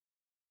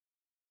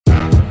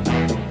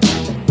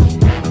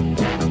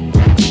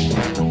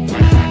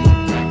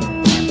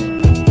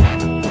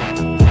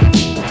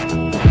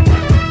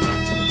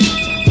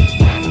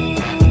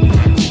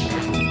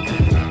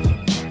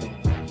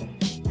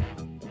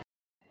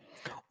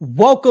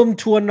Welcome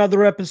to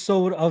another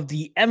episode of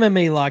the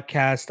MMA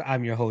Lockcast.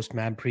 I'm your host,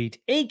 Manpreet,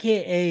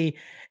 aka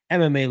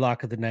MMA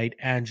Lock of the Night,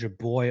 and your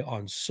boy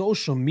on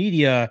social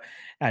media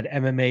at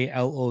MMA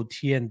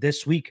LOT. And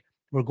this week,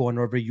 we're going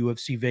over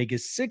UFC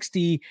Vegas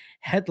 60,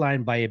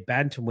 headlined by a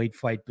bantamweight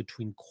fight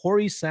between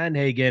Corey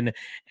Sandhagen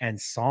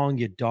and Song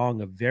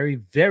Yadong. A very,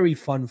 very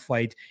fun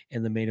fight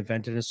in the main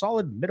event, and a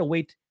solid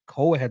middleweight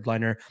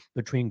co-headliner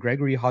between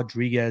Gregory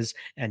Rodriguez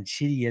and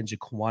Chidi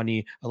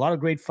Njokuani. A lot of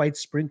great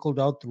fights sprinkled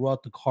out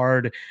throughout the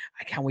card.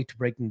 I can't wait to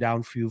break them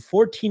down for you.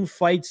 14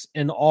 fights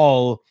in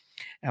all.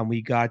 And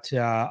we got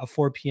a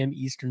 4 p.m.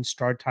 Eastern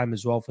start time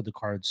as well for the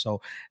card. So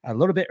a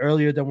little bit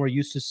earlier than we're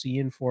used to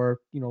seeing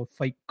for,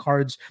 fight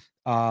cards.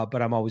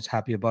 But I'm always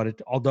happy about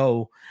it.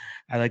 Although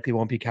I likely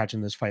won't be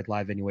catching this fight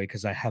live anyway,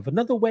 because I have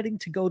another wedding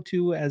to go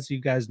to. As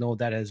you guys know,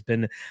 that has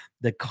been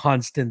the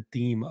constant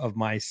theme of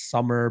my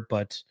summer.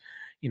 But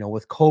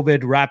with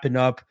COVID wrapping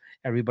up,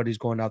 everybody's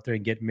going out there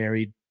and getting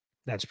married.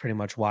 That's pretty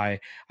much why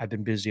I've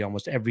been busy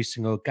almost every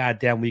single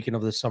goddamn weekend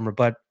of the summer.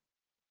 But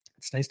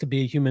it's nice to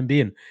be a human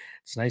being.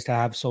 It's nice to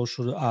have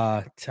social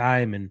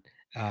time and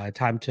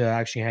time to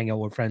actually hang out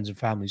with friends and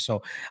family.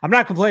 So I'm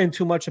not complaining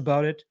too much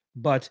about it,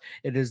 but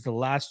it is the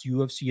last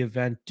UFC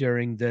event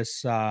during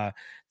this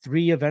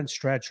 3-event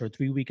stretch or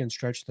 3-weekend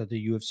stretch that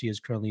the UFC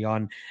is currently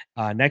on.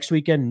 Next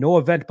weekend, no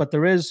event, but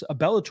there is a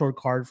Bellator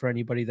card for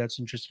anybody that's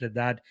interested in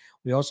that.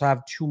 We also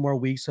have 2 more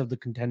weeks of the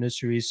Contender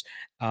Series.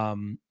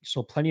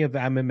 So plenty of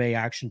MMA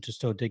action to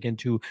still dig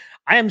into.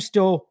 I am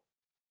still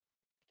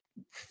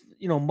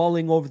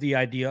mulling over the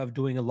idea of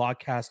doing a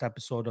Lockcast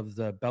episode of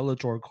the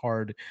Bellator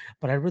card,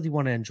 but I really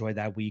want to enjoy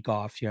that week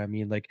off. I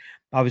mean, like,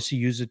 obviously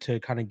use it to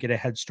kind of get a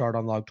head start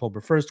on the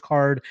October 1st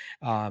card.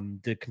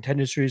 The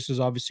Contender Series is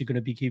obviously going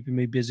to be keeping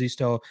me busy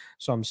still,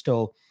 so I'm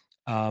still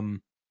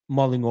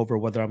mulling over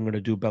whether I'm going to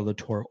do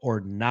Bellator or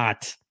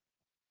not.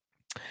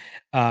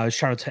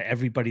 Shout out to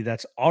everybody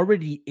that's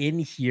already in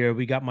here.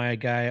 We got my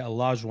guy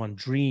Elijah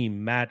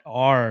Dream, Matt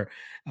R,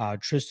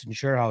 Tristan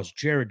Sherhouse,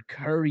 Jared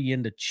Curry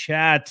in the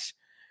chat.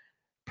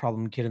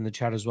 Problem Kid in the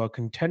chat as well.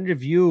 Contender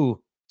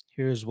View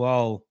here as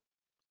well.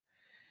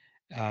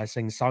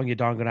 Saying Song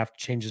Yadong gonna have to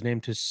change his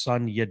name to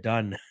Sun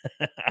Yadun.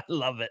 I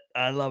love it.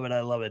 I love it. I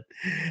love it.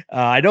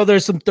 I know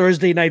there's some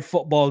Thursday night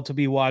football to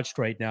be watched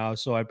right now,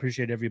 so I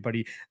appreciate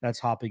everybody that's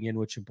hopping in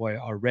with your boy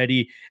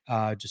already,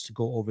 just to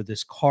go over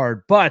this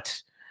card.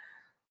 But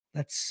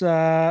let's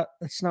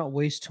not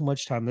waste too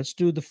much time. Let's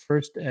do the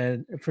first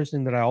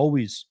thing that I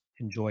always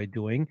enjoy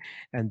doing,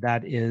 and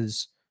that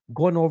is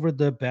going over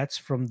the bets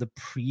from the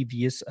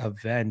previous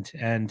event.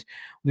 And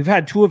we've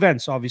had 2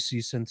 events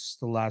obviously since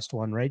the last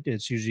one, right?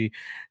 It's usually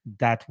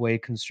that way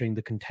considering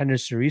the Contender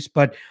Series,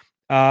 but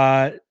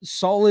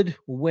solid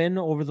win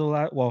over the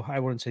last, well,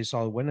 I wouldn't say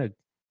solid win, a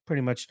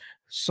pretty much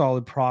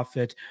solid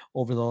profit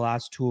over the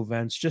last 2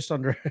 events, just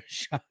under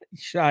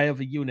shy of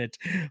a unit,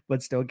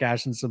 but still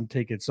cashing some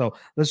tickets. So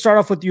let's start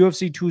off with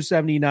UFC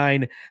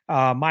 279,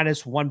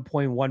 minus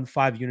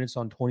 1.15 units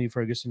on Tony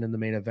Ferguson in the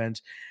main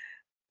event.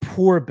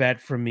 Poor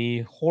bet for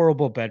me,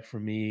 horrible bet for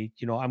me.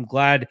 I'm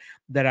glad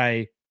that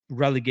I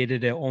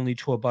relegated it only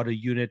to about a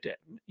unit,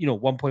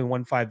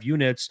 1.15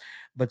 units,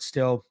 but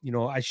still,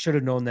 I should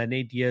have known that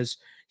Nate Diaz,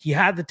 he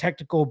had the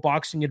technical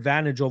boxing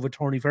advantage over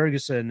Tony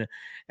Ferguson.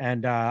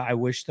 And I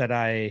wish that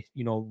I,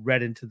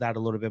 read into that a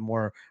little bit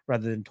more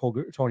rather than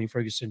Tony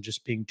Ferguson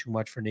just being too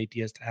much for Nate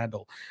Diaz to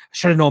handle. I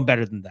should have known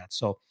better than that.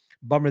 So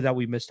bummer that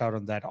we missed out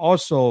on that.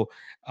 Also,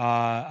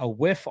 a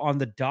whiff on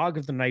the dog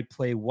of the night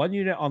play, 1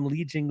 unit on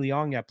Li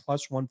Jingliang at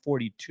plus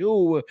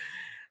 142.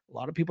 A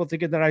lot of people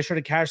thinking that I should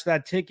have cashed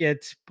that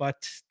ticket,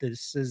 but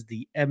this is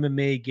the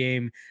MMA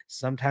game.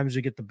 Sometimes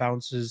we get the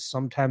bounces,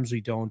 sometimes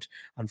we don't.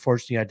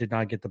 Unfortunately, I did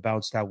not get the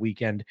bounce that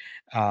weekend,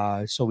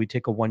 so we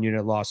take a 1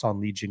 unit loss on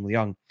Li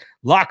Jingliang.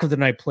 Lock of the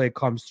night play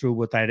comes through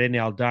with Irene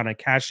Aldana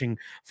cashing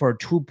for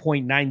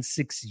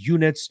 2.96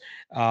 units.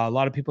 A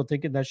lot of people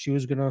thinking that she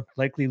was going to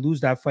likely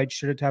lose that fight,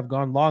 should it have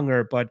gone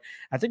longer, but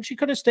I think she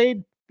could have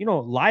stayed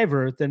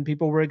liver than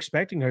people were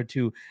expecting her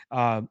to.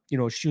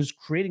 She was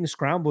creating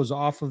scrambles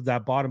off of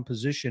that bottom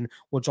position,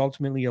 which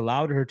ultimately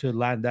allowed her to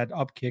land that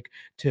up kick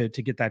to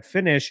get that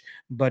finish.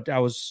 But I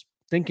was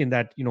thinking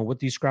that, with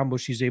these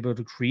scrambles she's able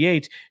to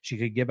create, she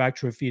could get back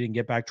to her feet and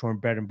get back to her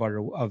bread and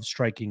butter of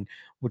striking,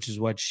 which is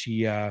what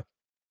she,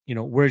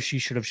 where she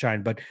should have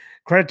shined. But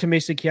credit to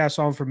Mason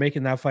Chiasson for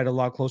making that fight a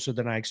lot closer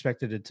than I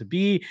expected it to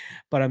be.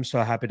 But I'm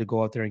still happy to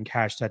go out there and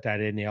cash that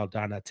Irene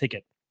Aldana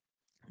ticket.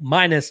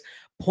 Minus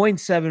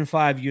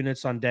 0.75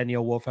 units on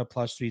Danielle Wolf at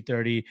plus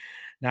 330.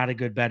 Not a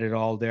good bet at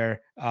all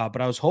there. But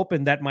I was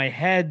hoping that my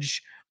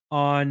hedge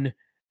on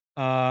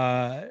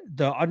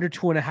the under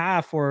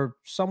 2.5, or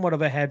somewhat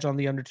of a hedge on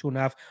the under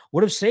 2.5,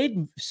 would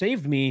have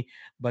saved me.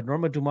 But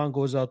Norma Dumont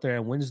goes out there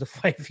and wins the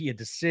fight via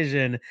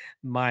decision.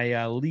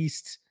 My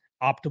least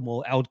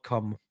optimal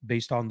outcome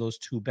based on those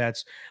 2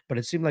 bets. But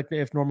it seemed like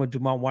if Norma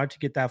Dumont wanted to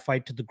get that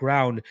fight to the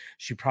ground,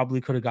 she probably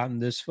could have gotten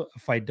this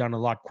fight done a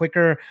lot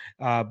quicker.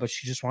 But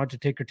she just wanted to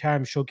take her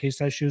time, showcase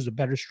that she was a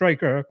better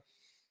striker.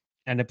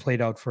 and it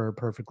played out for her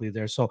perfectly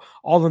there. So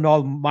all in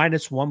all,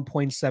 minus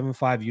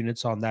 1.75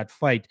 units on that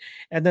fight.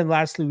 And then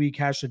lastly, we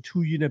cashed a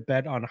 2-unit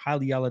bet on Haile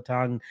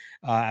Alatang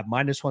at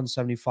minus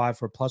 175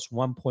 for plus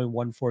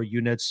 1.14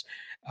 units.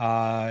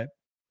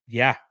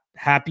 Yeah,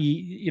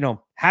 happy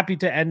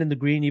to end in the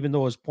green, even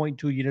though it was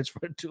 0.2 units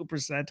for a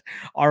 2%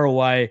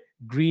 ROI.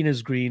 Green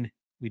is green.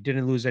 We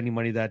didn't lose any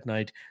money that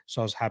night, so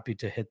I was happy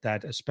to hit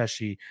that,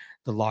 especially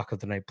the lock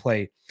of the night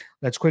play.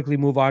 Let's quickly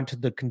move on to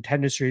the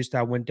contender series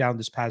that went down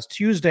this past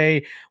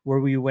Tuesday, where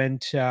we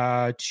went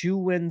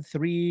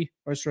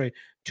 2-1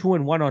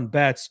 on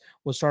bets.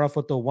 We'll start off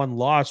with the one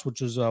loss, which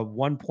was a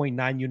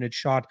 1.9 unit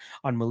shot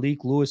on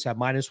Malik Lewis at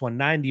minus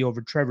 190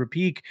 over Trevor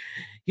Peak.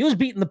 He was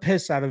beating the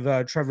piss out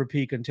of Trevor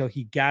Peak until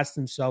he gassed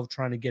himself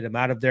trying to get him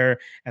out of there.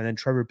 And then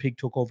Trevor Peak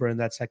took over in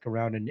that second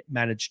round and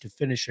managed to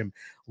finish him.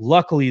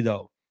 Luckily,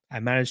 though, I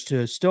managed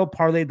to still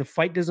parlay. The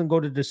fight doesn't go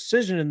to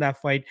decision in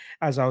that fight,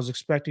 as I was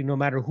expecting, no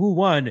matter who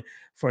won,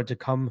 for it to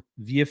come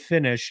via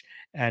finish.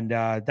 And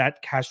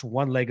that cashed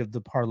one leg of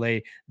the parlay.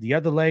 The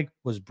other leg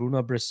was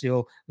Bruno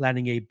Brazil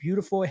landing a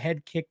beautiful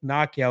head kick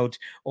knockout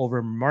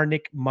over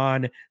Marnik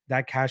Man.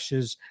 That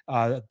cashes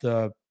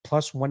the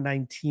plus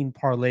 119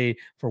 parlay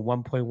for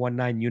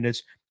 1.19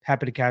 units.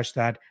 Happy to cash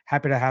that.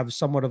 Happy to have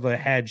somewhat of a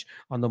hedge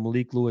on the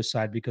Malik Lewis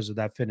side because of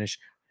that finish.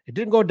 It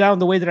didn't go down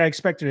the way that I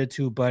expected it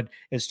to, but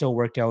it still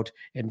worked out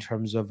in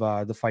terms of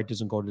the fight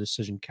doesn't go to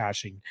decision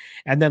cashing.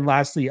 And then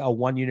lastly, a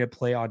 1-unit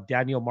play on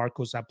Daniel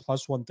Marcos at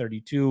plus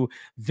 132.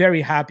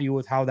 Very happy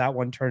with how that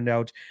one turned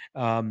out.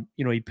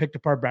 He picked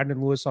apart Brandon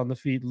Lewis on the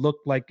feet,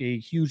 looked like a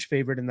huge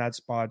favorite in that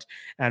spot,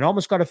 and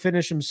almost got a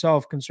finish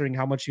himself considering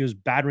how much he was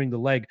battering the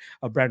leg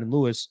of Brandon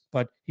Lewis.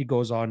 But he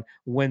goes on,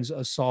 wins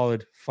a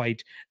solid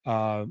fight,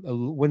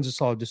 wins a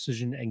solid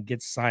decision, and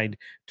gets signed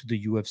to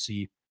the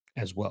UFC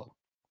as well.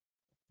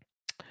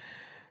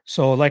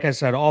 So, like I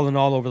said, all in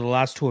all, over the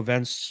last two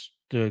events,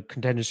 the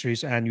Contender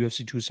Series and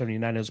UFC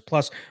 279 is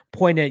plus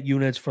 0.8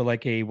 units for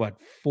like a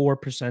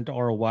 4%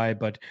 ROI,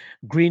 but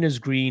green is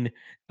green.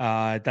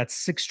 That's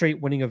 6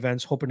 straight winning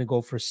events, hoping to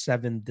go for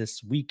 7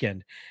 this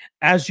weekend.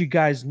 As you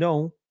guys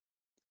know,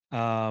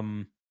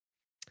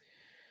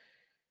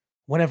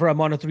 whenever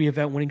I'm on a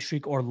 3-event winning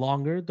streak or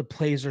longer, the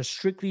plays are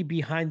strictly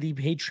behind the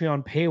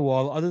Patreon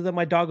paywall, other than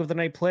my Dog of the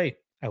Night play.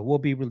 I will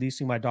be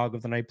releasing my Dog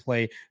of the Night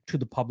play to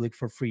the public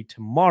for free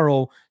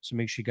tomorrow, so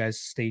make sure you guys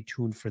stay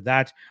tuned for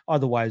that.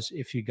 Otherwise,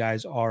 if you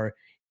guys are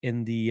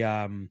in the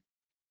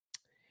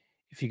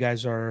if you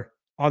guys are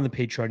on the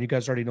Patreon, you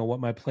guys already know what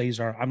my plays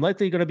are. I'm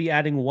likely going to be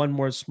adding one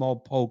more small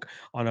poke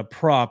on a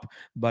prop,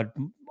 but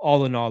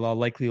all in all, I'll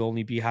likely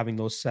only be having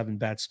those 7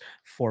 bets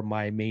for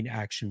my main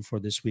action for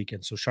this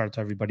weekend. So shout out to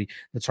everybody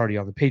that's already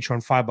on the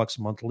Patreon. $5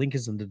 a month. Link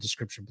is in the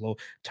description below.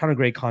 Ton of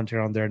great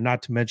content on there,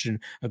 not to mention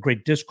a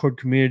great Discord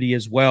community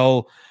as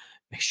well.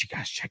 Make sure you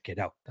guys check it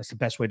out. That's the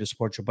best way to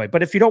support your bite.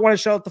 But if you don't want to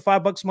shell out the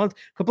 $5 a month,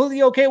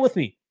 completely okay with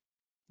me.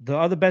 The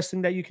other best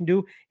thing that you can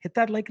do, hit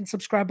that like and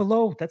subscribe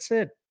below. That's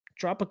it.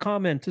 Drop a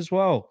comment as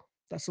well.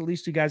 That's the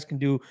least you guys can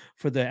do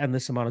for the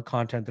endless amount of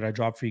content that I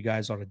drop for you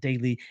guys on a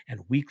daily and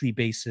weekly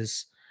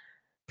basis.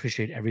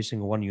 Appreciate every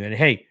single one of you. And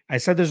hey, I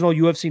said there's no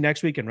UFC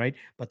next weekend, right?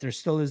 But there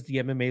still is the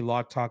MMA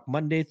Lock Talk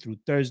Monday through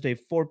Thursday,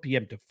 4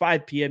 p.m. to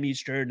 5 p.m.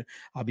 Eastern.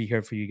 I'll be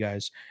here for you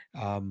guys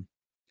and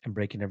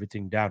breaking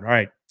everything down. All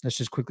right, let's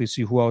just quickly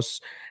see who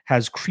else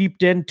has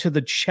creeped into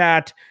the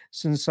chat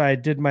since I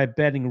did my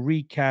betting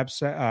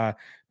recaps.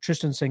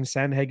 Tristan saying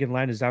Sandhagen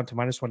line is down to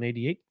minus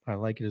 188. I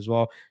like it as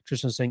well.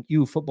 Tristan saying,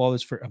 football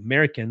is for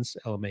Americans.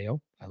 LMAO.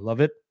 I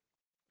love it.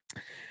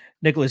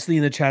 Nicholas Lee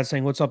in the chat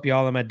saying, what's up,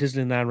 y'all? I'm at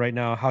Disneyland right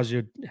now. How's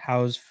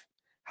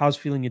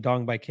feeling your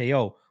dong by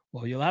KO?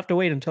 Well, you'll have to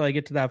wait until I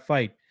get to that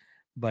fight.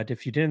 But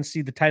if you didn't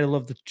see the title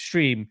of the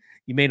stream,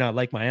 you may not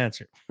like my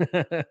answer.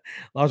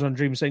 Lazarus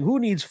Dream saying, who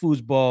needs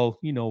foosball?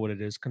 You know what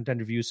it is.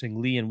 Contender View saying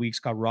Lee and Weeks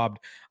got robbed.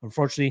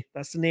 Unfortunately,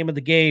 that's the name of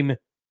the game.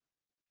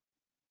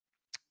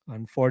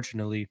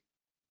 Unfortunately.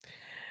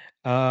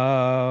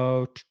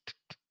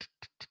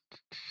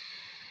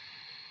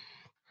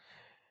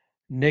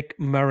 Nick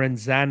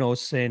Maranzano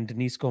saying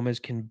Denise Gomez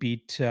can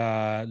beat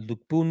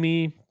Luke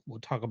Boonmi. We'll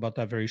talk about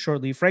that very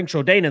shortly. Frank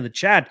Chodane in the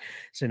chat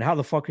saying, how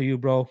the fuck are you,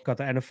 bro? Got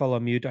the NFL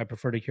on mute. I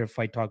prefer to hear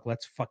fight talk.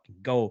 Let's fucking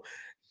go.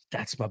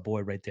 That's my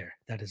boy right there.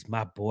 That is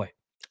my boy.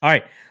 All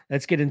right,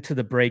 let's get into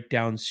the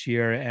breakdowns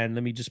here. And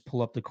let me just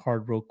pull up the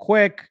card real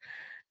quick.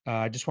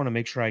 I just want to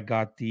make sure I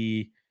got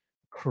the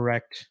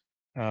correct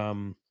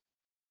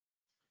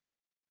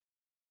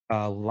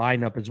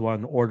lineup as well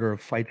in order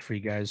of fight for you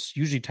guys.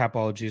 Usually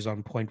Tapology is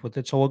on point with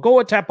it. So we'll go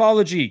with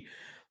Tapology.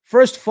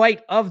 First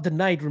fight of the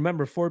night.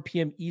 Remember, 4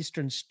 p.m.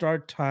 Eastern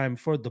start time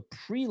for the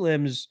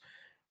prelims.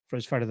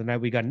 First fight of the night.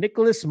 We got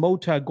Nicholas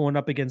Mota going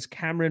up against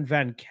Cameron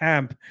Van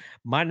Camp.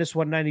 Minus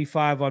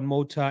 195 on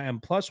Mota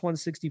and plus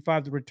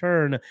 165 the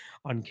return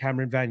on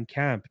Cameron Van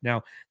Camp.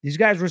 Now, these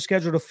guys were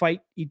scheduled to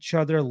fight each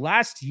other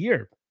last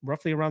year,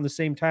 roughly around the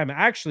same time.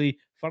 Actually,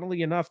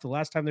 funnily enough, the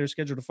last time they were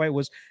scheduled to fight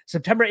was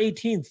September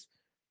 18th.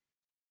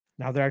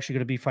 Now they're actually going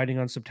to be fighting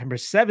on September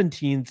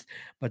 17th.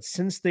 But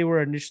since they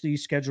were initially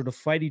scheduled to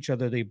fight each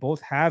other, they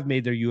both have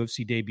made their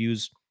UFC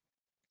debuts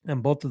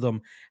and both of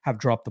them have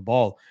dropped the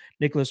ball.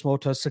 Nicholas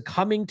Mota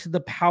succumbing to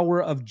the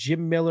power of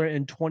Jim Miller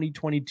in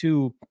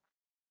 2022.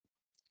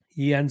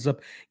 He ends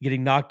up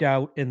getting knocked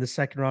out in the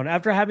second round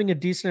after having a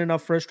decent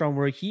enough first round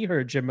where he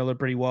hurt Jim Miller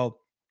pretty well.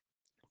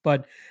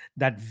 But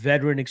that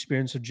veteran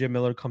experience of Jim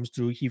Miller comes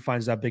through. He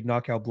finds that big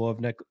knockout blow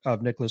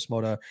of Nicholas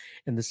Mota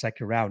in the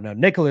second round. Now,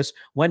 Nicholas,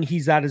 when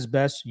he's at his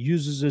best,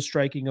 uses his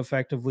striking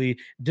effectively,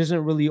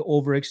 doesn't really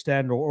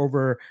overextend or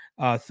over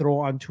throw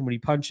on too many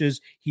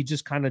punches. He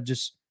just kind of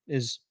just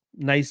is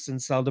nice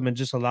and seldom and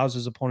just allows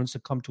his opponents to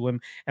come to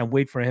him and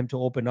wait for him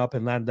to open up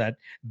and land that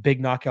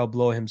big knockout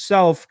blow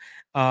himself.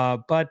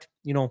 But,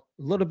 a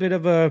little bit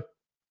of a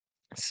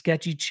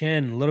sketchy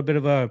chin, a little bit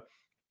of a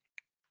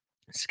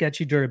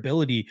sketchy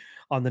durability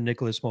on the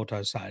Nicholas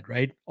Mota side,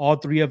 right? All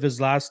three of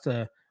his last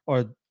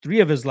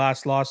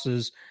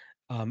losses.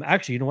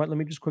 Actually, you know what? Let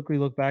me just quickly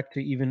look back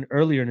to even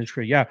earlier in his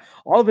career. Yeah,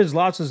 all of his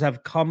losses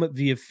have come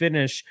via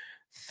finish.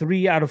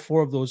 3 out of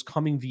 4 of those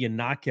coming via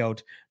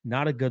knockout.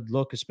 Not a good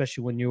look,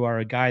 especially when you are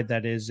a guy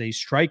that is a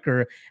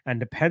striker and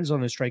depends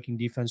on his striking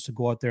defense to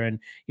go out there and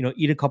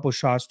eat a couple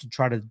shots to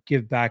try to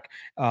give back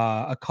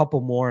a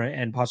couple more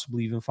and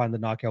possibly even find the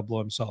knockout blow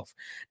himself.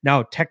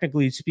 Now,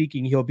 technically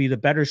speaking, he'll be the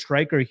better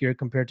striker here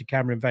compared to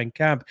Cameron Van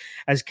Camp,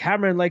 as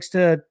Cameron likes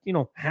to,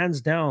 hands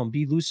down,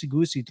 be loosey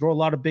goosey, throw a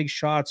lot of big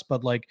shots,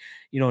 but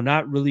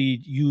not really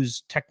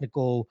use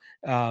technical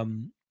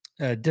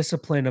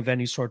discipline of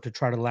any sort to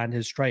try to land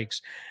his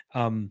strikes.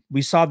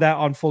 We saw that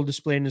on full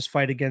display in his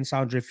fight against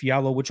Andre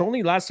Fiallo, which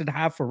only lasted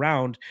half a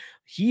round.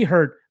 He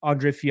hurt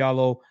Andre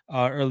Fiallo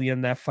early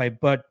in that fight,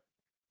 but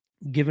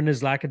given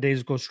his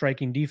lackadaisical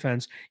striking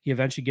defense, he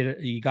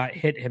got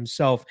hit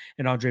himself,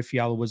 and Andre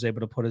Fiallo was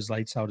able to put his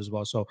lights out as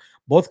well. So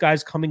both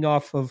guys coming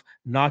off of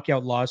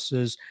knockout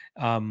losses.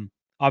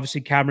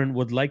 Obviously, Cameron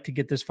would like to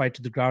get this fight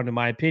to the ground, in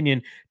my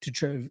opinion, to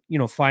try,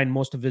 find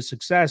most of his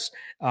success.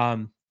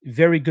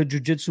 Very good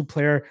jiu-jitsu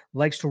player,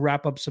 likes to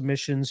wrap up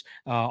submissions,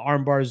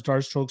 arm bars,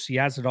 dart strokes. He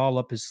has it all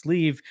up his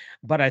sleeve.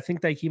 But I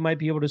think that he might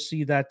be able to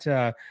see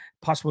that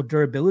possible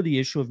durability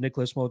issue of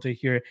Nicholas Mota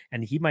here,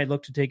 and he might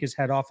look to take his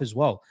head off as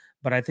well.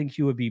 But I think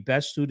he would be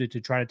best suited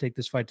to try to take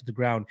this fight to the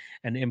ground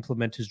and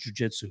implement his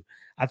jiu-jitsu.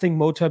 I think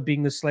Mota,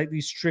 being the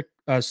slightly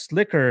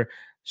slicker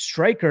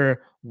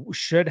striker,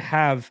 should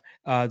have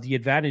the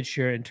advantage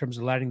here in terms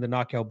of landing the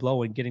knockout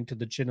blow and getting to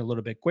the chin a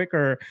little bit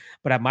quicker.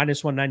 But at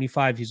minus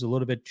 195, he's a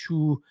little bit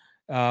too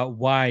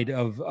wide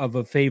of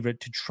a favorite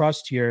to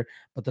trust here.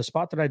 But the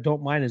spot that I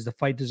don't mind is the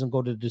fight doesn't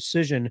go to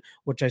decision,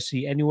 which I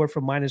see anywhere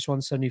from minus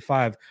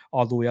 175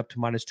 all the way up to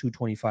minus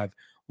 225.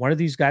 One of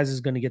these guys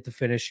is going to get the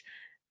finish.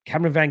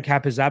 Cameron Van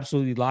Camp is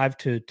absolutely live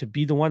to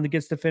be the one that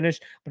gets the finish,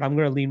 but I'm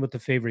going to lean with the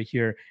favorite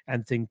here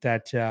and think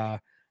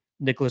that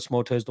Nicholas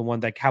Mota is the one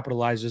that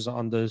capitalizes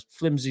on the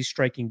flimsy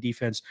striking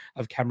defense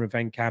of Cameron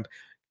Van Camp,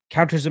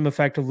 counters him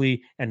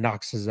effectively, and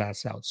knocks his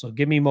ass out. So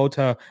give me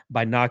Mota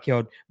by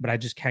knockout, but I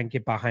just can't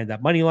get behind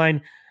that money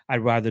line.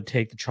 I'd rather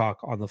take the chalk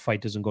on the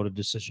fight doesn't go to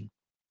decision.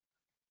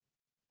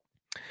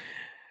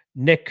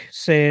 Nick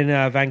saying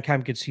Van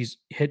Camp gets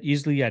hit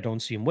easily. I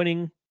don't see him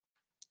winning.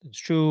 It's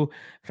true.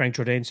 Frank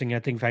Jourdain saying I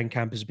think Van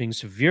Camp is being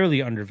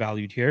severely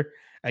undervalued here.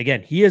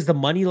 Again, he is the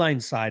money line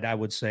side, I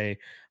would say.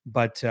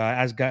 But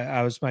as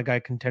my guy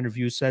Contender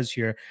View says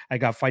here, I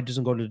got fight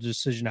doesn't go to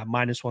decision at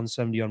minus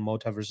 170 on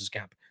Mota versus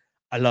Camp.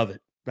 I love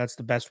it. That's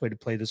the best way to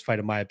play this fight,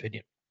 in my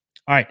opinion.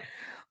 All right,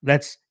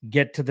 let's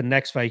get to the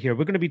next fight here.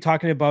 We're going to be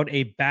talking about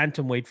a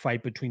bantamweight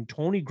fight between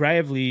Tony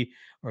Gravely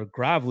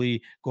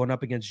going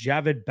up against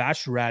Javid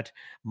Basharat.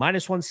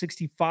 Minus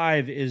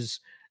 165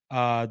 is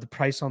the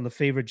price on the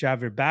favorite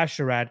Javid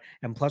Basharat,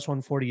 and plus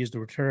 140 is the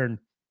return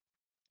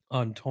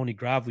on Tony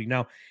Gravely.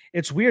 Now,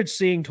 it's weird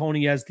seeing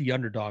Tony as the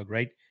underdog,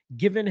 right?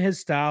 Given his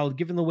style,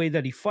 given the way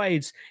that he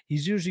fights,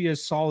 he's usually a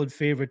solid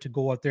favorite to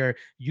go out there,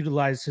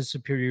 utilize his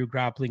superior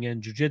grappling and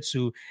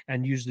jiu-jitsu,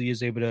 and usually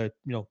is able to,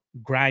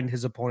 grind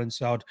his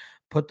opponents out,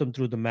 put them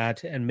through the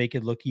mat, and make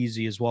it look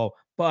easy as well.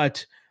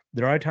 But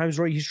there are times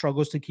where he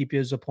struggles to keep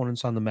his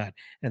opponents on the mat,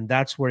 and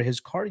that's where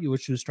his cardio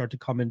issues start to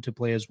come into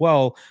play as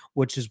well,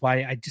 which is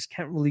why I just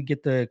can't really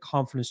get the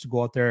confidence to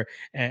go out there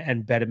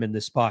and bet him in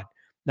this spot.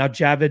 Now,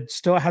 Javid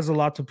still has a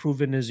lot to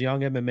prove in his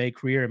young MMA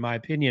career, in my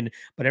opinion,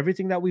 but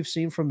everything that we've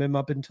seen from him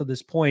up until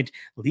this point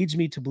leads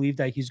me to believe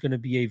that he's going to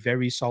be a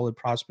very solid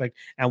prospect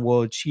and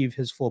will achieve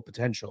his full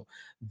potential.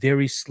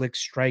 Very slick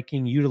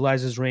striking,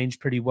 utilizes range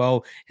pretty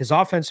well. His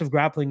offensive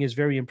grappling is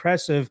very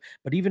impressive,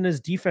 but even his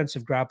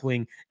defensive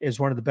grappling is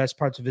one of the best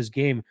parts of his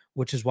game,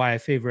 which is why I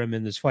favor him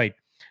in this fight.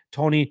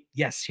 Tony,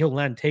 yes, he'll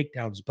land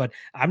takedowns, but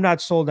I'm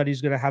not sold that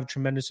he's going to have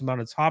tremendous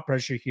amount of top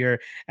pressure here.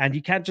 And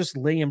you can't just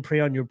lay and prey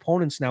on your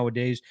opponents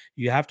nowadays.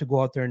 You have to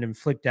go out there and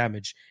inflict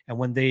damage. And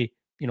when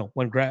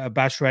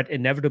Basharat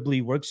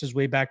inevitably works his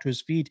way back to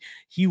his feet,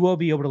 he will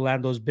be able to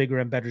land those bigger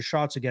and better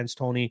shots against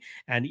Tony.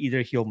 And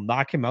either he'll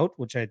knock him out,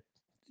 which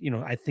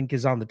I think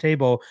is on the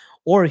table,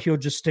 or he'll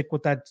just stick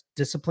with that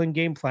disciplined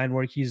game plan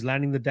where he's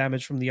landing the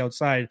damage from the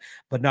outside,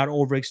 but not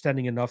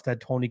overextending enough that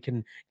Tony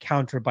can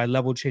counter by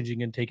level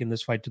changing and taking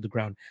this fight to the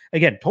ground.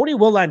 Again, Tony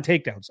will land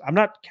takedowns. I'm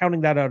not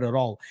counting that out at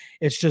all.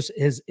 It's just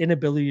his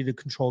inability to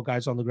control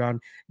guys on the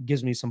ground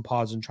gives me some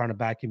pause in trying to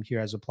back him here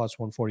as a plus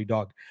 140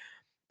 dog.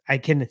 I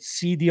can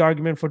see the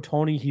argument for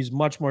Tony. He's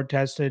much more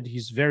tested.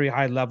 He's very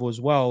high level as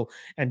well.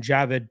 And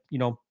Javid,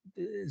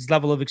 his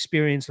level of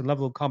experience and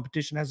level of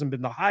competition hasn't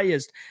been the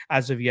highest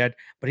as of yet,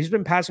 but he's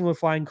been passing with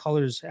flying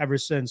colors ever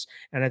since.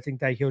 And I think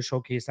that he'll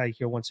showcase that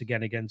here once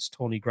again against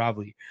Tony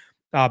Gravely.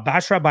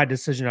 Basharat by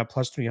decision at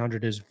plus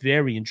 300 is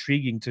very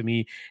intriguing to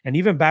me. And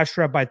even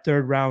Basharat by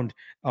third round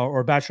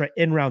or Basharat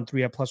in round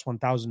 3 at plus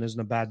 1,000 isn't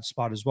a bad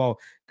spot as well,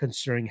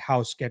 considering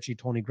how sketchy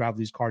Tony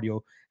Gravely's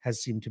cardio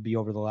has seemed to be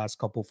over the last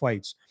couple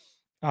fights.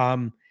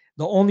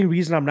 The only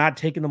reason I'm not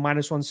taking the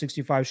minus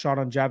 165 shot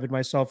on Javid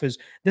myself is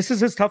this is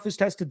his toughest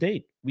test to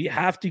date. We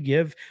have to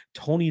give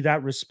Tony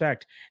that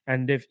respect.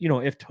 And if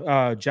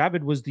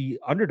Javid was the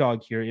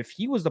underdog here, if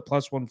he was the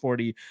plus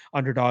 140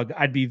 underdog,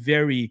 I'd be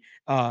very,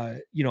 I'd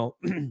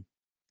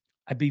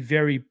be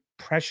very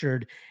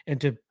pressured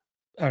into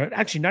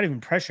actually not even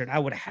pressured. I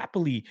would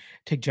happily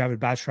take Javid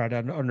Basharat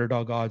on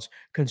underdog odds,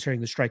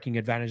 considering the striking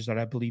advantage that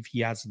I believe he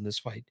has in this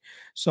fight.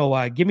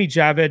 So give me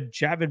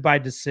Javid by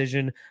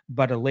decision,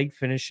 but a late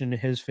finish in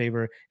his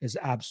favor is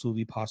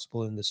absolutely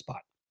possible in this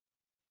spot.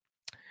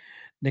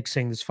 Nick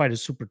saying this fight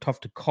is super tough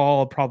to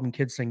call. Problem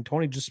Kid saying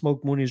Tony just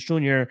smoked Muniz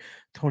Jr.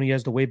 Tony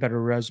has the way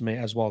better resume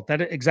as well.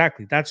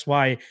 Exactly. That's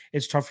why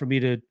it's tough for me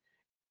to,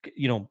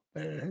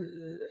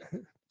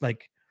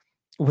 like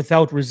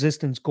without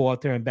resistance, go out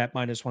there and bet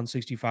minus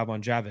 165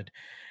 on Javid.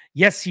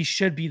 Yes, he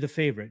should be the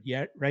favorite,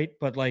 yeah, right?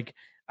 But like,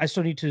 I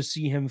still need to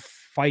see him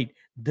fight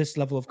this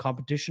level of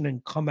competition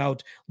and come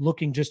out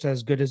looking just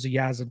as good as he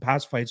has in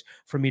past fights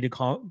for me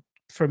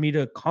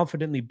to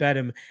confidently bet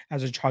him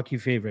as a chalky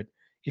favorite.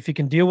 If he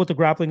can deal with the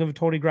grappling of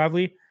Tony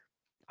Gravely,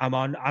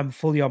 I'm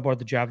fully on board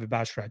the Javid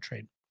Basharat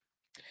train.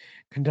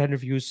 Contender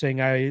View is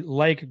saying I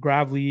like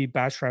Gravely.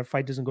 Basharat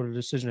fight doesn't go to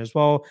decision as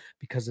well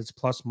because it's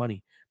plus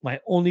money. My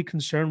only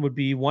concern would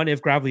be one,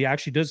 if Gravely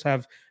actually does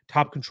have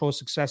top control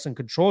success and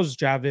controls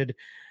Javid,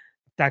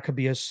 that could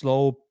be a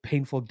slow,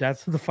 painful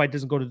death. The fight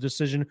doesn't go to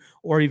decision,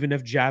 or even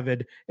if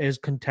Javid is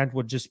content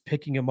with just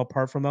picking him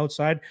apart from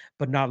outside,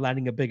 but not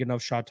landing a big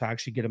enough shot to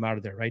actually get him out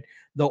of there, right?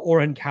 The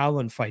Oren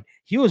Callan fight,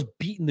 he was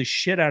beating the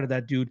shit out of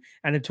that dude,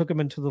 and it took him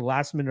until the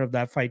last minute of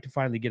that fight to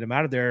finally get him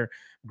out of there.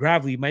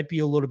 Gravely might be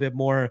a little bit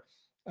more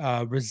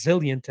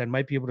resilient and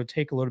might be able to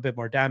take a little bit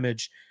more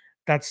damage.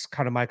 That's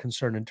kind of my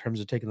concern in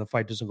terms of taking the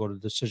fight doesn't go to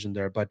decision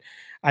there, but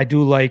I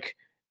do like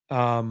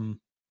the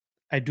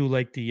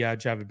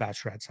Javid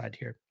Basharat side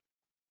here.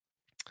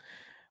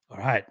 All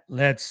right,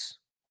 let's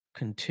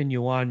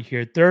continue on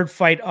here. Third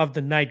fight of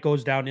the night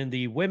goes down in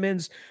the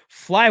women's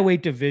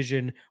flyweight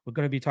division. We're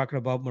going to be talking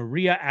about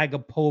Maria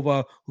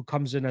Agapova, who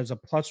comes in as a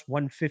plus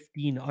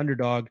 115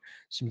 underdog.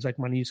 Seems like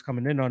money is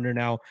coming in under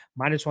now.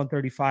 Minus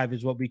 135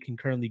 is what we can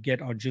currently get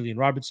on Jillian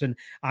Robertson.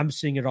 I'm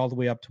seeing it all the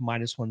way up to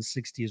minus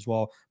 160 as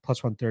well,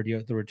 plus 130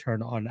 at the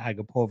return on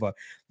Agapova.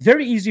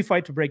 Very easy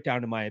fight to break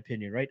down, in my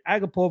opinion, right?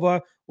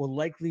 Agapova will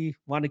likely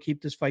want to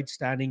keep this fight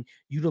standing,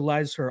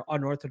 utilize her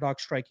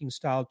unorthodox striking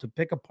style to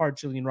pick apart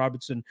Jillian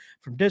Robertson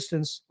from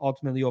distance,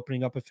 ultimately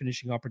opening up a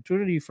finishing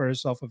opportunity for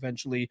herself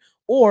eventually.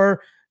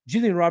 Or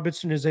Jillian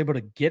Robertson is able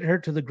to get her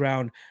to the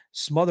ground,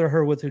 smother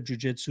her with her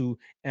jiu-jitsu,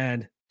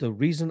 and the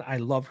reason I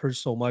love her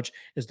so much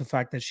is the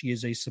fact that she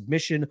is a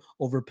submission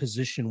over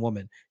position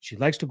woman. She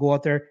likes to go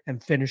out there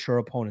and finish her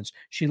opponents.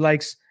 She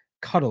likes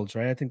cuddles,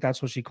 right? I think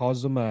that's what she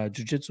calls them,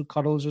 jiu-jitsu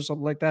cuddles or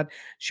something like that.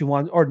 She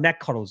wants, or neck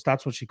cuddles,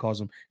 that's what she calls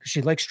them, because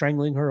she likes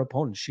strangling her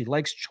opponents. She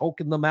likes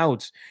choking them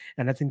out,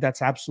 and I think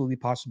that's absolutely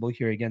possible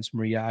here against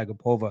Maria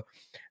Agapova.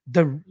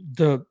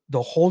 The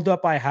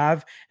holdup I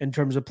have in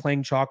terms of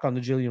playing chalk on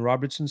the Jillian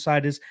Robertson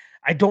side is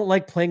I don't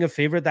like playing a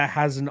favorite that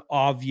has an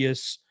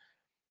obvious.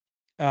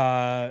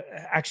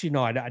 Actually,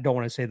 no, I don't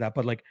want to say that,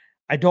 but like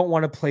I don't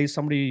want to play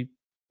somebody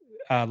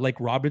like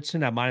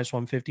Robertson at minus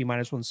 150,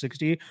 minus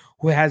 160,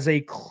 who has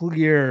a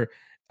clear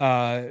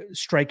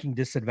striking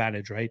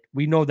disadvantage, right?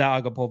 We know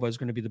that Agapova is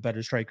going to be the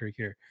better striker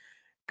here.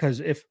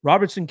 Because if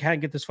Robertson can't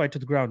get this fight to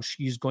the ground,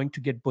 she's going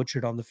to get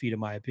butchered on the feet, in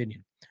my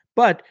opinion.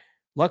 But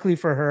luckily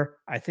for her,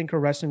 I think her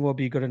wrestling will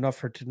be good enough.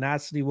 Her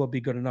tenacity will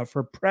be good enough.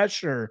 Her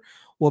pressure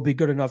will be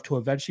good enough to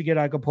eventually get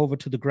Agapova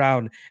to the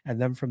ground.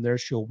 And then from there,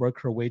 she'll work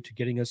her way to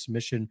getting a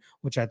submission,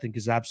 which I think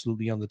is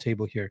absolutely on the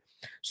table here.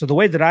 So the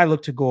way that I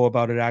look to go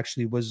about it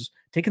actually was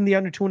taking the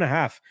under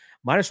 2.5.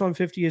 Minus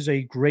 150 is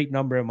a great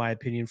number, in my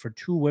opinion, for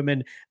two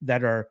women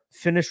that are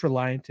finish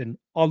reliant. And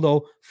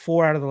although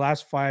 4 out of the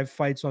last 5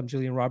 fights on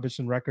Jillian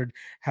Robertson record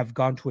have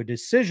gone to a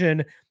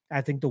decision,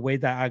 I think the way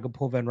that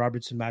Agapova and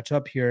Robertson match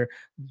up here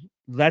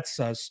lets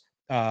us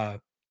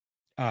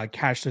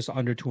cash this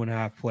under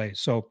 2.5 play.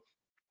 So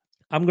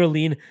I'm going to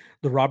lean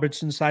the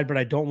Robertson side, but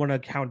I don't want to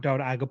count down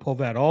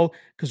Agapova at all,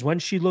 because when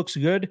she looks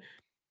good,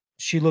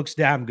 she looks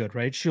damn good,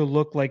 right? She'll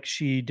look like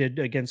she did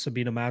against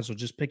Sabina Mazo,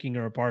 just picking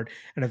her apart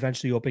and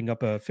eventually opening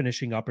up a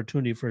finishing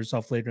opportunity for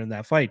herself later in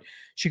that fight.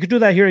 She could do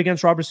that here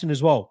against Robertson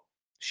as well.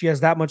 She has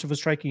that much of a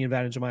striking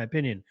advantage, in my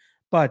opinion.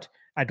 But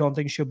I don't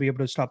think she'll be able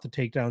to stop the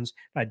takedowns.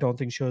 I don't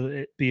think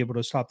she'll be able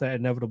to stop that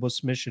inevitable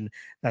submission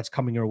that's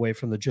coming her way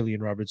from the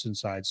Jillian Robertson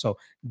side. So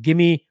give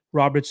me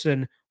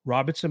Robertson.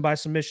 Robertson by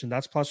submission.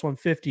 That's plus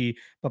 150.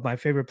 But my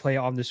favorite play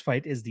on this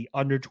fight is the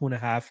under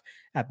 2.5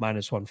 at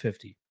minus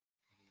 150.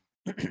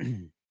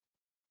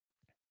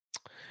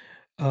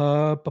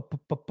 Ba, ba, ba,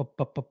 ba,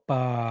 ba, ba,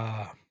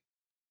 ba.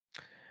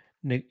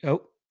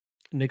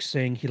 Nick's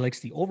saying he likes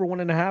the over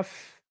 1.5.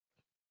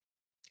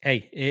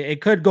 Hey,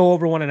 it could go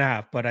over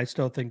 1.5, but I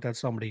still think that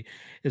somebody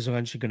is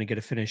eventually going to get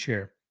a finish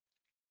here.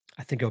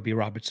 I think it'll be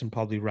Robertson,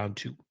 probably round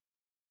 2.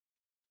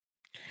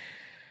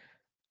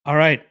 All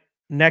right,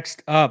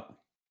 next up,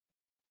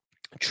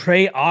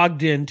 Trey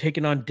Ogden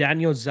taking on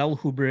Daniel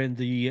Zellhuber in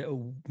the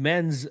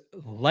men's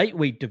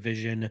lightweight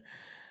division.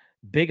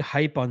 Big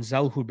hype on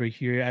Zellhuber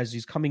here as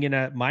he's coming in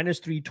at minus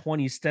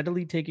 320,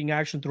 steadily taking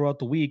action throughout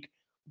the week.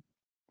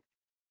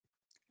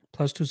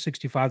 Plus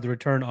 265, the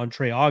return on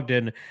Trey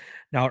Ogden.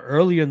 Now,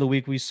 earlier in the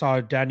week, we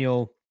saw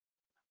Daniel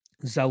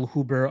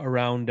Zellhuber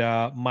around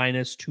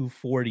minus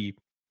 240.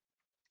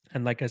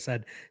 And like I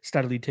said,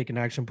 steadily taking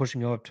action,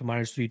 pushing up to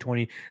minus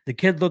 320. The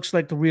kid looks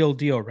like the real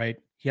deal, right?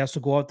 He has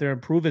to go out there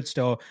and prove it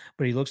still,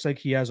 but he looks like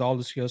he has all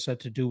the skill set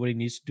to do what he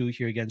needs to do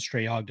here against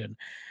Trey Ogden.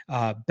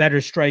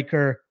 Better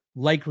striker,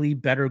 likely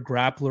better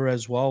grappler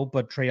as well,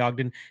 but Trey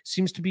Ogden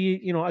seems to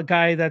be, a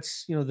guy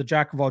that's, the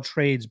jack of all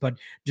trades, but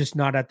just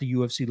not at the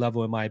UFC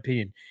level, in my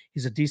opinion.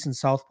 He's a decent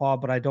southpaw,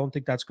 but I don't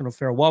think that's going to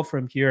fare well for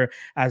him here,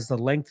 as the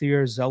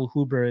lengthier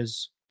Zellhuber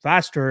is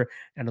faster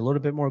and a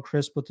little bit more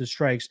crisp with the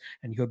strikes,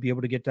 and he'll be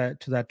able to get that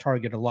to that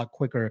target a lot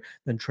quicker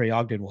than Trey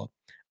Ogden will.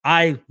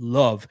 I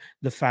love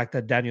the fact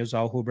that Daniel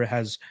Zellhuber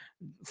has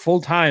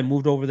full-time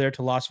moved over there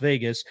to Las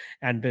Vegas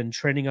and been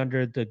training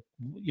under the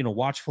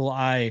watchful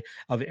eye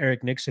of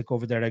Eric Nicksick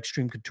over there at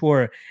Extreme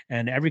Couture.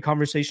 And every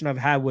conversation I've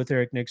had with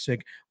Eric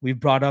Nicksick, we've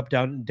brought up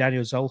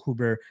Daniel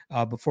Zellhuber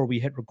before we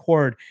hit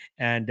record,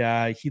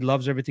 and he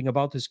loves everything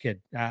about this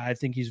kid. I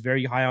think he's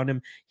very high on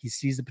him. He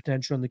sees the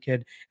potential in the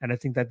kid, and I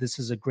think that this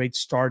is a great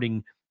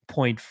starting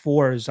point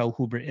for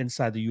Zellhuber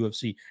inside the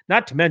UFC.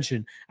 Not to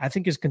mention, I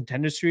think his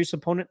contender series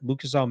opponent,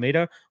 Lucas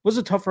Almeida, was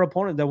a tougher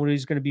opponent than what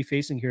he's going to be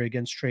facing here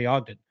against Trey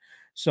Ogden.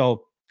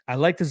 So I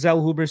like the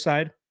Zellhuber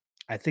side.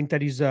 I think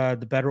that he's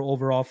the better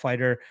overall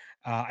fighter.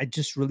 I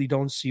just really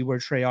don't see where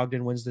Trey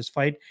Ogden wins this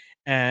fight.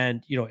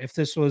 And, if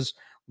this was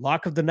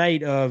lock of the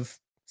night of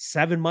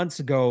 7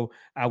 months ago,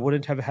 I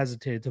wouldn't have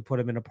hesitated to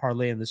put him in a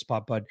parlay in this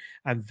spot, but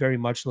I'm very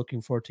much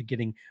looking forward to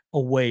getting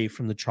away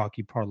from the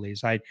chalky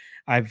parlays.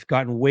 I've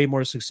gotten way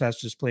more success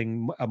just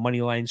playing a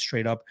money line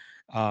straight up,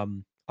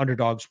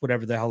 underdogs,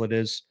 whatever the hell it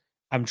is.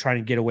 I'm trying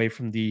to get away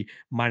from the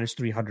minus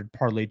 300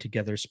 parlay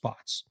together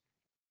spots.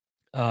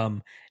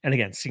 And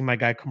again, seeing my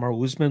guy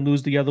Kamaru Usman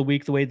lose the other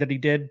week the way that he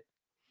did,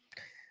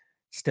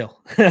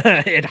 still,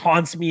 it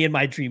haunts me in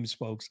my dreams,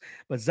 folks.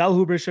 But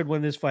Zellhuber should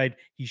win this fight.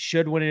 He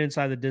should win it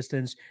inside the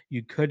distance.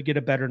 You could get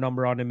a better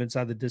number on him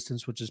inside the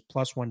distance, which is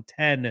plus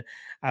 110.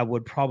 I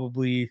would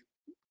probably,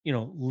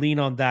 lean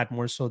on that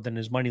more so than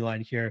his money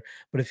line here.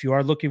 But if you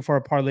are looking for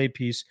a parlay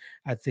piece,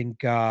 I think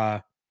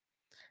that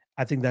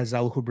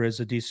Zellhuber is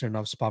a decent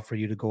enough spot for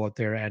you to go out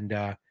there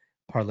and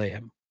parlay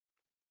him.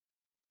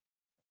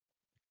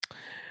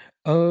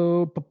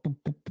 Oh,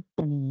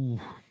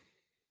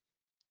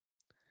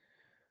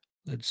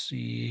 let's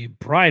see.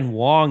 Brian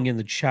Wong in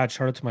the chat.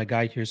 Shout out to my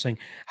guy here saying,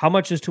 how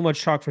much is too much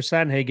chalk for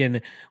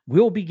Sandhagen?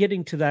 We'll be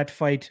getting to that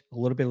fight a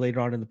little bit later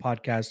on in the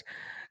podcast.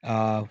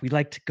 We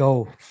like to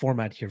go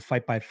format here,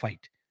 fight by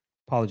fight.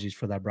 Apologies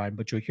for that, Brian,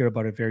 but you'll hear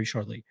about it very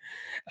shortly.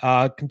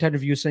 Contender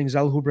View saying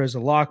Zellhuber is a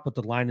lock, but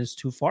the line is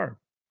too far.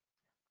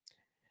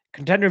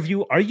 Contender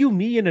View, are you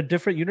me in a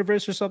different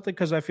universe or something?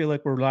 Because I feel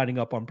like we're lining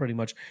up on pretty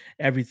much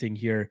everything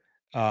here,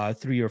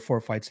 3 or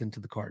 4 fights into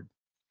the card.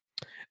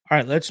 All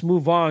right, let's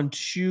move on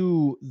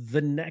to the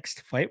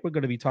next fight. We're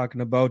going to be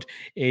talking about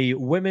a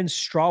women's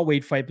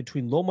strawweight fight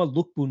between Loma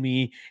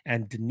Lookboonmee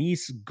and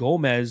Denise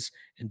Gomez.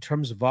 In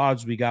terms of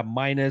odds, we got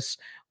minus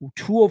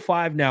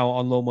 205 now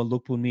on Loma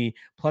Lookboonmee,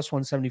 plus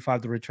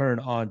 175 the return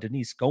on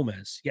Denise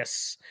Gomez.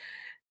 Yes.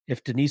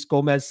 If Denise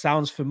Gomez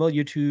sounds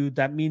familiar to you,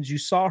 that means you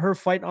saw her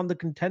fight on the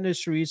Contender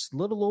Series a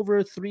little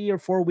over 3 or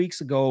 4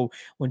 weeks ago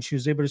when she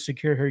was able to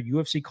secure her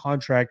UFC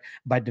contract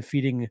by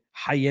defeating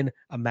Hyen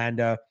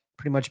Amanda,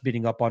 pretty much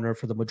beating up on her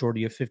for the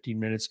majority of 15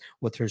 minutes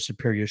with her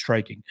superior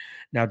striking.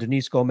 Now,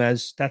 Denise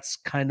Gomez, that's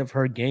kind of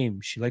her game.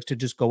 She likes to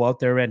just go out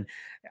there and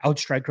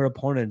outstrike her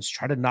opponents,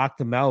 try to knock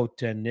them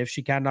out. And if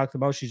she can't knock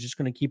them out, she's just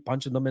going to keep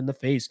punching them in the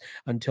face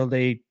until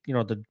they,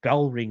 the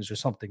bell rings or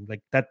something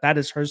like that. That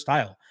is her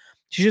style.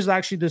 She's just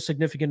actually the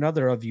significant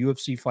other of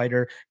UFC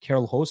fighter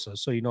Carol Hosa.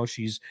 So,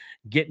 she's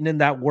getting in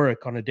that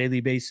work on a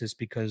daily basis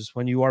because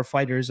when you are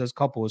fighters as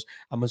couples,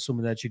 I'm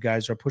assuming that you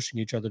guys are pushing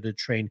each other to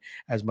train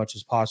as much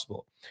as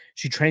possible.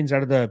 She trains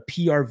out of the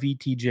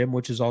PRVT gym,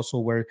 which is also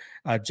where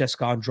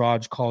Jessica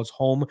Andrade calls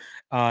home.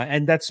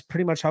 And that's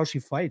pretty much how she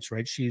fights,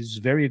 right? She's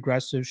very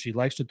aggressive. She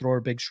likes to throw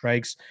her big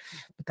strikes,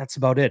 but that's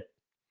about it.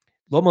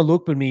 Loma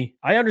Lookboonmee,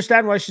 I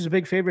understand why she's a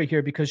big favorite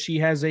here because she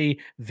has a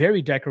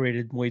very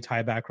decorated Muay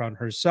Thai background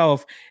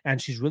herself,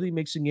 and she's really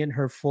mixing in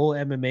her full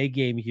MMA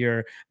game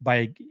here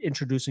by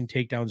introducing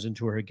takedowns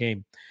into her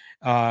game.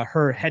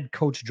 Her head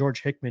coach,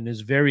 George Hickman,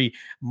 is very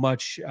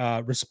much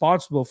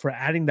responsible for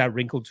adding that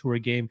wrinkle to her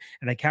game,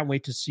 and I can't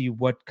wait to see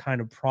what kind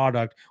of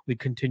product we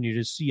continue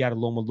to see out of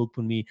Loma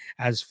Lookboonmee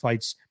as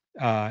fights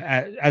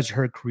as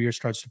her career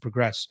starts to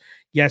progress.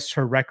 Yes,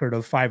 her record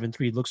of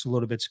 5-3 looks a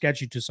little bit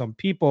sketchy to some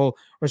people,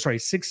 or sorry,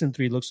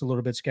 6-3 looks a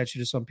little bit sketchy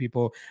to some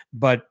people,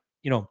 but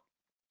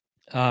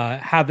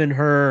having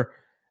her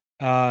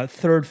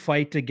third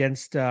fight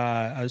against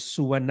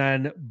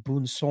Suwanan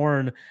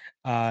Boonsorn.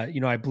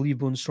 I believe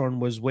Boonsorn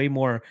was way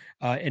more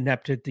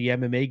inept at the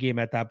MMA game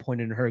at that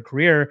point in her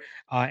career.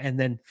 And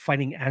then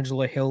fighting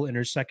Angela Hill in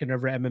her second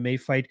ever MMA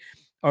fight,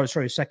 or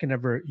sorry, second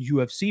ever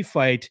UFC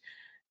fight.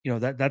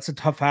 That's a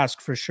tough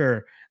ask for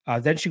sure.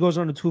 Then she goes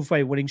on a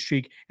 2-fight winning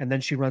streak, and then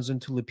she runs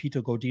into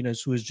Lupita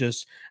Godinez, who is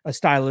just a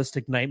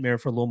stylistic nightmare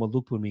for Loma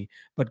Lookboonmee.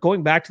 But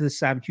going back to the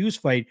Sam Hughes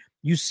fight,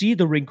 you see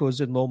the wrinkles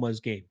in Loma's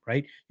game,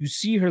 right? You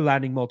see her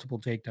landing multiple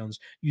takedowns.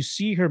 You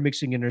see her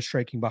mixing in her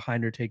striking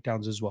behind her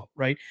takedowns as well,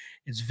 right?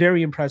 It's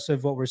very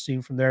impressive what we're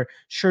seeing from there.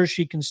 Sure,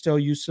 she can still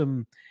use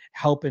some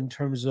help in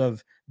terms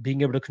of being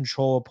able to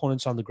control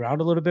opponents on the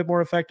ground a little bit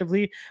more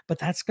effectively, but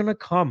that's going to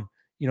come.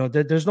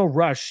 There's no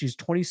rush. She's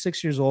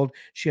 26 years old.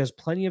 She has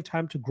plenty of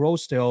time to grow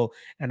still.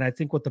 And I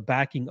think with the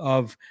backing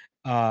of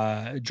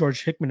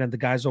George Hickman and the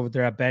guys over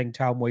there at Bang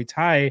Tao Muay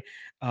Thai,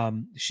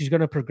 she's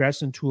going to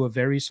progress into a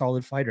very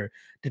solid fighter.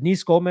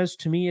 Denise Gomez,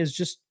 to me, is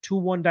just too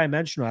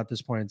one-dimensional at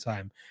this point in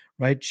time,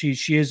 right?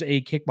 She is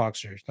a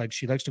kickboxer. Like,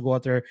 she likes to go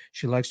out there.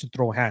 She likes to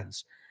throw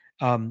hands.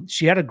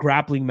 She had a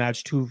grappling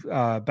match too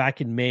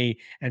back in May,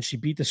 and she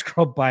beat this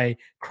girl by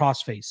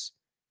crossface.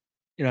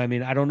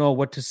 I don't know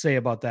what to say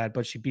about that,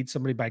 but she beat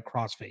somebody by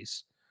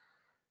crossface.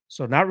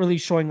 So not really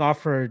showing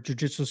off her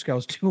jiu-jitsu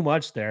skills too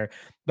much there.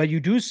 But you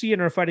do see in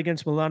her fight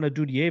against Milana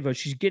Dudieva,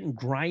 she's getting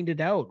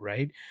grinded out,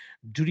 right?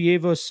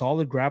 Dudieva,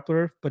 solid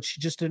grappler, but she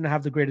just didn't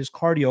have the greatest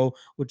cardio,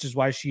 which is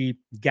why she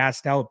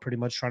gassed out pretty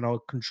much trying to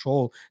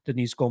control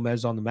Denise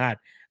Gomez on the mat.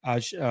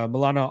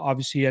 Milana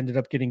obviously ended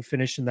up getting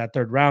finished in that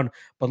third round.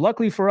 But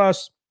luckily for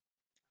us,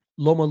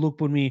 Loma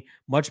Lookboonmee,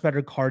 much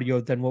better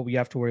cardio than what we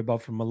have to worry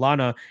about from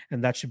Milana,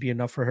 and that should be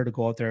enough for her to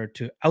go out there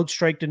to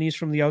outstrike Denise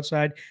from the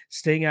outside,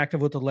 staying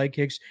active with the leg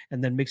kicks,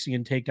 and then mixing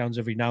in takedowns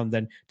every now and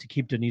then to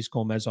keep Denise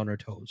Gomez on her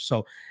toes.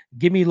 So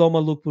give me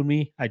Loma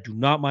Lookboonmee. I do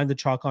not mind the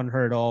chalk on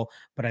her at all,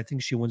 but I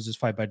think she wins this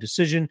fight by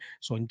decision.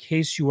 So in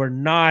case you are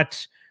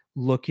not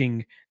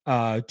looking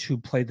to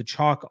play the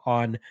chalk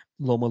on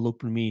Loma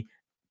Lookboonmee,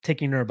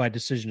 taking her by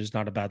decision is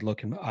not a bad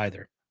look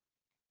either.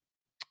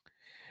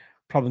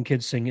 Problem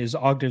Kids saying, is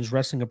Ogden's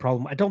wrestling a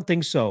problem? I don't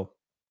think so.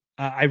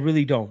 I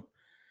really don't.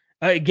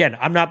 Again,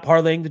 I'm not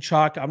parlaying the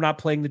chalk. I'm not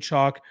playing the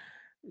chalk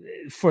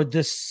for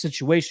this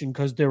situation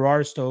because there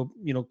are still,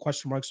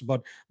 question marks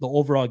about the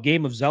overall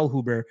game of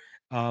Zellhuber.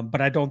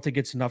 But I don't think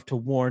it's enough to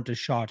warrant a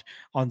shot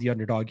on the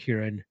underdog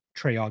here in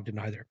Trey Ogden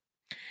either.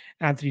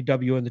 Anthony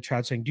W. in the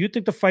chat saying, do you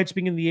think the fights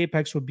being in the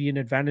Apex would be an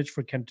advantage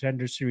for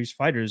Contender Series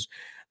fighters?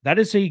 That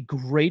is a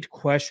great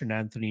question,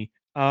 Anthony.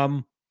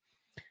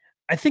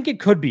 I think it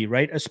could be,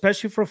 right?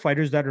 Especially for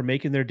fighters that are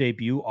making their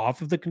debut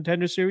off of the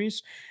Contender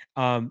Series.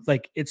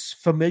 Like, it's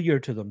familiar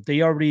to them.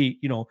 They already,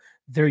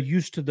 they're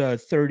used to the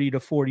 30 to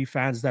 40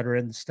 fans that are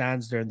in the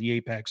stands there in the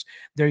Apex.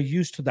 They're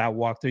used to that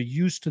walk. They're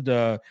used to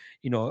the,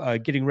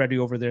 getting ready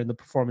over there in the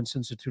Performance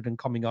Institute and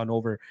coming on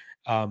over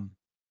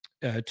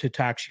to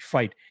actually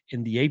fight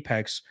in the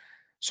Apex.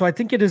 So I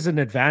think it is an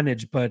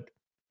advantage, but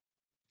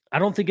I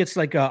don't think it's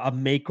like a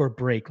make or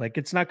break. Like,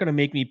 it's not going to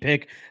make me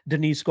pick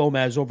Denise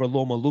Gomez over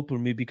Loma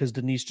Lookboonmee because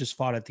Denise just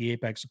fought at the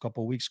Apex a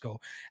couple of weeks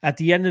ago. At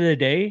the end of the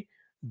day,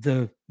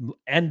 the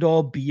end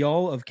all be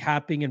all of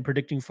capping and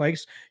predicting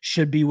fights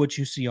should be what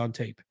you see on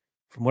tape.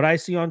 From what I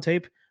see on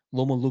tape,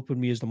 Loma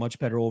Lookboonmee is the much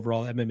better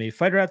overall MMA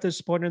fighter at this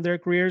point in their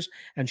careers,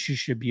 and she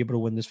should be able to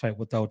win this fight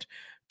without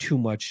too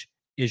much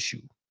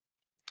issue.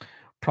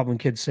 Problem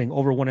Kids saying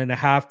over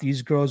 1.5.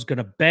 These girls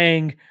gonna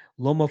bang.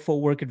 Loma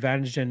footwork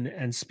advantage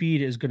and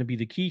speed is gonna be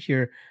the key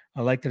here.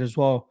 I like that as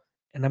well.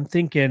 And I'm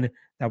thinking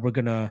that we're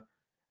gonna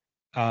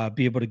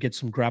be able to get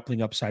some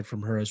grappling upside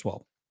from her as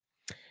well.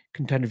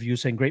 Contender View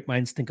saying great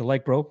minds think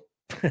alike, bro.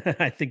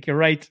 I think you're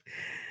right.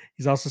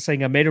 He's also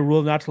saying I made a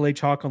rule not to lay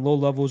chalk on low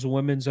levels of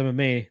women's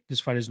MMA. This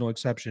fight is no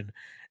exception.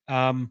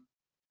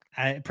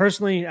 I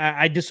personally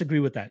disagree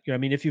with that.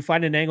 If you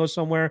find an angle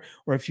somewhere,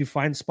 or if you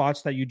find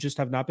spots that you just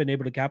have not been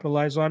able to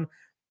capitalize on,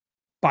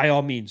 by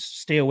all means,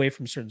 stay away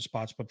from certain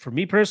spots. But for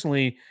me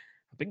personally,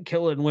 I've been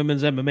killing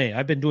women's MMA.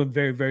 I've been doing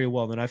very, very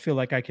well, and I feel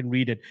like I can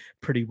read it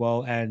pretty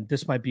well. And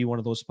this might be one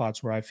of those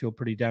spots where I feel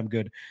pretty damn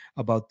good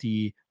about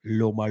the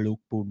Loma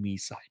Lookboonmee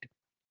side.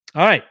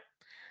 All right,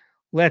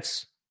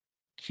 let's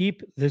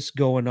keep this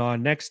going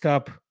on. Next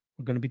up,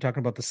 we're going to be talking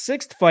about the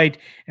sixth fight,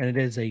 and it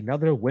is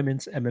another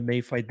women's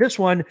MMA fight. This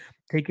one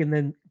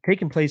taking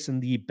place in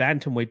the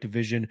bantamweight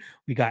division.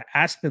 We got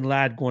Aspen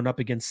Ladd going up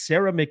against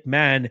Sarah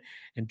McMahon.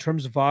 In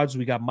terms of odds,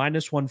 we got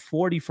minus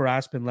 140 for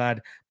Aspen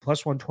Ladd,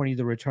 plus 120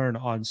 the return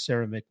on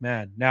Sarah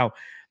McMahon. Now,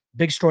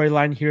 big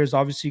storyline here is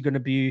obviously going to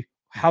be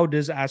how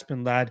does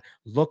Aspen Ladd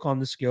look on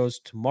the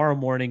scales tomorrow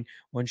morning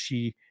when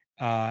she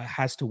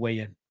has to weigh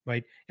in,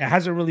 right? It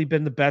hasn't really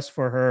been the best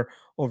for her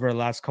over the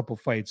last couple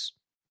fights.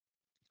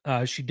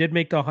 She did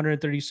make the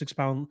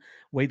 136-pound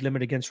weight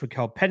limit against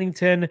Raquel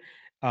Pennington.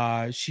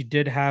 She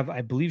did have,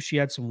 I believe, she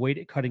had some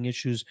weight cutting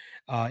issues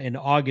in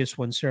August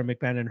when Sarah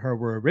McMahon and her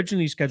were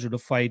originally scheduled to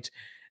fight.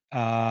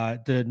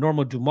 The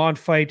Norma Dumont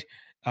fight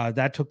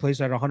that took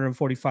place at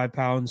 145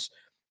 pounds.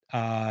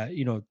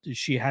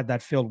 She had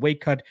that failed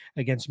weight cut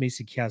against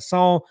Macy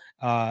Chiasson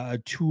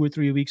 2 or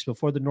 3 weeks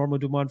before the Norma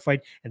Dumont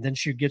fight, and then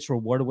she gets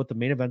rewarded with the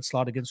main event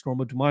slot against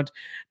Norma Dumont.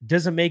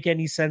 Doesn't make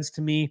any sense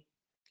to me.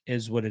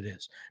 Is what it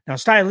is. Now,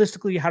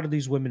 stylistically, how do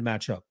these women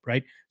match up,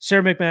 right?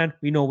 Sarah McMahon,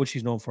 we know what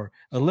she's known for.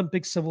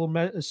 Olympic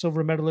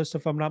silver medalist,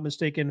 if I'm not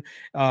mistaken,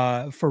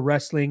 for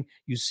wrestling.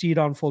 You see it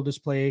on full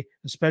display,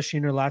 especially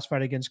in her last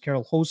fight against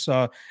Carol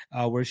Hossa,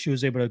 where she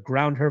was able to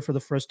ground her for the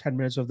first 10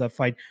 minutes of that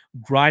fight,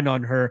 grind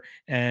on her.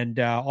 And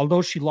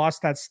although she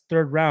lost that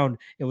third round,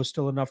 it was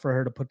still enough for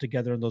her to put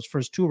together in those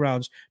first 2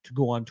 rounds to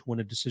go on to win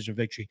a decision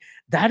victory.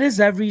 That is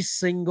every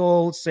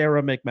single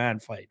Sarah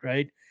McMahon fight,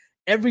 right?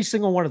 Every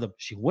single one of them.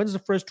 She wins the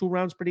first 2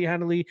 rounds pretty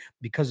handily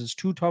because it's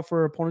too tough for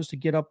her opponents to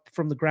get up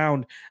from the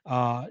ground,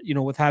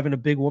 with having a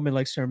big woman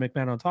like Sarah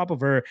McMahon on top of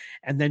her.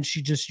 And then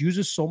she just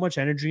uses so much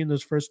energy in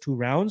those first 2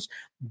 rounds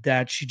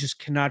that she just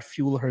cannot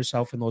fuel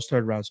herself in those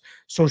third rounds.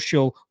 So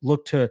she'll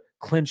look to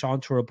clinch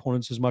onto her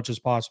opponents as much as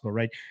possible,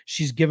 right?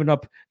 She's given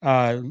up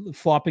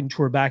flopping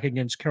to her back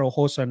against Carol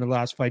Hossa in the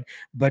last fight,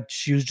 but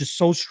she was just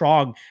so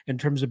strong in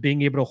terms of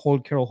being able to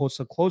hold Carol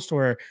Hossa close to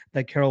her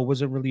that Carol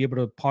wasn't really able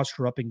to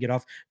posture up and get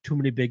off too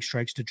many big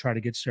strikes to try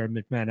to get Sarah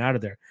McMahon out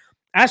of there.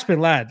 Aspen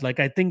Ladd,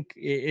 I think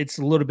it's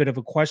a little bit of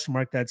a question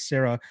mark that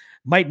Sarah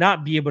might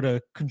not be able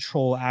to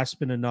control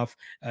Aspen enough,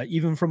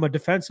 even from a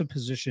defensive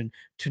position,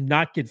 to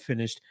not get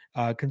finished.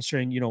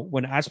 Considering,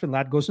 when Aspen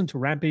Ladd goes into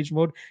rampage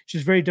mode,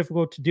 she's very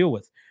difficult to deal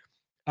with.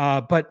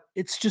 But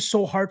it's just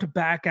so hard to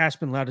back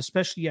Aspen Ladd,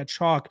 especially at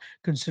chalk,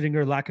 considering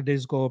her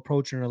lackadaisical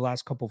approach in her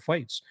last couple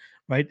fights,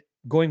 right?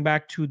 Going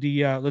back to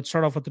the, let's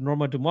start off with the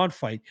Norma Dumont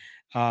fight.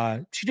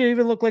 She didn't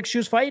even look like she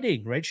was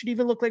fighting, right? She didn't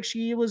even look like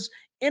she was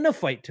in a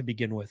fight to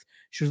begin with.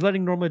 She was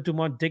letting Norma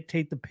Dumont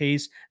dictate the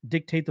pace,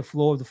 dictate the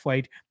flow of the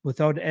fight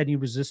without any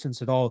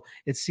resistance at all.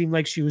 It seemed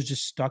like she was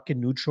just stuck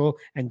in neutral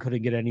and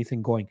couldn't get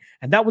anything going.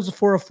 And that was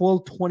for a full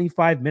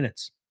 25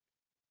 minutes.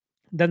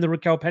 Then the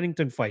Raquel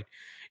Pennington fight.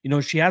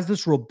 She has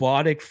this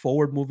robotic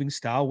forward moving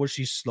style where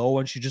she's slow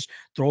and she just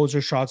throws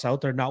her shots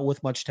out there, not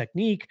with much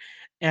technique.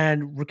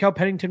 And Raquel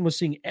Pennington was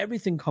seeing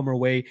everything come her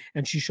way.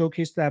 And she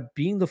showcased that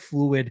being the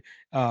fluid,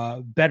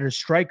 better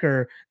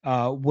striker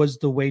was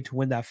the way to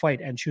win that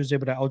fight. And she was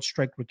able to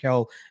outstrike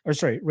Raquel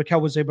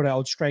was able to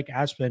outstrike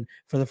Aspen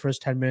for the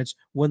first 10 minutes,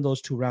 win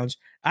those 2 rounds.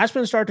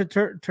 Aspen started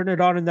to turn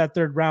it on in that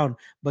third round,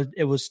 but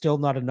it was still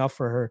not enough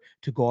for her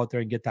to go out there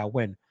and get that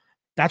win.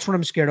 That's what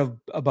I'm scared of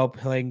about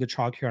playing the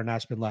chalk here on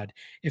Aspen Ladd.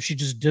 If she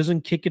just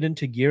doesn't kick it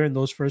into gear in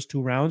those first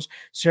 2 rounds,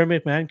 Sarah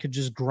McMahon could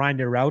just grind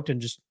her out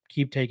and just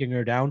keep taking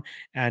her down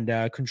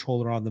and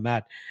control her on the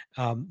mat.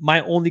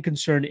 My only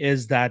concern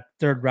is that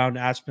third round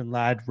Aspen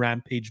Ladd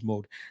rampage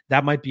mode.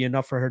 That might be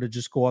enough for her to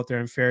just go out there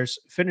and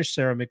finish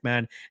Sarah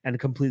McMahon and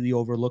completely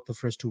overlook the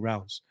first 2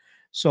 rounds.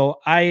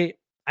 So I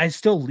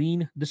still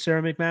lean the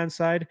Sarah McMahon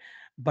side,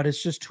 but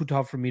it's just too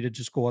tough for me to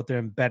just go out there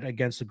and bet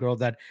against a girl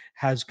that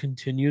has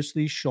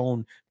continuously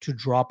shown to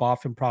drop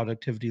off in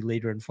productivity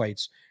later in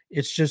fights.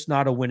 It's just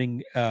not a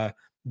winning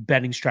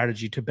betting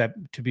strategy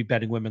to be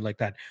betting women like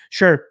that.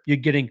 Sure, you're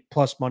getting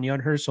plus money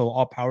on her, so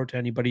all power to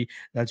anybody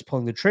that's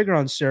pulling the trigger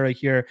on Sarah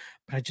here,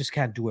 but I just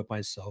can't do it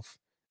myself.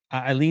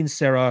 I lean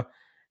Sarah,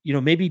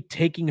 maybe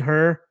taking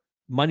her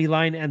money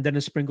line and then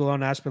a sprinkle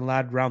on Aspen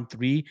Ladd round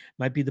 3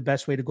 might be the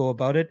best way to go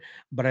about it.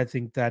 But I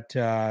think that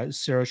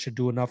Sarah should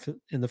do enough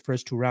in the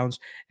first 2 rounds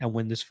and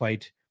win this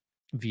fight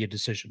via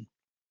decision.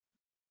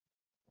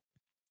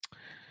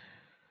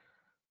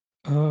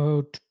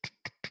 Oh,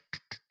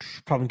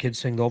 Problem Kid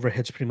saying the over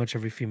hits pretty much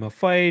every female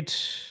fight.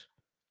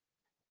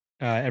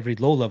 Every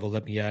low level,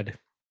 let me add.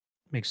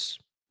 Makes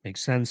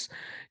sense.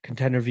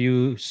 Contender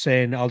View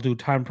saying I'll do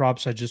time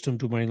props. I just don't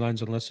do money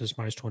lines unless it's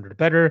minus 200 or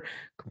better.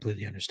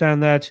 Completely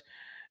understand that.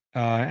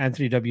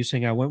 Anthony W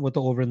saying I went with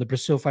the over in the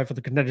Brazil fight for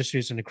the contender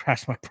series and it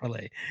crashed my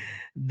parlay.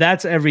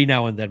 That's every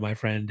now and then, my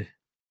friend.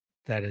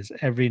 That is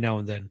every now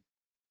and then.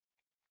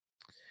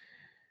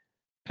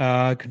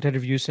 Contender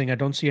View saying I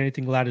don't see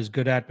anything Ladd is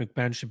good at.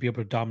 McMahon should be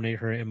able to dominate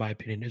her, in my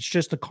opinion. It's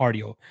just the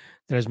cardio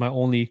that is my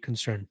only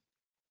concern.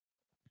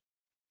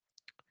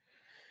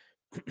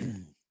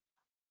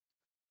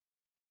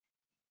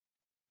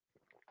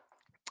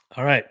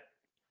 All right.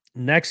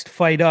 Next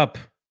fight up,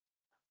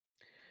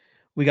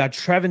 we got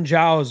Trevin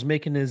Giles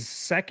making his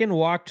second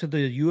walk to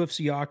the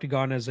UFC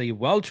octagon as a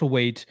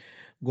welterweight,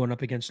 going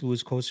up against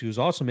Louis Kosi, who's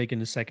also making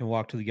his second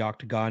walk to the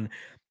octagon.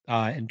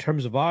 In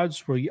terms of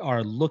odds, we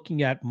are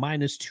looking at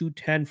minus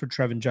 210 for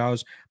Trevin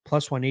Giles,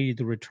 plus 180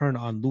 the return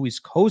on Louis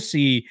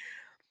Kosi.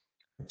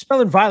 I'm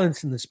smelling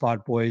violence in this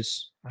spot,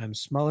 boys. I'm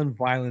smelling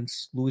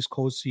violence. Louis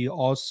Kosi,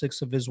 all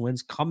 6 of his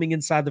wins coming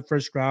inside the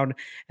first round.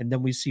 And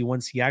then we see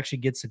once he actually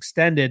gets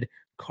extended,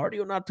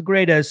 cardio not the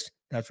greatest.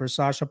 That's where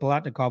Sasha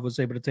Palatnikov was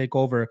able to take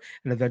over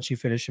and eventually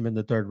finish him in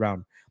the third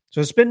round. So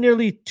it's been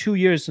nearly 2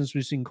 years since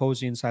we've seen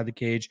Kosi inside the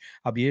cage.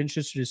 I'll be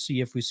interested to see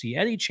if we see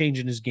any change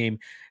in his game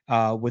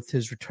with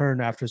his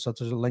return after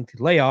such a lengthy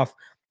layoff.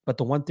 But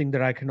the one thing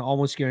that I can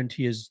almost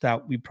guarantee is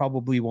that we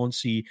probably won't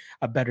see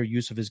a better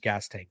use of his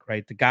gas tank,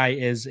 right? The guy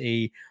is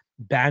a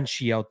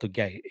banshee out the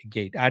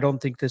gate. I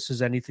don't think this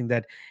is anything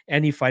that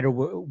any fighter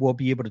will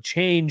be able to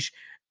change.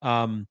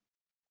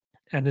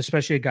 And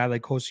especially a guy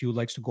like Kosi who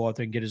likes to go out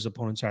there and get his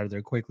opponents out of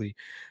there quickly.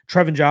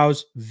 Trevin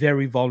Giles,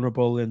 very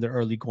vulnerable in the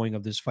early going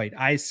of this fight.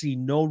 I see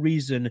no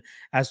reason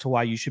as to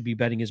why you should be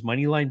betting his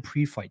money line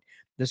pre-fight.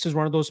 This is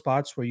one of those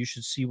spots where you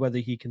should see whether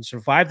he can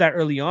survive that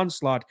early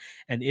onslaught.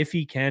 And if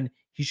he can,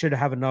 he should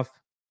have enough,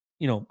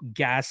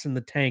 gas in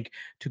the tank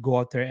to go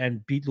out there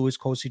and beat Louis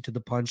Kosi to the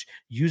punch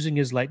using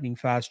his lightning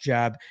fast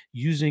jab,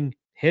 using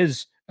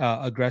his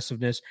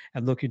aggressiveness,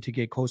 and looking to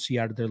get Kosi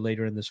out of there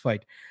later in this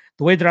fight.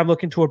 The way that I'm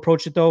looking to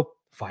approach it, though,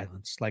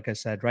 violence, like I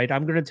said, right?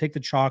 I'm going to take the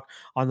chalk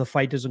on the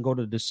fight doesn't go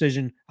to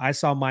decision. I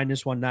saw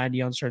minus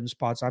 190 on certain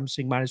spots. I'm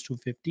seeing minus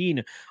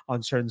 215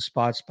 on certain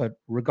spots, but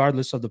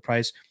regardless of the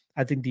price,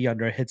 I think the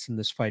under hits in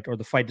this fight, or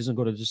the fight doesn't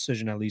go to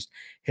decision, at least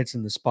hits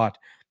in the spot.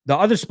 The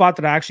other spot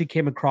that I actually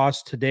came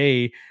across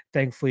today,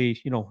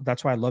 thankfully,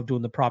 that's why I love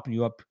doing the Propping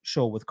You Up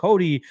show with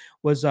Cody,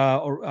 was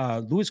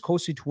Louis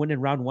Kosi to win in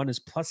round 1 is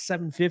plus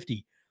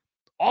 750.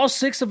 All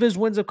 6 of his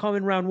wins have come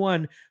in round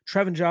 1.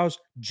 Trevin Giles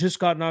just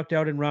got knocked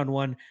out in round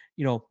 1.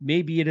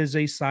 Maybe it is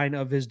a sign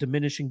of his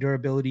diminishing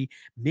durability.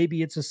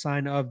 Maybe it's a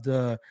sign of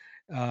the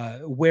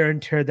wear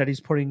and tear that he's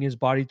putting his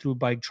body through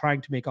by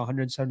trying to make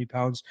 170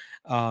 pounds,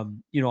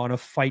 on a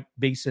fight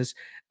basis.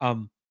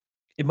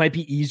 It might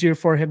be easier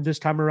for him this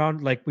time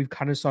around. Like we've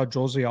kind of saw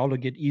Jose Aldo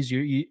get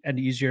easier and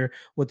easier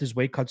with his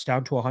weight cuts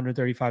down to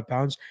 135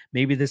 pounds.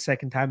 Maybe the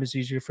second time is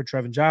easier for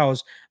Trevin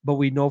Giles, but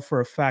we know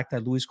for a fact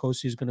that Louis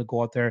Kosi is going to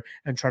go out there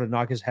and try to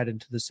knock his head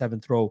into the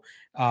 7th row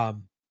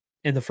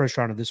in the first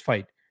round of this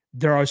fight.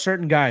 There are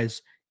certain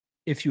guys,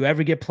 if you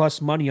ever get plus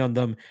money on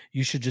them,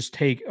 you should just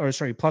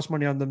plus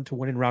money on them to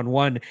win in round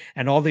 1.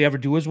 And all they ever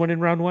do is win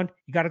in round 1.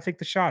 You got to take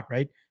the shot,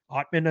 right?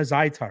 Otman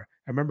Azaitar.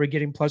 I remember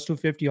getting plus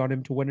 250 on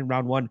him to win in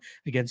round 1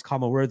 against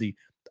Kama Worthy.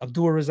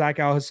 Abdul Razak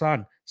Al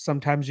Hassan.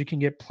 Sometimes you can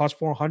get plus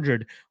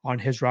 400 on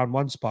his round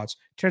 1 spots.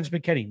 Terrence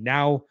McKinney.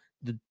 Now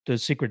the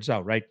secret's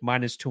out, right?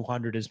 Minus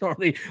 200 is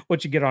normally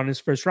what you get on his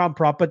first round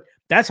prop, but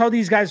that's how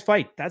these guys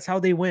fight. That's how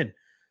they win.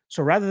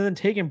 So rather than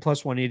taking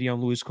plus 180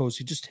 on Louis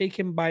Kosi, just take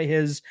him by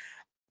his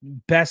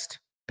best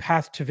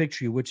path to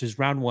victory, which is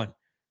round 1.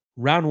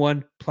 Round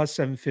 1 plus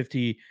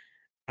 750.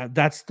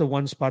 That's the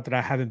one spot that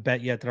I haven't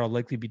bet yet that I'll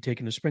likely be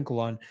taking a sprinkle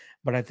on.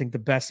 But I think the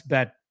best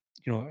bet,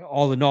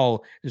 all in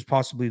all, is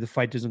possibly the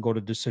fight doesn't go to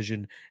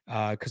decision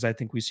because I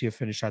think we see a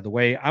finish either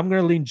way. I'm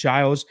going to lean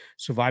Giles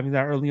surviving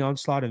that early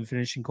onslaught and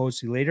finishing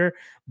Kosi later.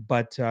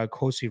 But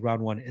Kosi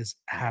round 1 is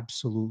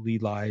absolutely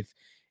live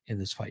in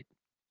this fight.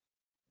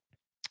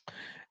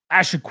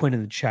 Asher Quinn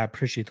in the chat.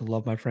 Appreciate the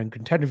love, my friend.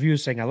 Contender View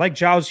saying, I like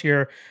Giles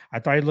here. I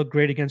thought he looked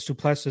great against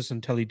Duplessis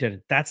until he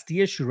didn't. That's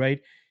the issue, right?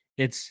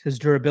 It's his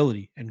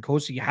durability. And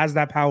Kosi has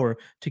that power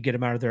to get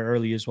him out of there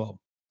early as well.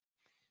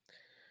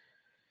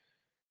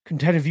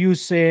 Contender View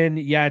saying,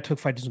 yeah, it took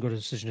fight doesn't go to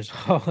decision as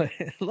well.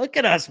 Look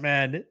at us,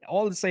 man.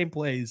 All the same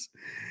plays.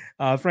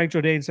 Frank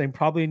Jourdain saying,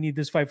 probably need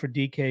this fight for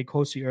DK.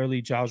 Kosi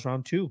early, Giles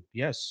round 2.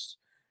 Yes.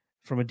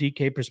 From a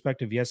DK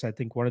perspective, yes, I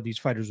think one of these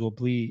fighters will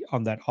be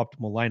on that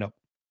optimal lineup.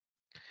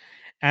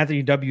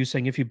 Anthony W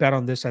saying, if you bet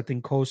on this, I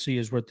think Kosi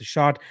is worth the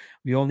shot.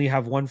 We only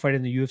have one fight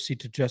in the UFC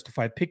to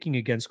justify picking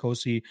against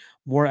Kosi.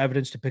 More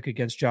evidence to pick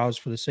against Giles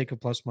for the sake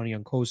of plus money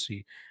on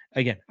Kosi.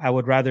 Again, I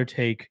would rather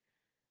take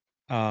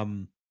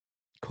Kosi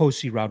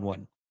round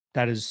 1.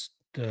 That is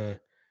the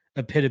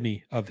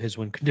epitome of his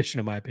win condition,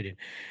 in my opinion.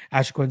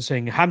 Ash Quinn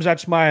saying,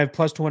 Hamzat Chimaev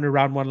plus 200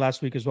 round 1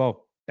 last week as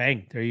well.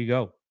 Bang, there you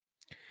go.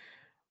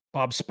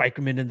 Bob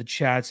Spikerman in the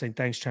chat saying,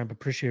 thanks, champ.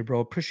 Appreciate it, bro.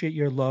 Appreciate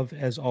your love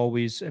as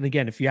always. And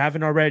again, if you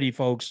haven't already,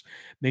 folks,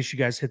 make sure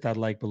you guys hit that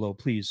like below,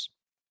 please.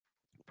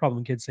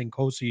 Problem Kid saying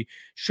Kosi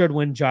should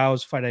win.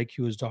 Giles fight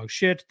IQ is dog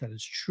shit. That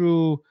is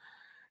true.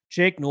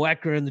 Jake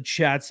Noecker in the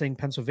chat saying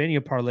Pennsylvania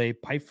parlay.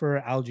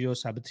 Pfeiffer, Algio,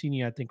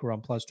 Sabatini, I think we're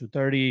on plus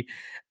 230.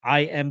 I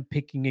am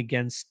picking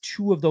against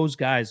 2 of those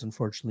guys,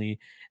 unfortunately,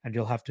 and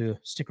you'll have to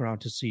stick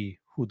around to see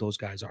who those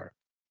guys are.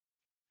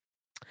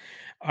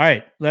 All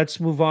right, let's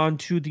move on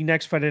to the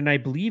next fight, and I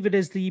believe it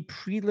is the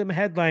prelim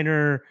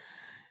headliner.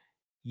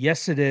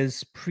 Yes, it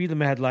is.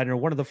 Prelim headliner,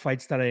 one of the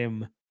fights that I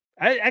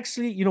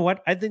actually, you know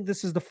what? I think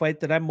this is the fight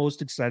that I'm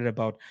most excited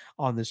about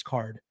on this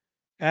card.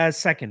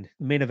 Second,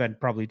 the main event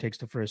probably takes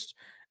the first.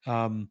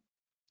 Um,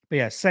 but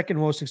yeah, second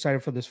most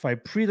excited for this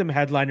fight. Prelim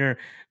headliner,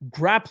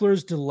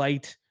 Grappler's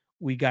Delight.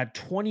 We got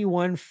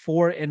 21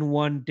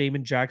 4-1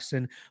 Damon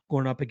Jackson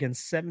going up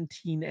against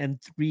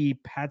 17-3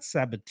 Pat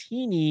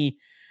Sabatini.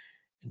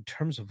 In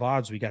terms of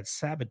odds, we got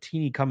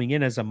Sabatini coming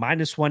in as a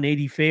minus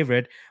 180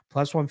 favorite,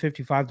 plus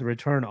 155 the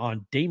return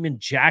on Damon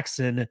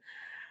Jackson.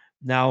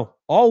 Now,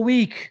 all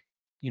week,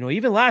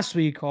 even last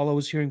week, all I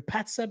was hearing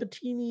Pat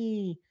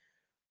Sabatini,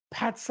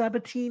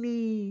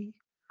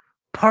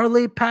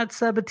 parlay Pat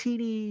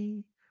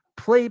Sabatini,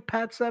 play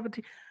Pat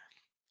Sabatini.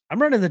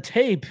 I'm running the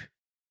tape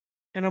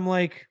and I'm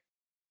like,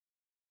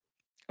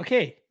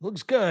 okay,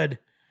 looks good,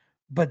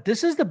 but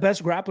this is the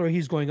best grappler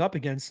he's going up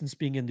against since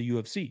being in the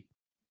UFC,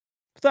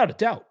 without a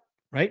doubt,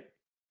 right?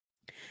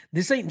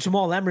 This ain't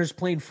Jamal Emmers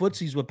playing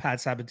footsies with Pat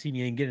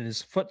Sabatini and getting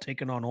his foot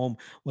taken on home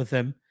with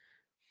him.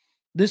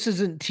 This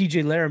isn't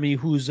TJ Laramie,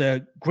 who's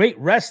a great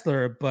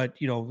wrestler, but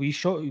we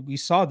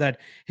saw that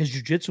his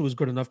jiu-jitsu was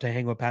good enough to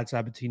hang with Pat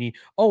Sabatini.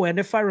 Oh, and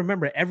if I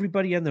remember,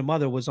 everybody and their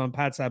mother was on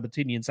Pat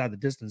Sabatini inside the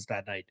distance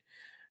that night,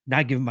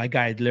 not giving my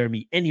guy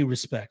Laramie any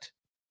respect.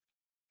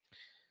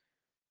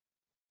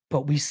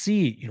 But we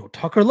see,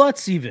 Tucker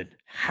Lutz even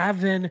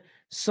having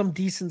some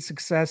decent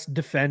success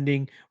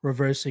defending,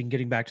 reversing,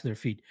 getting back to their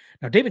feet.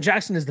 Now, David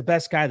Jackson is the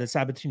best guy that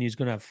Sabatini is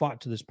going to have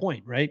fought to this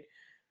point, right?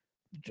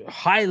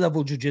 High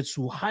level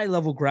jiu-jitsu, high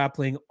level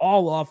grappling,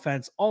 all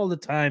offense, all the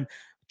time,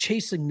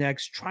 chasing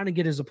necks, trying to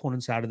get his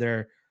opponents out of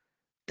there.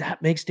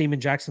 That makes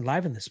Damon Jackson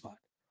live in this spot.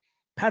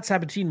 Pat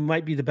Sabatini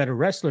might be the better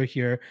wrestler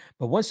here,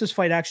 but once this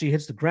fight actually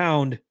hits the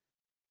ground,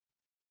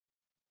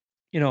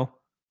 you know,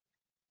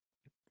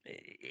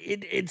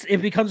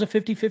 it becomes a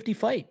 50-50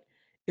 fight.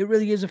 It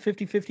really is a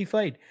 50-50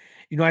 fight.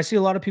 I see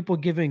a lot of people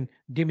giving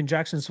Damon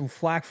Jackson some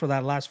flack for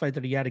that last fight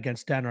that he had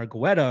against Dan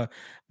Argueta,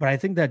 but I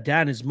think that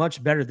Dan is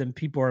much better than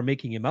people are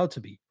making him out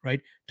to be,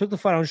 right? Took the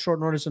fight on short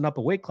notice and up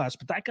a weight class,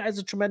 but that guy's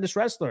a tremendous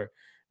wrestler.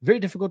 Very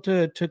difficult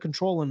to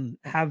control and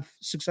have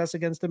success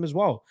against him as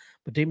well.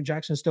 But Damon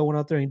Jackson still went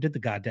out there and did the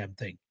goddamn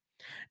thing.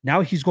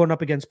 Now he's going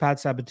up against Pat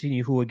Sabatini,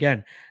 who,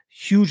 again,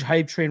 huge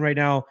hype train right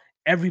now.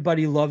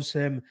 Everybody loves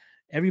him.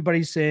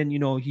 Everybody's saying,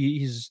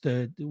 he's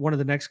the one of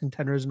the next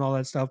contenders and all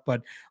that stuff.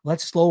 But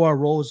let's slow our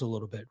rolls a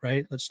little bit,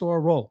 right? Let's slow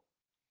our roll.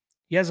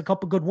 He has a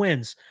couple good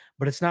wins,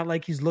 but it's not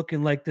like he's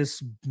looking like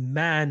this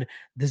man,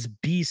 this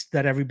beast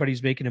that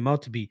everybody's making him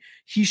out to be.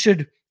 He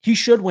should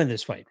win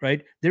this fight,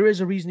 right? There is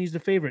a reason he's the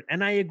favorite.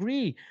 And I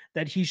agree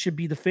that he should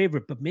be the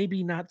favorite, but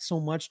maybe not so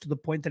much to the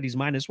point that he's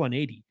minus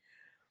 180.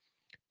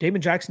 Damon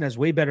Jackson has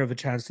way better of a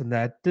chance than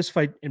that. This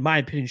fight, in my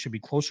opinion, should be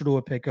closer to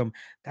a pick 'em.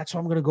 That's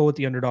why I'm going to go with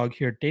the underdog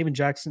here. Damon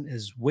Jackson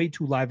is way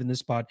too live in this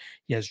spot.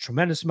 He has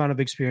tremendous amount of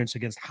experience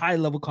against high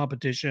level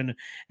competition,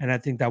 and I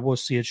think that we'll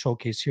see it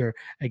showcase here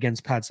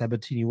against Pat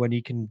Sabatini when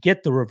he can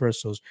get the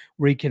reversals,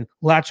 where he can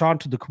latch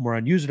onto the Kimura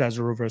and use it as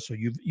a reversal.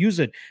 You use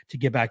it to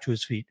get back to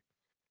his feet.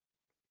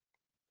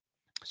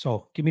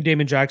 So give me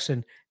Damon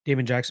Jackson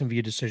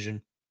via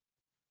decision.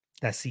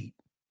 That's it.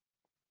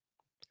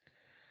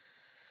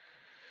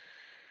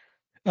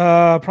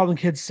 Problem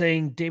Kid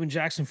saying Damon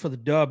Jackson for the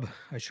dub.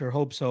 I sure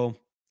hope so.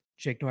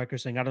 Jake Noecker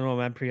saying, I don't know,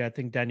 man. I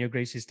think Daniel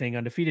Gracie's staying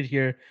undefeated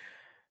here.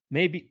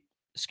 Maybe,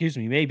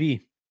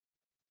 maybe.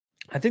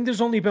 I think there's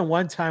only been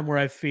one time where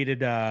I've faded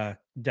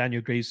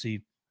Daniel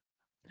Gracie,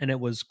 and it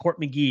was Court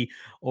McGee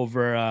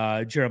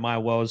over Jeremiah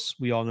Wells.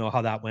 We all know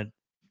how that went.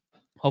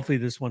 Hopefully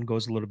this one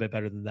goes a little bit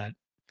better than that.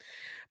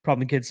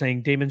 Problem Kid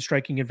saying Damon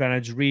striking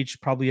advantage, reach,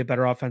 probably a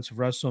better offensive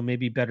wrestle,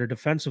 maybe better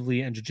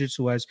defensively, and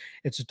jiu-jitsu wise,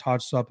 it's a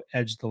toss-up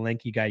edge, the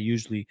lanky guy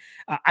usually.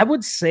 I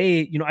would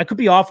say, I could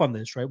be off on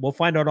this, right? We'll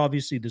find out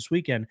obviously this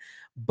weekend,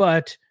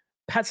 but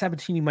Pat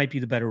Sabatini might be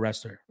the better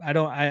wrestler.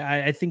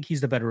 I think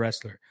he's the better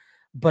wrestler.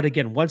 But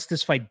again, once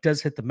this fight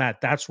does hit the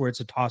mat, that's where it's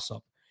a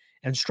toss-up.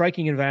 And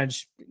striking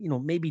advantage,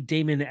 maybe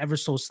Damon ever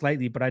so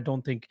slightly, but I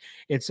don't think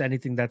it's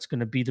anything that's going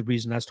to be the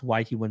reason as to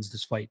why he wins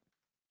this fight.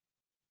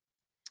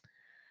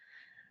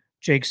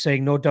 Jake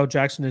saying, no doubt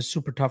Jackson is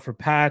super tough for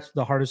Pat,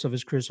 the hardest of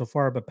his career so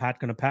far, but Pat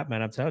gonna Pat,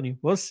 man. I'm telling you.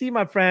 We'll see,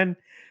 my friend.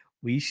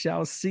 We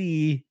shall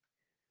see.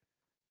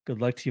 Good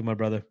luck to you, my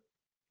brother.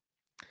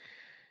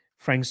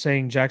 Frank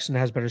saying Jackson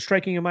has better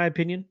striking, in my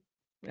opinion.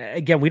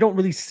 Again, we don't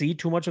really see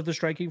too much of the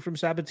striking from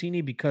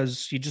Sabatini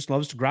because he just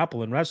loves to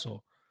grapple and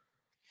wrestle.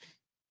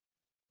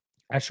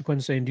 Asher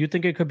Quinn saying, do you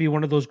think it could be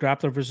one of those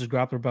grappler versus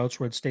grappler bouts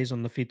where it stays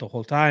on the feet the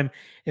whole time?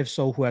 If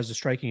so, who has the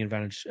striking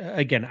advantage?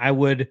 Again, I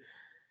would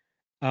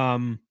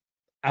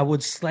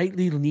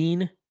slightly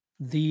lean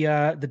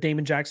the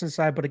Damon Jackson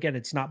side, but again,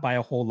 it's not by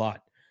a whole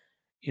lot.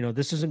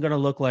 This isn't going to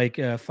look like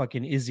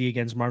fucking Izzy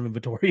against Marvin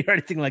Vettori or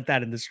anything like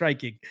that in the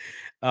striking.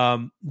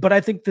 But I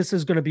think this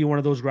is going to be one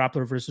of those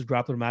grappler versus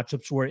grappler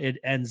matchups where it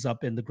ends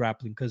up in the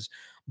grappling because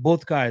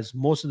both guys,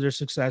 most of their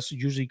success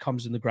usually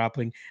comes in the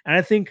grappling. And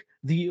I think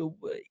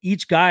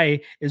each guy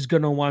is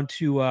going to want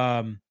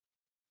to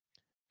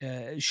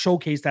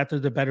showcase that they're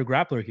the better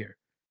grappler here.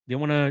 They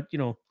want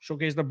to,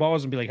 showcase their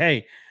balls and be like,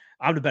 hey,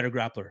 I'm the better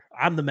grappler.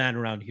 I'm the man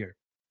around here.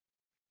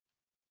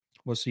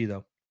 We'll see,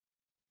 though.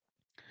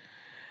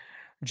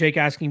 Jake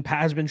asking,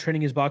 Pat has been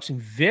training his boxing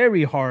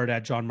very hard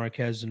at John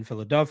Marquez in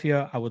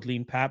Philadelphia. I would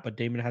lean Pat, but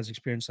Damon has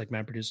experience like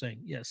Manfred is saying.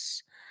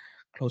 Yes.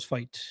 Close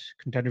fight.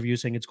 Contender view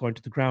saying it's going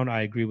to the ground.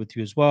 I agree with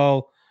you as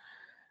well.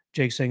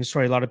 Jake saying,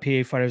 sorry, a lot of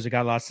PA fighters that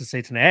got lots to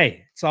say tonight.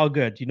 Hey, it's all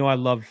good. I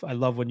love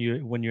when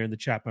you're in the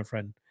chat, my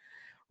friend.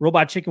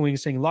 Robot Chicken Wing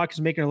saying, Locke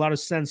is making a lot of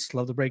sense.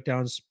 Love the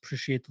breakdowns.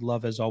 Appreciate the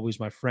love as always,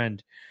 my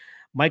friend.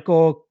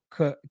 Michael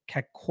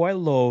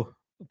Cacoilo,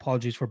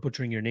 apologies for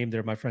butchering your name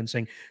there, my friend,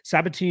 saying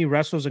Sabatini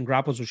wrestles and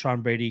grapples with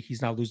Sean Brady.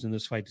 He's not losing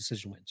this fight.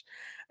 Decision wins.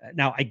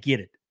 Now, I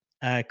get it.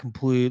 I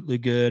completely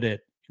get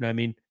it. You know what I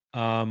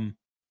mean?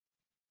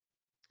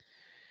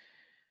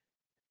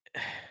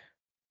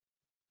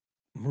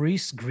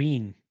 Maurice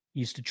Green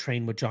used to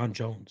train with John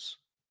Jones.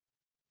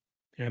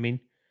 You know what I mean?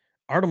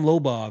 Artem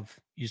Lobov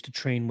used to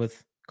train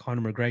with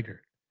Conor McGregor.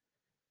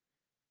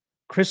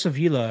 Chris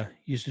Avila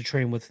used to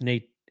train with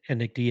Nate and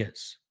Nick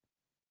Diaz.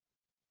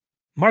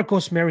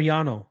 Marcos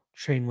Mariano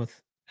trained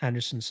with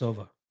Anderson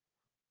Silva.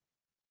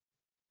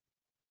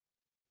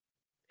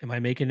 Am I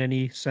making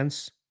any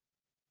sense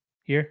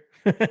here?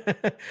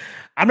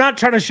 I'm not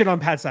trying to shit on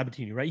Pat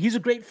Sabatini, right? He's a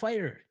great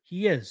fighter.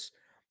 He is.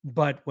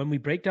 But when we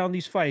break down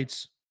these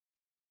fights,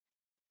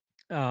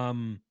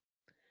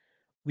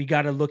 we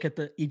got to look at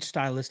each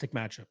stylistic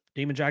matchup.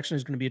 Damon Jackson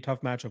is going to be a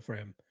tough matchup for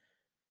him.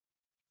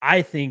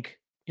 I think,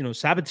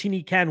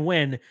 Sabatini can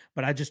win,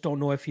 but I just don't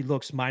know if he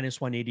looks minus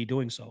 180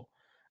 doing so.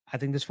 I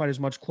think this fight is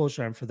much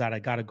closer, and for that, I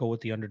got to go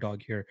with the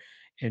underdog here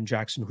in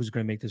Jackson, who's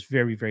going to make this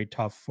very, very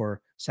tough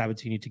for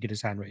Sabatini to get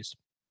his hand raised.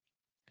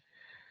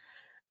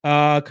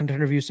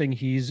 Contender view saying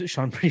he's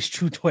Sean Brady's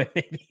true toy,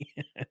 maybe.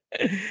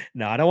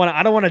 No, I don't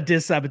want to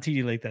diss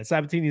Sabatini like that.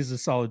 Sabatini is a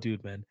solid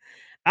dude, man.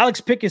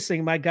 Alex Pick is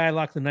saying, my guy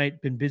locked the night,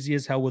 been busy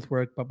as hell with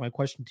work, but my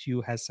question to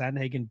you, has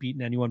Sandhagen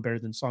beaten anyone better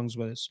than Songs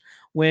with us?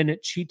 When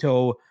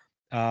Cheeto,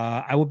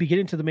 I will be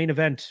getting to the main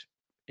event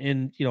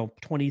in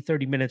 20,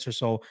 30 minutes or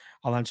so.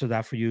 I'll answer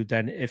that for you.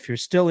 Then if you're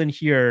still in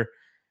here,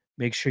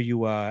 make sure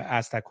you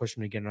ask that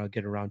question again, and I'll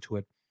get around to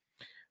it.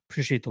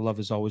 Appreciate the love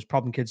as always.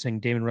 Problem Kid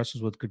saying Damon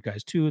wrestles with good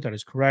guys too. That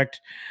is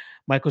correct.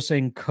 Michael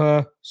saying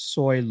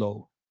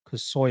Casoilo.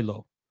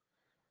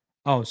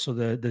 Oh, so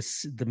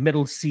the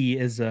middle C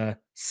is a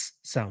S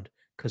sound.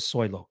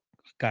 Casoilo.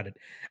 Got it.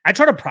 I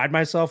try to pride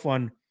myself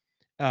on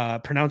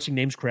pronouncing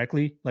names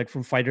correctly, like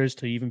from fighters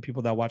to even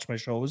people that watch my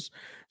shows.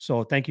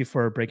 So thank you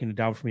for breaking it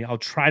down for me. I'll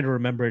try to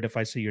remember it if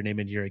I see your name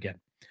in here again.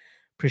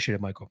 Appreciate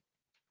it, Michael.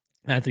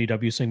 Anthony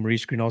W saying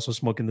Maurice Green also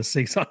smoking the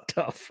cigs on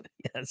Tough.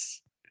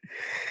 Yes.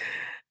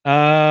 All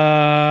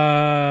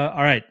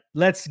right,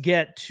 let's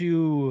get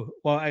to,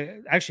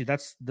 actually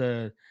that's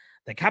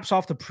that caps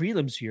off the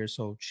prelims here.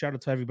 So shout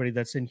out to everybody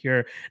that's in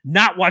here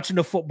not watching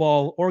the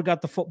football or got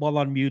the football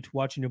on mute,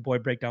 watching your boy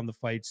break down the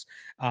fights.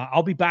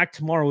 I'll be back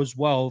tomorrow as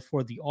well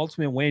for the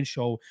Ultimate Wayne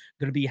Show.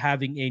 Going to be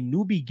having a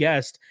newbie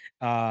guest.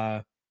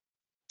 Might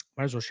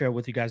as well share it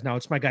with you guys now.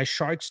 It's my guy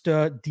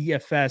Sharksta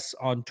DFS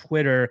on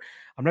Twitter.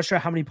 I'm not sure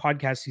how many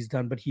podcasts he's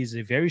done, but he's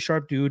a very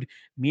sharp dude.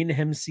 Me and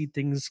him see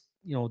things,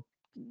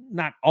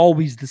 not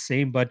always the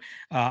same, but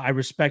I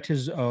respect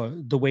his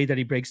the way that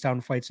he breaks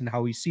down fights and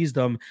how he sees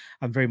them.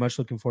 I'm very much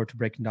looking forward to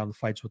breaking down the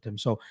fights with him.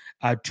 So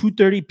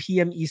 2:30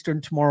 p.m.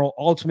 Eastern tomorrow,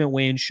 Ultimate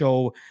Weigh-In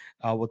Show.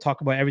 We'll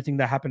talk about everything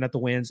that happened at the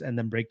weigh-ins and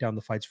then break down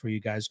the fights for you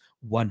guys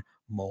one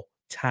more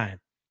time.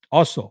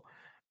 Also,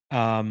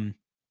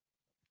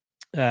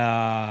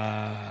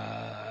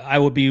 I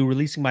will be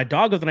releasing my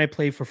Dog of the Night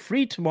play for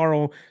free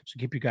tomorrow, so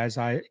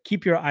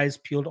keep your eyes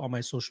peeled on my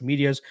social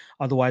medias.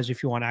 Otherwise,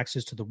 if you want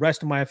access to the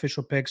rest of my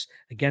official picks,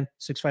 again,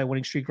 6-5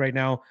 winning streak right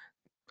now.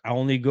 I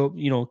only go,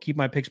 keep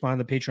my picks behind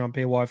the Patreon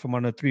paywall if I'm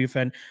on a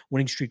 3-event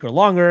winning streak or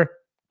longer.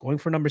 Going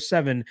for number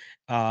 7,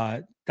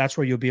 that's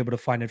where you'll be able to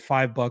find it.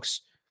 $5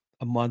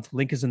 a month.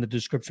 Link is in the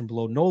description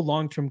below. No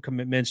long-term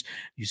commitments.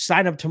 You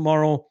sign up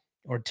tomorrow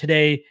or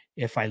today.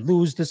 If I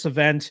lose this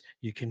event,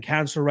 you can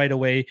cancel right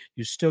away.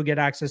 You still get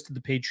access to the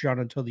Patreon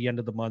until the end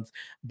of the month,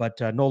 but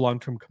no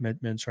long-term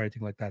commitments or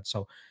anything like that.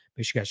 So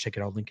make sure you guys check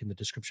it out. Link in the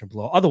description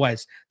below.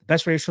 Otherwise, the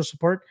best way to show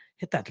support,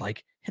 hit that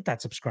like, hit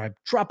that subscribe,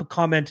 drop a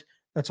comment.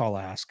 That's all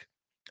I ask.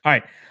 All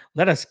right,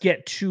 let us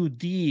get to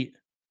the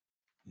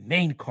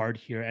main card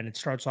here. And it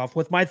starts off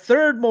with my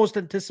third most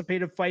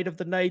anticipated fight of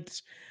the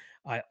night.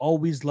 I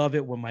always love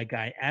it when my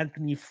guy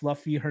Anthony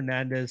Fluffy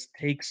Hernandez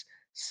takes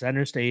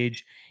center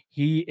stage.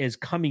 He is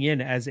coming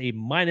in as a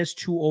minus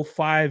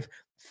 205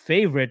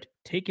 favorite,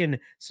 taking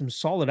some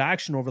solid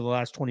action over the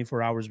last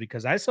 24 hours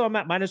because I saw him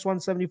at minus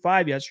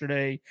 175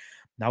 yesterday.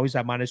 Now he's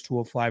at minus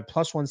 205,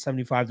 plus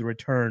 175 the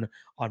return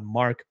on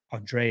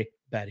Marc-Andre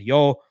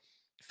Barriault,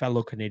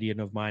 fellow Canadian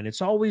of mine.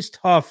 It's always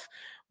tough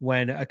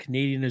when a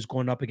Canadian is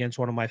going up against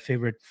one of my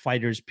favorite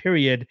fighters,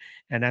 period.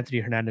 And Anthony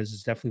Hernandez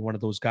is definitely one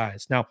of those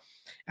guys. Now,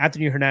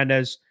 Anthony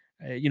Hernandez,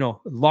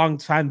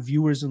 long-time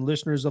viewers and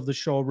listeners of the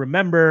show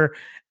remember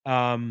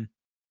the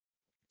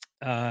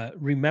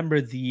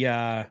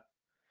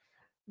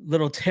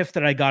little tiff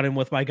that I got in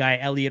with my guy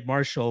Elliot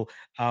Marshall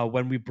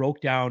when we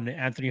broke down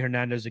Anthony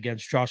Hernandez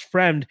against Josh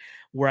Fremd,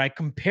 where I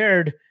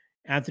compared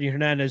Anthony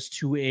Hernandez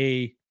to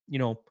a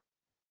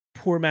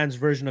poor man's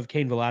version of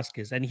Cain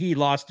Velasquez, and he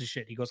lost his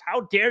shit. He goes,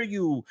 "How dare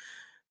you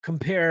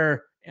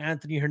compare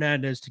Anthony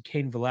Hernandez to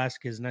Cain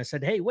Velasquez?" And I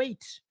said, "Hey,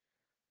 wait,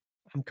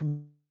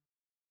 I'm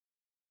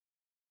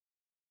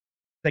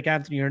like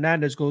Anthony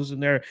Hernandez goes in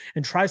there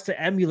and tries to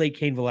emulate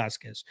Cain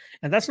Velasquez.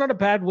 And that's not a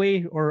bad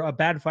way or a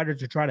bad fighter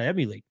to try to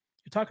emulate.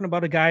 You're talking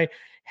about a guy,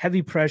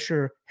 heavy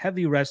pressure,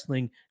 heavy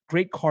wrestling,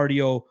 great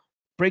cardio,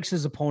 breaks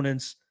his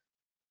opponents.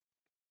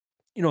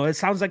 It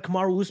sounds like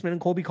Kamaru Usman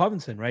and Colby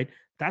Covington, right?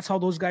 That's how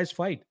those guys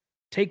fight.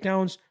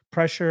 Takedowns,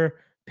 pressure,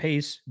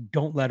 pace,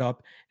 don't let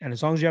up. And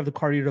as long as you have the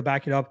cardio to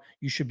back it up,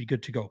 you should be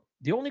good to go.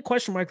 The only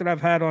question mark that I've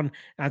had on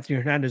Anthony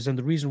Hernandez, and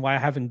the reason why I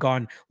haven't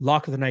gone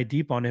lock of the night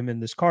deep on him in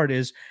this card,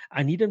 is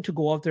I need him to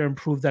go out there and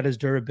prove that his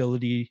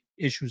durability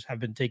issues have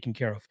been taken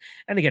care of.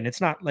 And again, it's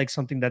not like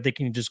something that they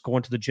can just go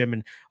into the gym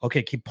and,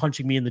 okay, keep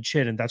punching me in the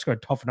chin and that's going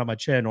to toughen up my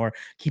chin, or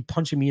keep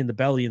punching me in the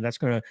belly and that's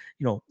going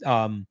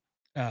to,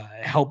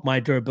 help my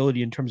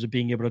durability in terms of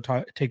being able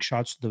to take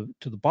shots to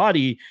the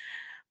body.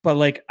 But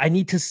like, I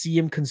need to see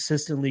him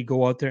consistently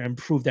go out there and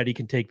prove that he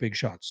can take big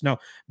shots. Now,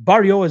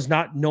 Barrio is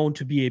not known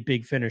to be a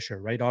big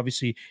finisher, right?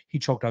 Obviously, he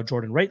choked out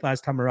Jordan Wright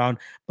last time around,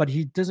 but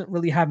he doesn't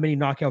really have many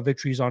knockout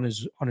victories on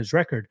his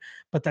record.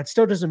 But that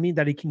still doesn't mean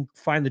that he can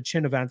find the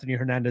chin of Anthony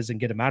Hernandez and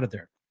get him out of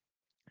there.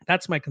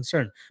 That's my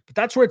concern. But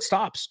that's where it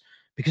stops,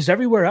 because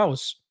everywhere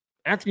else,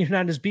 Anthony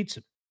Hernandez beats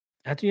him.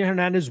 Anthony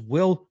Hernandez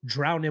will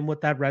drown him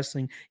with that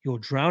wrestling. He'll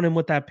drown him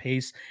with that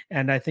pace.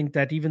 And I think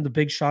that even the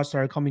big shots that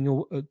are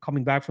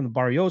coming back from the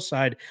Barrio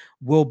side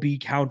will be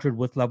countered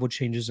with level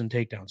changes and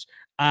takedowns.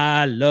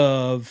 I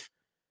love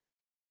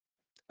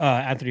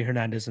Anthony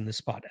Hernandez in this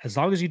spot. As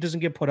long as he doesn't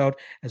get put out,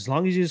 as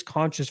long as he is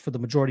conscious for the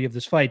majority of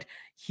this fight,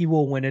 he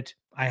will win it.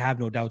 I have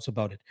no doubts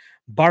about it.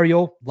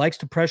 Barrio likes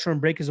to pressure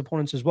and break his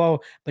opponents as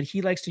well, but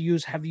he likes to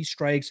use heavy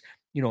strikes,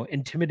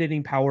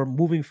 intimidating power,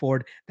 moving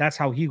forward. That's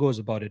how he goes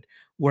about it.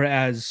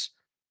 Whereas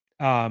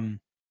Anthony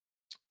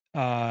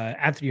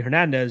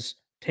Hernandez,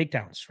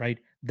 takedowns, right?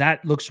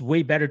 That looks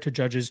way better to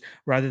judges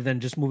rather than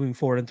just moving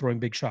forward and throwing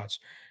big shots.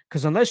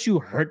 Because unless you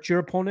hurt your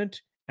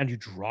opponent and you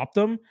drop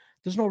them,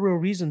 there's no real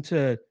reason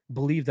to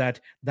believe that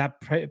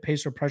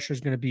pace or pressure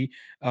is going to be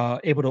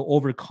able to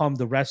overcome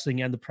the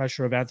wrestling and the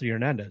pressure of Anthony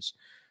Hernandez.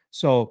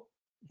 So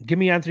give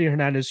me Anthony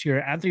Hernandez here.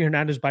 Anthony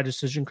Hernandez by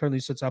decision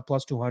currently sits at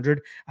plus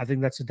 200. I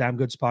think that's a damn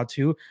good spot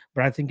too.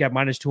 But I think at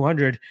minus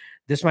 200,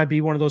 this might be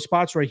one of those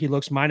spots where he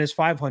looks minus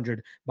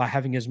 500 by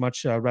having as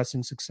much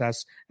wrestling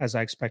success as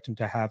I expect him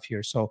to have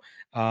here. So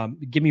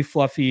give me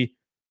Fluffy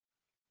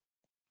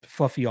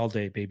all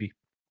day, baby.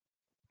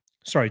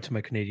 Sorry to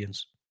my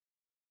Canadians.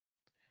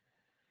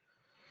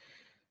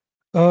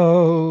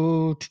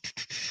 Oh,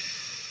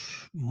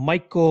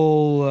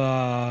 Michael,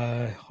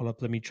 hold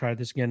up, let me try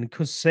this again.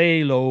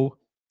 Casoilo.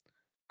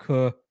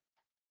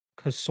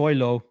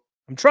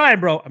 I'm trying,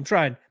 bro. I'm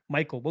trying.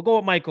 Michael. We'll go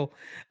with Michael.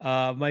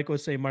 Michael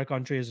is saying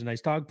Marc-Andre is a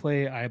nice dog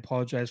play. I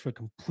apologize for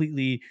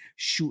completely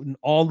shooting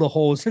all the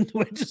holes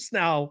into it just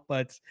now.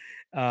 But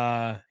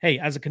hey,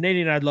 as a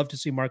Canadian, I'd love to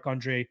see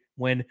Marc-Andre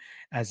win.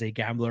 As a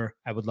gambler,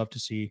 I would love to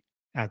see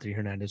Anthony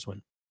Hernandez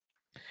win.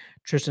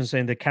 Tristan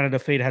saying the Canada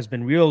fate has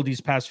been real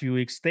these past few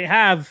weeks. They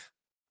have.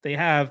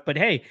 But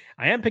hey,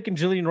 I am picking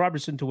Jillian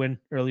Robertson to win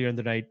earlier in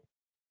the night.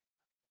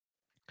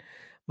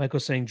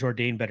 Michael saying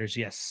Jourdain betters.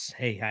 Yes.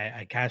 Hey,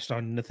 I cashed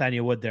on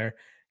Nathaniel Wood there.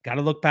 Got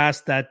to look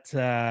past that,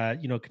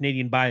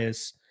 Canadian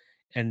bias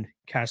and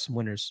cash some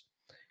winners.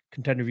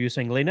 Contender View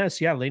saying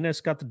Lainez. Yeah,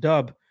 Lainez got the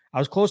dub. I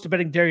was close to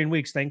betting Darian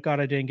Weeks. Thank God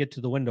I didn't get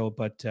to the window,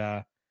 but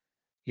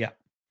yeah.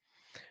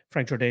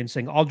 Frank Jourdain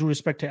saying, all due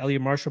respect to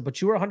Elliot Marshall,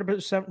 but you were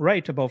 100%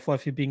 right about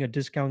Fluffy being a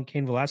discount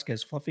Cain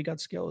Velasquez. Fluffy got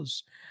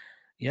skills.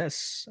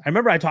 Yes. I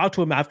remember I talked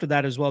to him after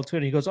that as well, too,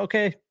 and he goes,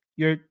 okay,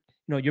 you're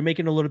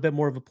making a little bit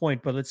more of a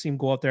point, but let's see him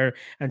go out there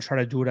and try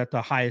to do it at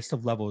the highest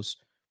of levels.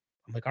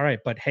 I'm like, all right,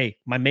 but hey,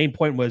 my main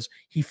point was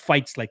he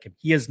fights like him.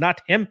 He is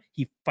not him.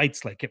 He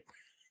fights like him.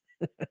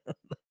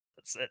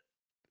 That's it.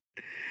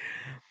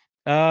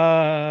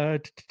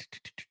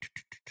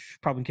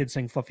 Problem Kid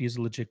saying Fluffy is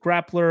a legit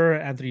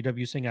grappler. Anthony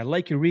W saying, I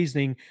like your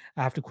reasoning.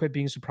 I have to quit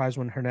being surprised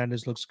when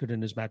Hernandez looks good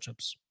in his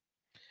matchups.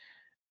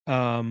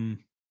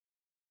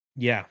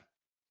 Yeah.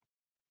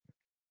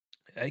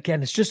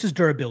 Again, it's just his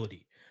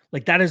durability.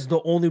 Like, that is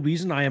the only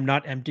reason I am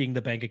not emptying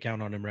the bank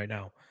account on him right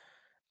now.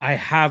 I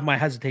have my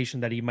hesitation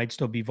that he might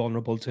still be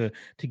vulnerable to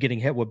getting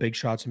hit with big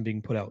shots and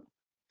being put out.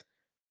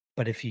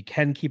 But if he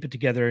can keep it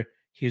together,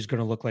 he's going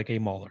to look like a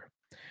mauler.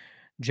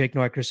 Jake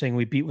Neucker saying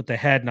we beat with the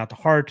head, not the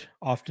heart,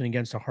 often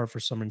against the heart for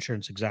some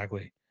insurance.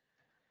 Exactly.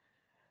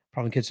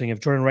 Problem Kid saying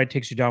if Jordan Wright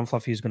takes you down,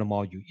 Fluffy is going to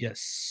maul you.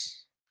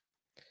 Yes.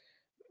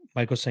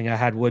 Michael saying I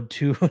had Wood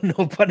too.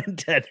 No pun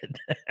intended.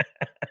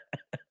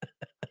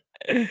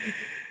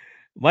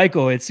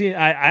 Michael,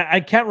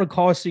 I can't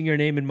recall seeing your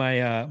name in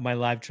my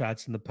live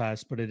chats in the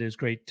past, but it is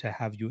great to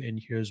have you in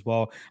here as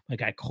well. My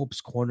guy Cope's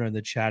Corner in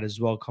the chat as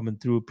well, coming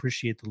through.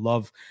 Appreciate the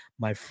love,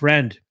 my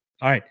friend.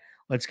 All right,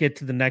 let's get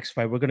to the next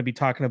fight. We're going to be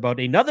talking about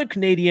another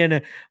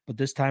Canadian, but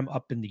this time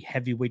up in the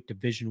heavyweight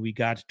division. We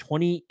got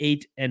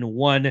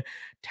 28-1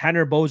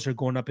 Tanner Boser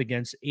going up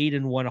against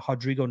 8-1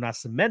 Rodrigo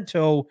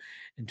Nascimento.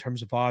 In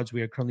terms of odds,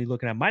 we are currently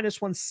looking at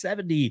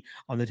 -170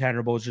 on the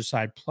Tanner Boser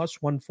side,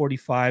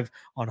 +145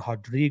 on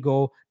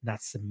Rodrigo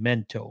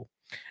Nascimento.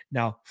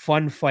 Now,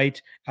 fun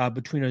fight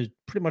between a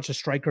pretty much a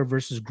striker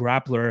versus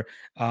grappler.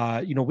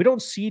 We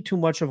don't see too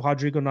much of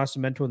Rodrigo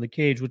Nascimento in the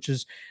cage, which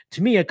is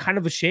to me a kind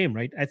of a shame,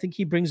 right? I think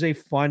he brings a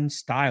fun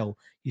style.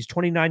 He's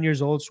 29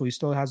 years old, so he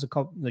still has a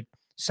couple, like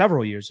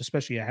several years,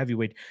 especially a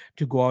heavyweight,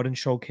 to go out and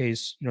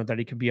showcase, that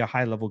he can be a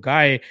high level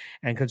guy.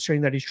 And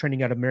considering that he's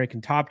training at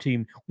American Top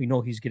Team, we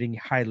know he's getting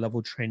high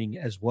level training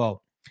as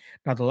well.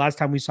 Now, the last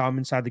time we saw him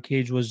inside the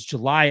cage was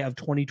July of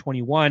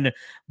 2021,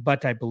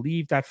 but I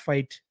believe that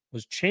fight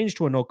was changed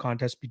to a no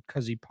contest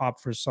because he popped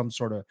for some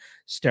sort of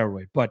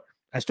steroid. But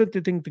I still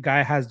think the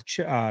guy has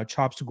the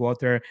chops to go out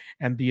there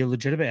and be a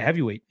legitimate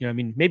heavyweight. I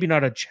mean, maybe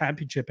not a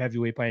championship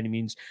heavyweight by any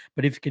means,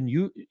 but if he can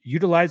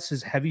utilize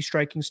his heavy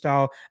striking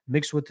style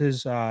mixed with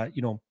his,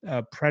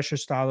 pressure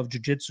style of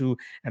jiu-jitsu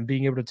and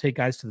being able to take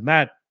guys to the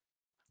mat,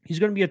 he's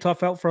going to be a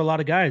tough out for a lot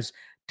of guys.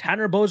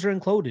 Tanner Boser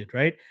included,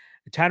 right?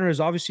 Tanner is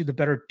obviously the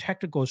better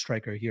technical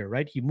striker here,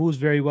 right? He moves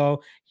very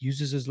well,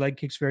 uses his leg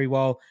kicks very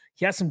well.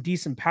 He has some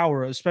decent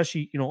power,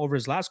 especially, over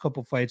his last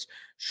couple fights,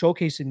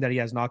 showcasing that he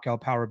has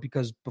knockout power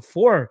because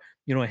before,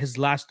 his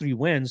last 3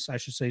 wins, I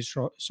should say,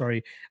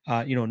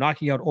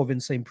 knocking out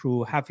Ovince St.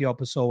 Preux, Rafael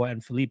Pessoa,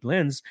 and Philippe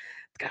Lins,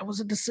 the guy was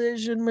a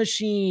decision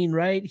machine,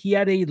 right? He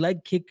had a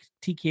leg kick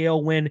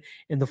TKO win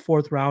in the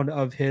 4th round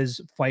of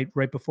his fight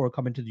right before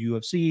coming to the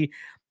UFC.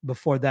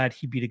 Before that,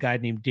 he beat a guy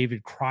named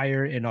David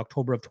Cryer in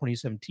October of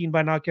 2017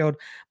 by knockout.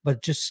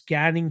 But just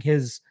scanning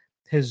his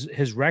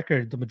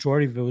record, the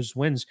majority of his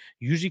wins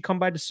usually come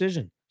by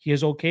decision. He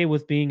is okay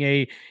with being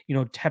a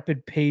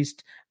tepid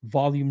paced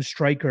volume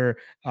striker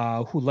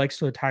who likes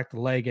to attack the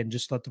leg and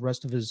just let the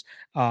rest of his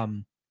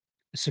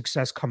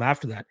success come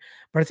after that.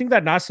 But I think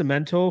that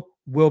Nascimento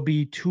will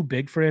be too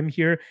big for him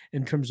here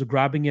in terms of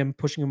grabbing him,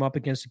 pushing him up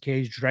against the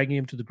cage, dragging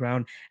him to the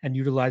ground, and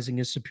utilizing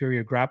his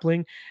superior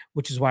grappling,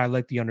 which is why I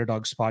like the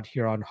underdog spot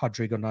here on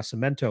Rodrigo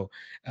Nascimento.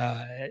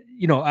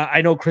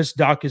 I know Chris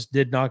Daukaus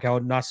did knock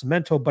out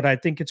Nascimento, but I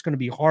think it's going to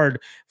be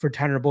hard for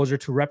Tanner Boser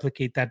to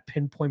replicate that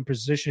pinpoint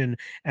precision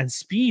and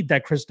speed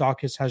that Chris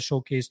Daukaus has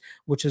showcased,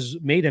 which has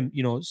made him,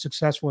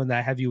 successful in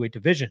that heavyweight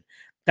division.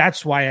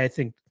 That's why I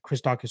think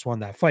Chris Daukaus won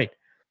that fight.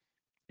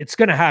 It's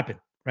going to happen,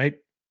 right?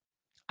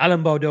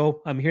 Alan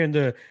Baudot, I'm hearing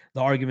the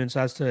arguments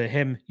as to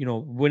him,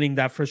 winning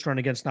that first round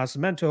against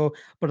Nascimento,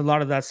 but a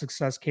lot of that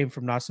success came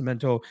from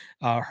Nascimento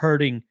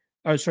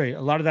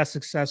a lot of that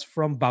success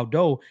from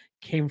Baudot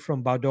came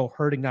from Baudot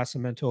hurting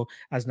Nascimento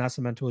as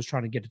Nascimento was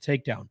trying to get a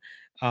takedown.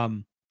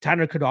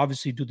 Tanner could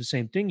obviously do the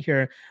same thing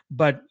here,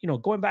 but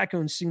going back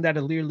and seeing that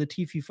Ilir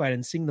Latifi fight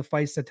and seeing the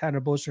fights that Tanner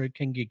Boser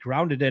can get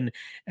grounded in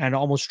and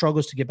almost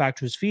struggles to get back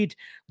to his feet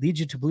leads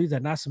you to believe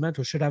that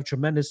Nascimento should have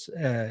tremendous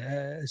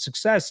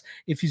success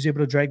if he's able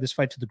to drag this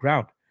fight to the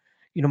ground.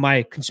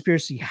 My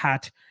conspiracy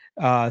hat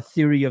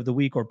theory of the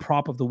week or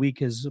prop of the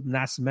week is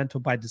Nascimento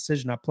by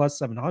decision at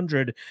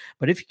 +700.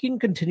 But if he can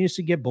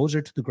continuously get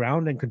Boser to the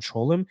ground and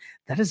control him,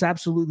 that is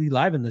absolutely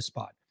live in this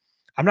spot.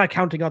 I'm not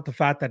counting out the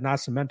fact that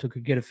Nascimento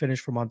could get a finish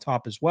from on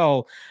top as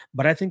well,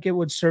 but I think it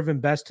would serve him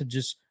best to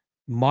just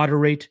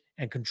moderate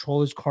and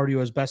control his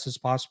cardio as best as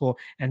possible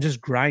and just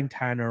grind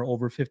Tanner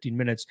over 15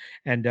 minutes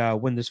and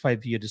win this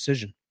fight via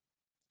decision.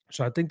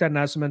 So I think that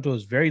Nascimento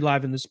is very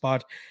live in this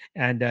spot.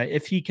 And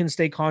if he can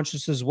stay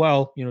conscious as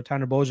well,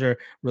 Tanner Boser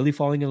really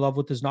falling in love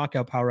with his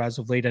knockout power as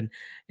of late, and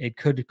it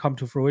could come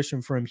to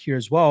fruition for him here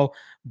as well.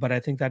 But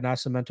I think that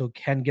Nascimento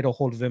can get a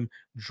hold of him,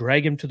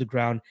 drag him to the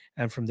ground.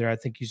 And from there, I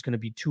think he's going to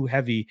be too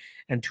heavy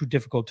and too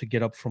difficult to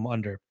get up from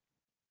under.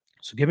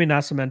 So give me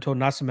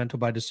Nascimento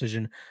by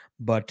decision,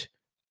 but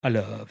I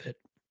love it.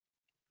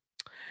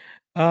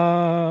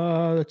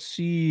 Let's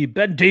see.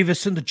 Ben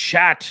Davis in the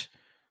chat.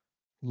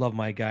 Love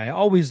my guy. I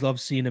always love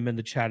seeing him in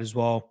the chat as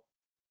well.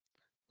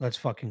 Let's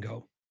fucking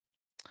go.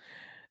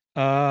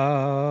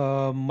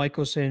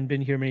 Michael saying,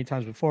 been here many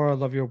times before. I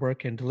love your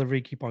work and delivery.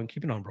 Keep on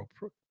keeping on, bro.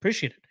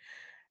 Appreciate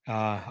it.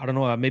 I don't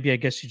know. Maybe I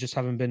guess you just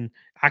haven't been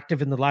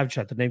active in the live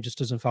chat. The name just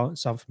doesn't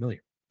sound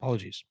familiar.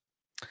 Apologies.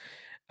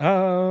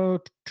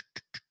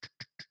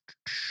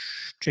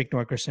 Jake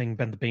Norker saying,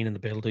 Ben the Bane in the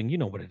building. You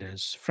know what it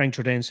is. Frank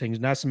Jordan saying,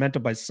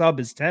 Nascimento by sub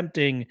is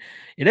tempting.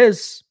 It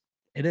is.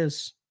 It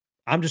is.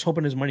 I'm just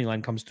hoping his money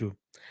line comes through.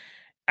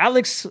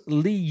 Alex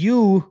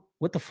Liu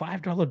with the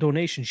 $5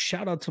 donation.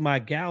 Shout out to my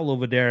gal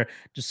over there.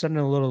 Just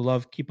sending a little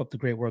love. Keep up the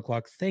great work,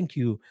 Locke. Thank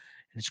you.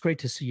 And it's great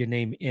to see your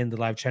name in the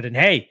live chat. And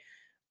hey,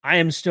 I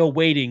am still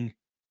waiting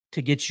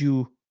to get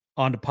you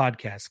on the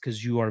podcast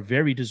because you are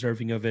very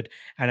deserving of it.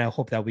 And I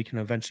hope that we can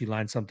eventually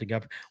line something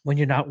up when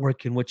you're not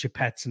working with your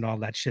pets and all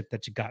that shit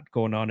that you got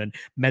going on in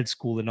med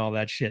school and all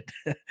that shit.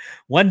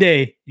 One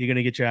day you're going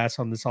to get your ass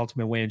on this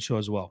Ultimate Weigh-In show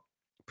as well.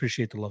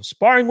 Appreciate the love.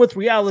 Sparring with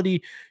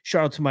reality.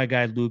 Shout out to my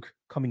guy Luke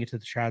coming into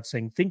the chat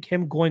saying, think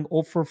him going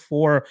 0 for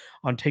 4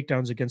 on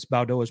takedowns against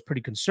Baldo is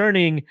pretty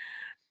concerning.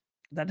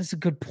 That is a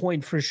good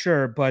point for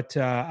sure. But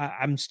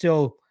I'm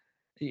still,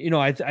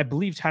 I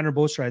believe Tanner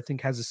Boser, I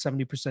think, has a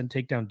 70%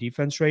 takedown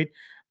defense rate,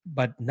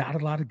 but not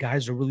a lot of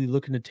guys are really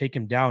looking to take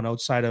him down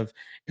outside of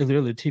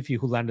Ilir Latifi,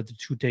 who landed the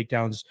 2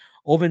 takedowns.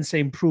 Ovince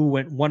St. Preux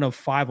went 1 of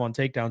 5 on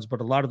takedowns,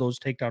 but a lot of those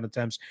takedown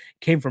attempts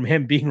came from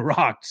him being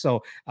rocked.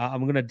 So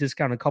I'm going to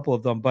discount a couple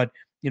of them. But,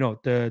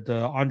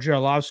 the Andrei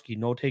Arlovsky,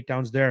 no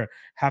takedowns there.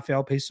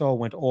 Rafael Peso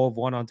went 0 of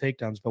 1 on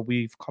takedowns, but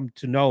we've come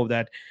to know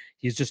that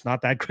he's just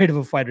not that great of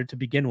a fighter to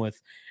begin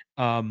with.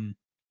 And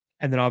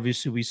then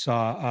obviously we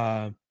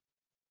saw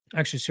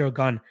actually Cyril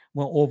Gane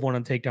went 0 of 1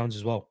 on takedowns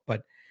as well.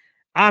 But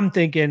I'm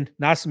thinking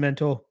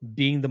Nascimento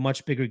being the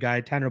much bigger guy,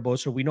 Tanner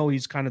Boser, we know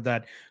he's kind of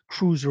that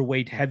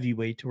cruiserweight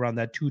heavyweight around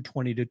that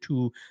 220 to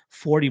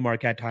 240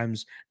 mark at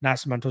times.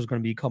 Nascimento is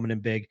going to be coming in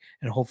big,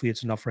 and hopefully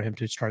it's enough for him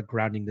to start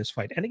grounding this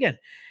fight. And again,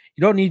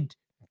 you don't need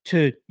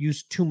to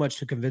use too much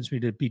to convince me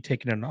to be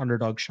taking an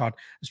underdog shot,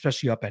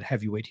 especially up at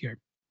heavyweight here.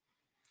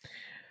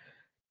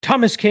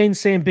 Thomas Kane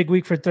saying big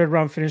week for third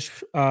round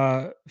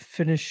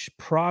finish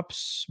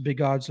props,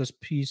 big odds. Let's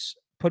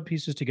put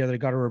pieces together.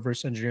 Got to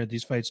reverse engineer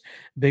these fights.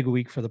 Big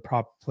week for the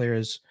prop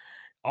players.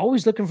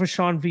 Always looking for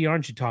Sean V,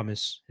 aren't you,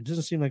 Thomas? It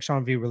doesn't seem like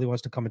Sean V really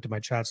wants to come into my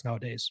chats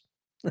nowadays.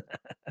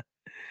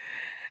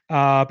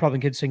 Probably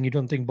kid saying you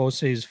don't think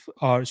Boser's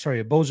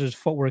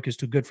footwork is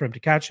too good for him to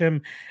catch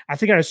him. I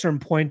think at a certain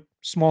point,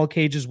 small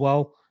cage as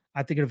well.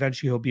 I think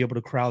eventually he'll be able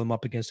to corral him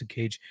up against the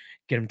cage,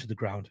 get him to the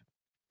ground.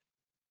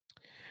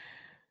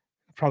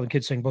 Probably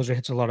kid saying Boser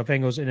hits a lot of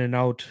angles in and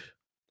out.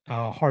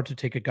 Hard to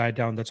take a guy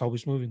down that's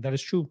always moving. That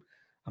is true.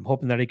 I'm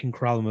hoping that he can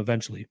corral him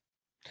eventually.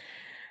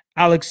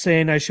 Alex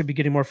saying I should be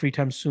getting more free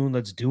time soon.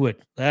 Let's do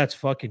it. Let's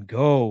fucking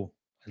go.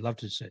 I'd love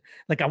to say,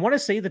 I want to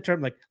say the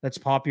term let's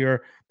pop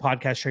your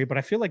podcast show, but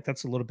I feel like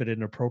that's a little bit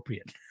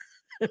inappropriate.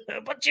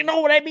 But you know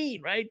what I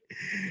mean, right?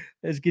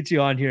 Let's get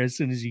you on here as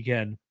soon as you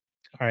can.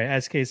 All right,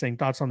 SK saying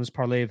thoughts on this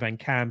parlay: Van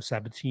Camp,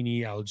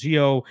 Sabatini,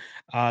 Algeo,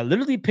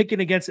 literally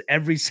picking against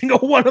every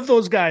single one of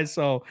those guys.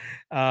 So,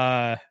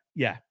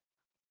 yeah.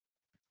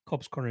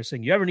 Cope's Corner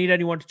saying, you ever need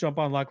anyone to jump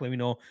on lock? Let me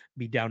know.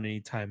 Be down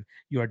anytime.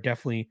 You are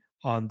definitely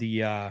on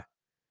the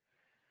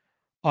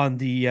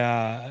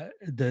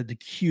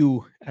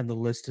queue and the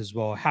list as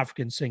well.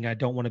 African saying, I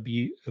don't want to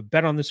be a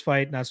bet on this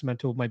fight.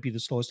 Nascimento might be the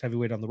slowest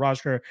heavyweight on the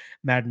roster.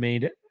 Mad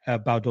made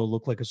Baldo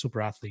look like a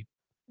super athlete.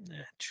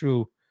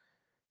 True.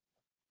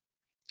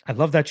 I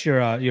love that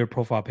your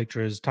profile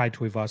picture is Tai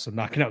Tuivasa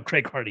knocking out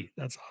Craig Hardy.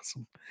 That's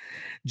awesome.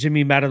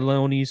 Jimmy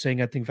Mataloni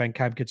saying, I think Van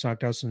Camp gets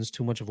knocked out since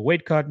too much of a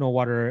weight cut. No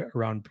water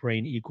around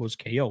brain equals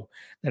KO.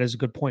 That is a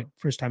good point.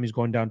 First time he's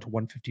going down to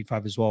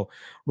 155 as well.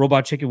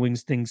 Robot Chicken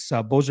Wings thinks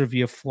Boser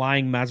via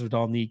flying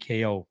Masvidal knee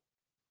KO.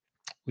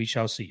 We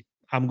shall see.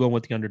 I'm going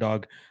with the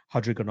underdog,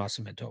 Rodrigo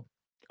Nascimento. All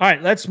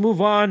right, let's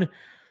move on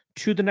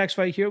to the next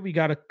fight here. We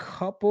got a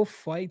couple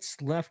fights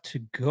left to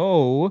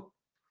go.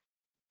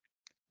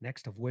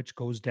 Next of which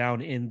goes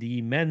down in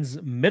the men's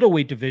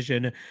middleweight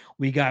division.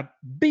 We got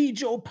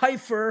Joe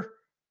Pyfer,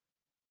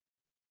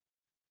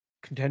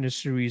 Contender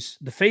Series,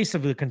 the face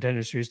of the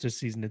Contender Series this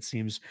season, it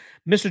seems.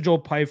 Mr. Joe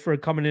Pyfer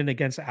coming in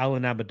against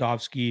Alan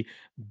Abadovsky.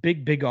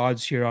 Big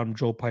odds here on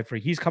Joe Pyfer.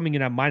 He's coming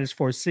in at minus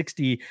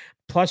 460,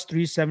 plus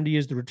 370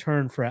 is the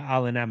return for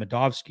Alan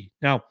Abadovsky.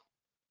 Now,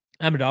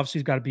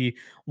 Abadovsky's got to be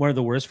one of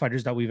the worst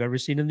fighters that we've ever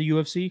seen in the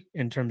UFC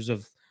in terms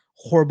of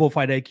horrible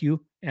fight IQ.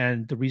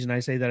 And the reason I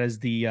say that is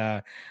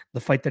the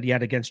fight that he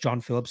had against John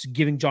Phillips,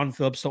 giving John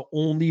Phillips the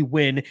only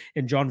win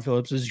in John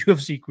Phillips's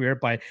UFC career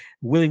by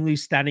willingly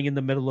standing in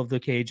the middle of the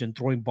cage and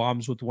throwing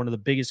bombs with one of the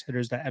biggest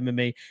hitters that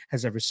MMA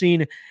has ever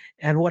seen.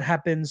 And what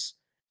happens?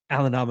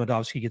 Alan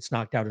Abadovsky gets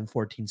knocked out in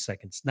 14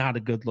 seconds. Not a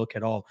good look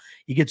at all.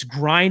 He gets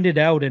grinded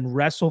out and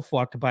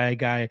wrestle-fucked by a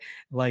guy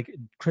like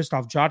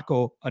Krzysztof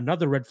Jotko,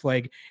 another red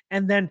flag.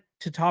 And then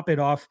to top it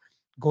off,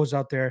 goes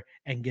out there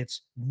and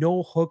gets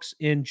no hooks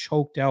in,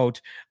 choked out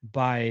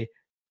by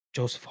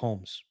Joseph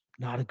Holmes.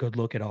 Not a good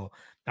look at all.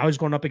 Now he's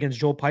going up against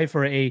Joe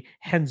Pyfer, a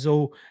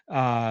Henzo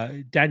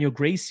Daniel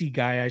Gracie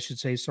guy, I should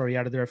say,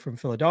 out of there from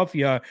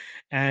Philadelphia.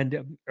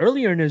 And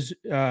earlier in his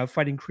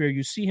fighting career,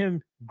 you see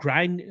him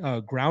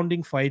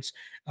grounding fights,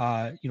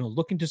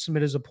 looking to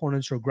submit his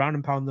opponents or ground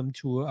and pound them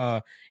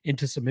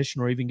into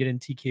submission or even get in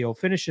TKO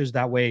finishes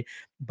that way.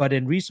 But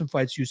in recent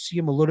fights, you see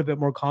him a little bit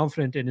more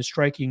confident in his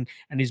striking,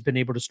 and he's been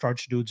able to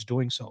starch dudes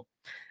doing so.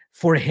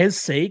 For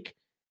his sake,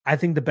 I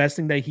think the best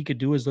thing that he could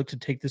do is look to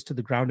take this to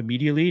the ground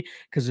immediately,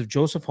 because if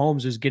Joseph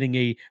Holmes is getting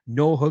a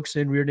no hooks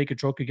in rear naked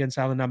choke against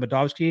Alan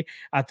Abadovsky,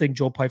 I think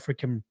Joe Pyfer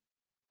can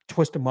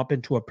twist him up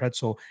into a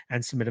pretzel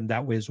and submit him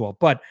that way as well.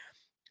 But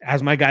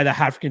as my guy, the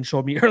African,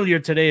 showed me earlier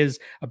today, is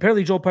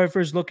apparently Joe Pyfer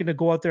is looking to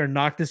go out there and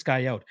knock this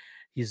guy out.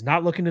 He's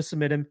not looking to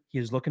submit him. He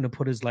is looking to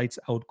put his lights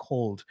out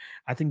cold.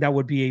 I think that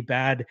would be a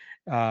bad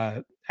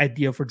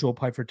idea for Joe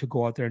Pyfer to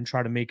go out there and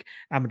try to make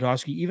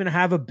Amadovsky even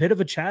have a bit of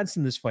a chance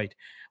in this fight.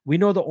 We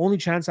know the only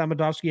chance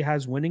Amadovsky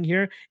has winning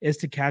here is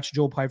to catch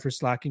Joe Pyfer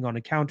slacking on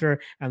a counter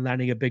and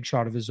landing a big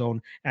shot of his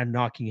own and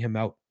knocking him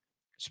out.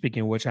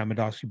 Speaking of which,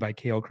 Amadovsky by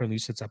KO currently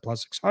sits at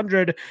plus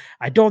 600.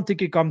 I don't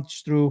think it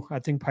comes through. I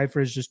think Pyfer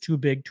is just too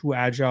big, too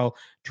agile,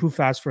 too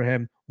fast for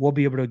him. We'll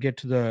be able to get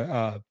to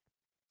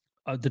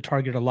the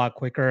target a lot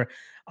quicker.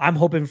 I'm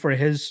hoping for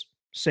his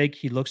sake,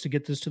 he looks to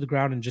get this to the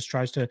ground and just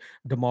tries to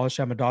demolish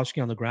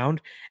Amadovsky on the ground.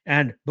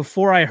 And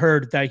before I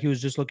heard that he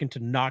was just looking to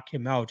knock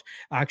him out,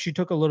 I actually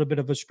took a little bit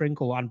of a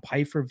sprinkle on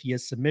Pyfer via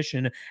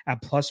submission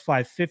at plus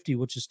 550,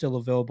 which is still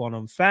available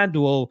on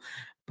FanDuel.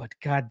 But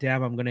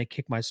goddamn, I'm going to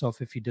kick myself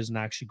if he doesn't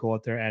actually go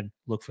out there and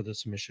look for the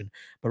submission.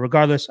 But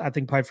regardless, I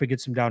think Pyfer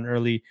gets him down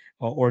early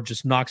or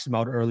just knocks him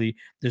out early.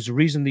 There's a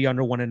reason the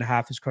under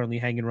 1.5 is currently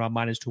hanging around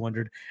minus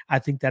 200. I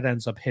think that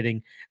ends up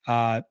hitting.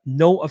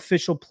 No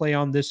official play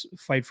on this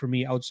fight for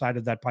me outside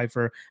of that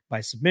Pyfer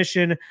by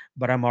submission,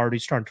 but I'm already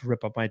starting to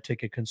rip up my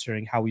ticket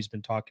considering how he's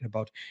been talking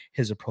about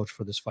his approach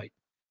for this fight.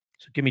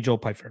 So give me Joe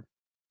Pyfer.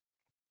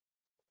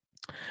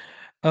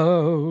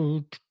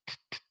 Oh,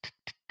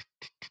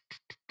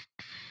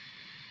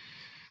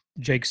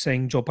 Jake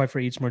saying Joe Pyfer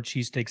eats more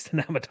cheesesteaks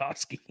than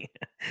Amadovsky.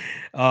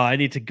 I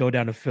need to go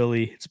down to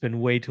Philly. It's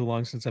been way too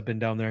long since I've been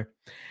down there.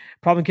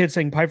 Problem Kid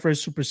saying Pyfer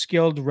is super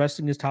skilled.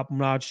 Wrestling is top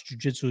notch.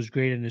 Jiu-jitsu is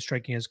great, and his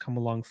striking has come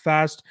along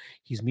fast.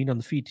 He's mean on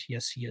the feet.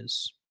 Yes, he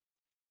is.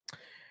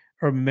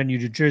 Urban Menu,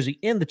 New Jersey,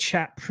 in the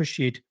chat.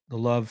 Appreciate the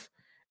love.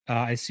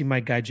 I see my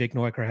guy Jake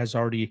Noecker has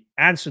already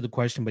answered the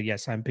question, but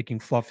yes, I'm picking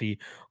Fluffy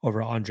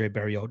over Andre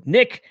Barriault.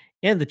 Nick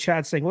in the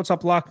chat saying, "What's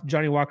up, Lock?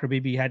 Johnny Walker,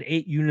 baby, had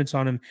 8 units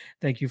on him.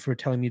 Thank you for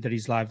telling me that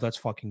he's live. Let's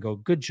fucking go.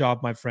 Good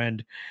job, my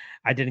friend.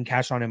 I didn't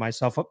cash on it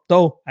myself,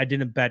 though I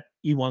didn't bet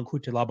Iwan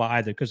Kutilaba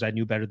either because I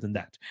knew better than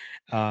that.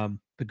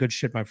 But good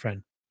shit, my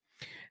friend."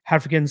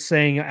 African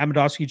saying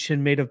Amadovsky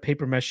chin made of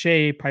paper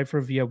mache,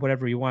 Pyfer via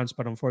whatever he wants,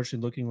 but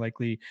unfortunately looking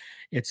likely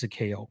it's a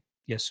KO.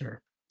 Yes,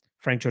 sir.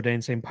 Frank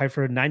Jordan saying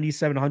Pyfer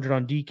 9,700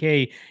 on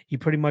DK. He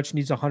pretty much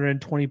needs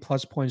 120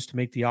 plus points to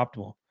make the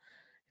optimal.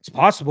 It's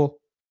possible.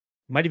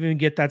 Might even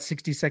get that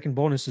 60-second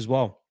bonus as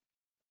well.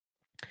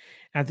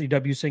 Anthony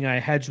W saying I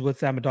hedged with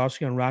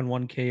Amadovsky on round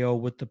 1 KO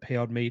with the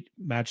payout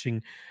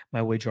matching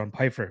my wager on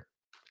Pyfer.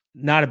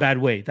 Not a bad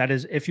way. That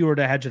is, if you were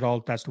to hedge it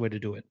all, that's the way to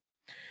do it.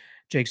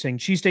 Jake saying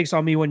cheesesteaks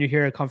on me when you're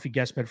here. A comfy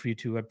guest bed for you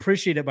too. I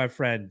appreciate it, my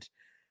friend.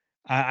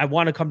 I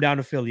want to come down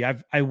to Philly.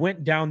 I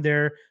went down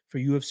there for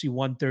UFC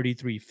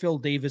 133. Phil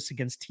Davis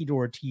against Tito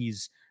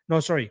Ortiz. No,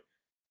 sorry.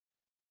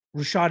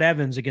 Rashad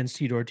Evans against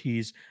Tito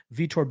Ortiz.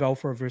 Vitor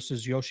Belfort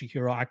versus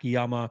Yoshihiro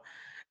Akiyama.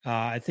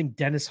 I think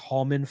Dennis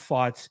Hallman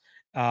fought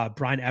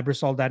Brian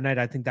Ebersol that night.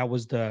 I think that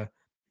was the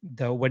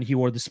when he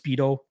wore the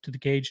Speedo to the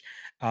cage.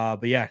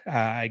 But yeah,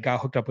 I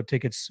got hooked up with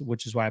tickets,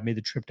 which is why I made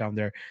the trip down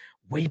there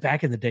way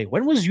back in the day.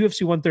 When was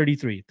UFC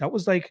 133? That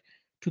was like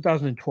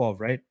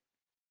 2012, right?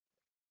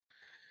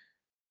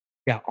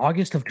 Yeah,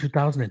 August of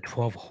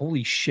 2012.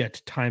 Holy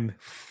shit, time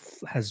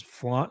has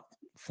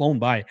flown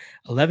by.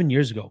 11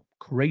 years ago.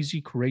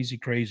 Crazy, crazy,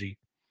 crazy.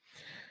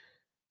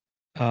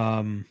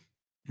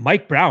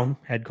 Mike Brown,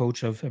 head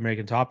coach of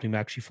American Top Team,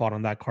 actually fought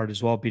on that card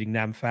as well, beating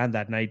Nam Fan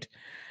that night.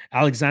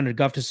 Alexander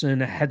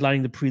Gustafsson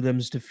headlining the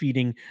prelims,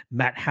 defeating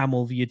Matt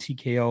Hamill via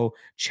TKO.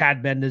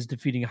 Chad Mendes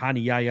defeating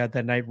Hani Yaya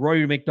that night.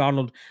 Rory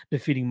McDonald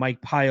defeating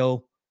Mike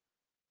Pyle.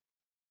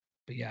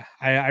 But yeah,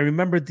 I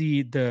remember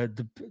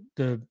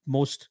the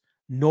most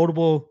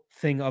notable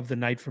thing of the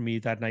night for me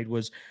that night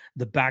was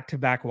the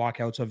back-to-back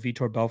walkouts of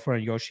Vitor Belfort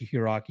and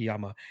Yoshihiro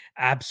Akiyama.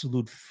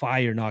 Absolute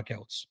fire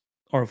knockouts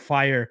or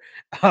fire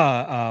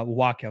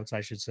walkouts, I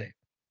should say.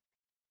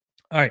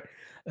 All right,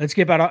 let's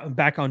get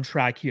back on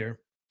track here.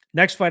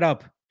 Next fight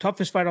up,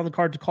 toughest fight on the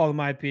card to call, in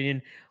my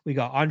opinion. We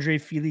got Andre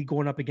Fili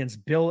going up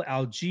against Bill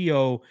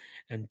Algeo.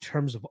 In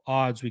terms of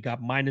odds, we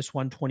got minus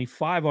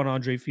 125 on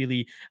Andre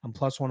Fili and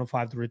plus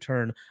 105 the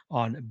return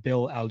on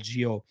Bill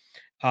Algeo.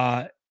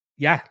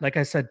 Yeah, like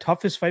I said,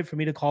 toughest fight for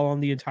me to call on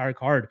the entire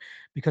card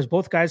because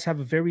both guys have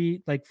a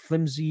very like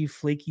flimsy,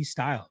 flaky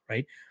style,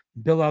 right?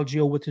 Bill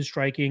Algeo with his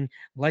striking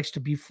likes to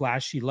be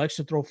flashy, likes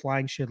to throw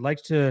flying shit,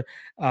 likes to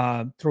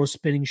throw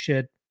spinning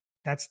shit.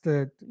 That's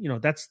the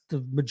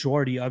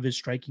majority of his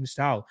striking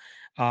style.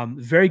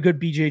 Very good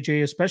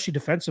BJJ, especially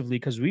defensively,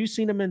 because we've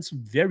seen him in some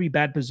very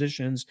bad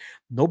positions.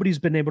 Nobody's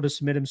been able to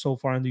submit him so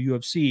far in the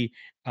UFC.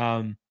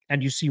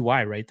 And you see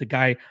why, right? The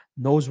guy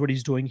knows what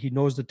he's doing. He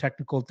knows the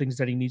technical things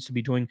that he needs to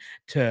be doing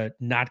to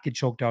not get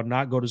choked out,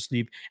 not go to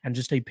sleep, and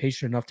just stay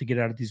patient enough to get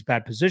out of these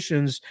bad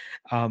positions.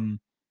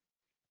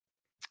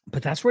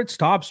 But that's where it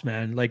stops,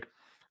 man. Like,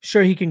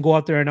 sure, he can go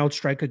out there and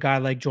outstrike a guy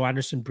like Joe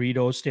Anderson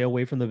Brito, stay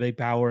away from the big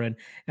power and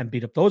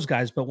beat up those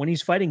guys. But when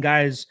he's fighting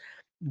guys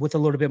with a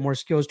little bit more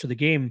skills to the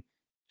game,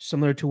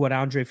 similar to what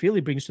Andre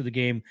Fili brings to the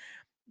game,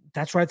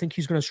 that's where I think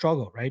he's going to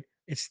struggle, right?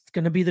 It's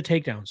going to be the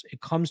takedowns.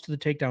 It comes to the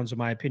takedowns, in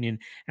my opinion.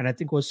 And I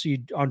think we'll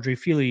see Andre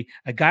Fili,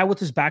 a guy with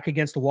his back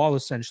against the wall,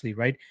 essentially,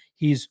 right?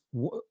 He's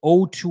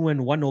 0-2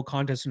 and 1 no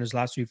contest in his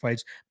last 3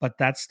 fights, but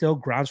that's still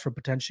grounds for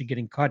potentially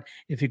getting cut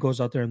if he goes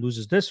out there and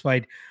loses this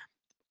fight.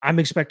 I'm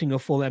expecting a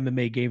full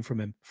MMA game from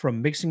him,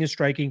 from mixing his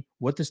striking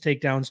with his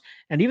takedowns.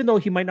 And even though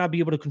he might not be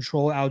able to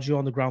control Algio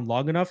on the ground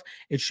long enough,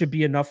 it should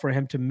be enough for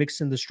him to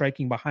mix in the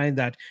striking behind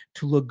that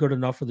to look good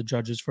enough for the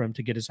judges for him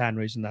to get his hand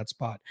raised in that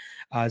spot.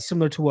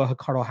 Similar to what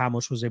Ricardo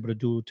Ramos was able to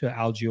do to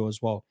Algio as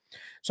well.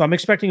 So I'm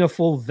expecting a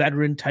full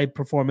veteran type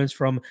performance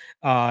from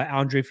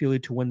Andre Fili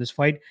to win this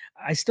fight.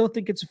 I still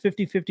think it's a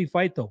 50-50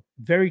 fight, though.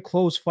 Very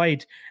close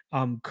fight.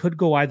 Could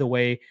go either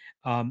way.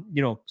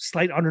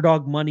 Slight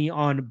underdog money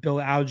on Bill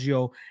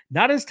Algio.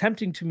 Not as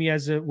tempting to me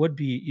as it would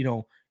be,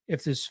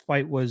 if this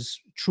fight was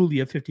truly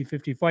a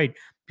 50-50 fight,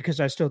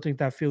 because I still think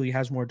that Fili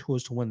has more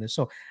tools to win this.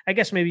 So I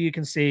guess maybe you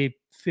can say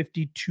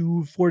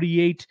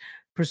 52-48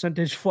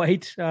 percentage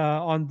fight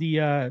on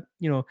the,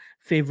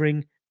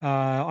 favoring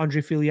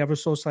Andre Fili ever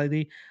so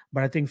slightly.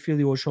 But I think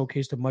Fili will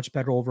showcase a much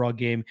better overall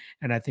game,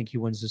 and I think he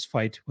wins this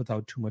fight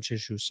without too much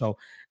issue. So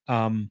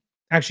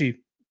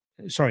actually,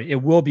 sorry,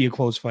 it will be a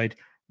close fight.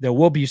 There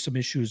will be some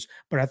issues,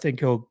 but I think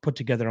he'll put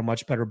together a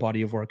much better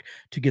body of work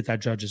to get that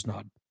judge's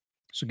nod.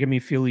 So give me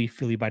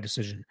Fili by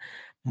decision.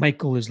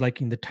 Michael is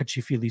liking the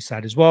touchy-feely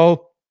side as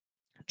well.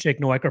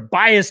 Jake Noecker,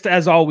 biased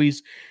as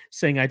always,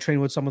 saying I train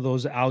with some of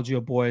those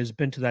Algio boys,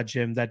 been to that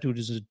gym. That dude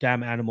is a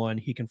damn animal and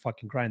he can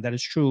fucking grind. That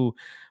is true,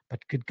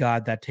 but good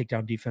God, that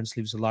takedown defense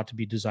leaves a lot to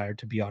be desired,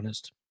 to be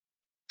honest.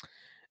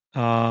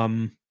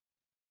 Yeah,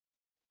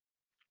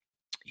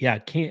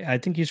 I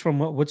think he's from,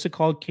 what's it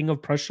called? King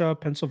of Prussia,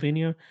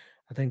 Pennsylvania.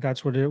 I think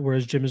that's where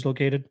his gym is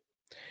located.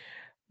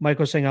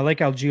 Michael saying, I like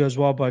Algio as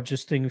well, but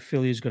just think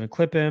Fili is going to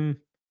clip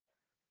him.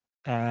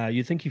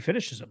 You think he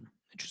finishes him?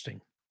 Interesting.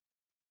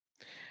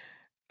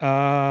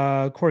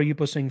 Corey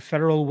Yupo saying,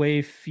 Federal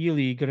way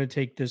Fili going to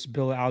take this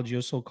Bill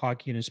Algio so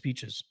cocky in his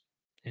speeches.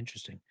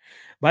 Interesting.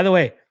 By the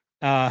way,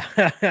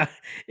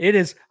 it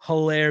is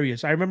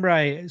hilarious. I remember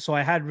I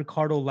had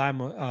Ricardo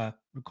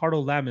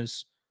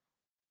Lamas,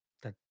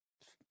 that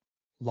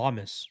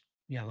Lamas.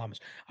 Yeah, Lamas.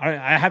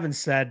 I haven't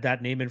said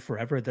that name in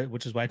forever,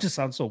 which is why it just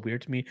sounds so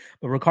weird to me.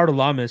 But Ricardo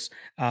Lamas,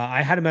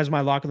 I had him as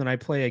my lock, and then I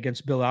play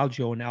against Bill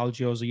Algio, and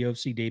Algio's a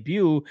UFC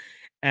debut.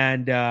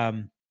 And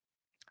I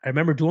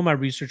remember doing my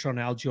research on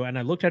Algio, and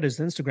I looked at his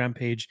Instagram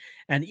page,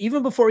 and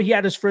even before he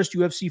had his first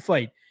UFC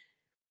fight,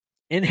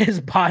 in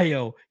his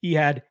bio, he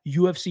had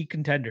UFC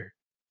contender.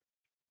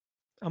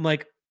 I'm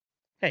like,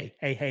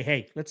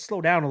 hey, let's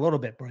slow down a little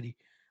bit, buddy.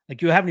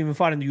 Like, you haven't even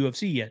fought in the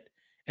UFC yet.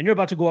 And you're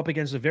about to go up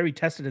against a very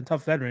tested and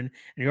tough veteran,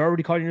 and you're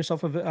already calling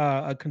yourself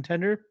a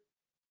contender?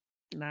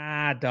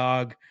 Nah,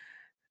 dog.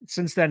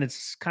 Since then,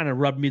 it's kind of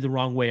rubbed me the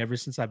wrong way ever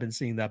since I've been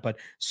seeing that. But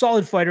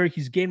solid fighter.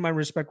 He's gained my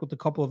respect with a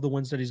couple of the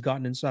wins that he's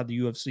gotten inside the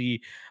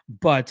UFC.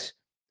 But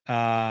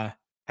I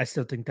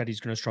still think that he's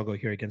going to struggle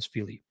here against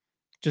Fili.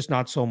 Just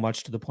not so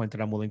much to the point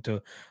that I'm willing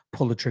to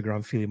pull the trigger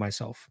on Fili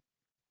myself.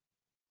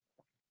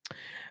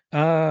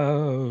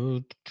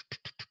 Thomas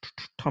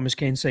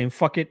Kane saying,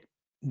 fuck it.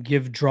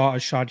 Draw a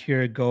shot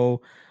here.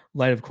 Go.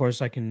 Light, of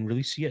course, I can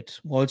really see it.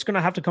 Well, it's going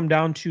to have to come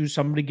down to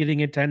somebody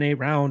getting a 10-8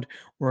 round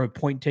or a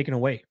point taken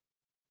away.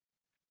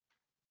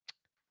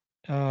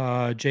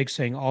 Jake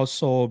saying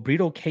also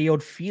Brito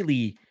KO'd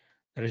Fili.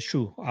 That is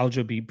true.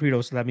 Algio beat Brito,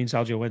 so that means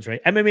Algio wins,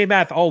 right? MMA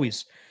math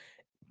always.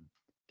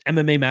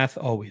 MMA math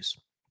always.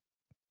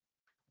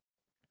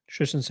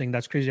 Tristan saying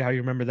that's crazy how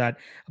you remember that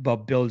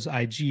about Bill's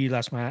IG.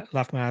 Laughed my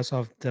ass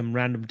off them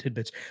random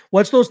tidbits.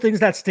 What's those things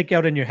that stick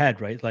out in your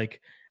head, right? Like,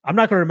 I'm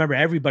not going to remember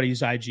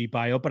everybody's IG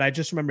bio, but I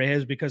just remember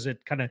his because it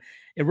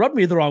rubbed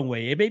me the wrong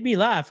way. It made me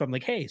laugh. I'm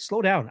like, hey,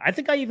 slow down. I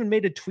think I even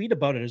made a tweet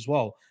about it as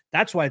well.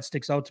 That's why it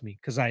sticks out to me,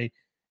 because I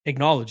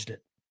acknowledged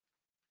it.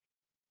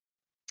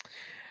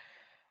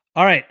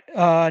 All right.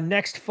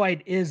 Next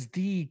fight is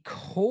the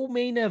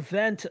co-main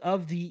event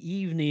of the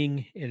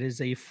evening. It is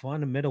a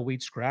fun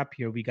middleweight scrap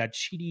here. We got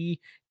Chidi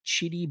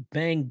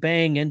Bang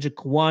Bang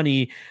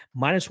Njokuani,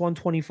 minus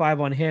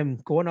 125 on him,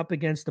 going up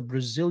against the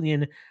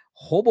Brazilian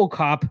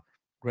Robocop,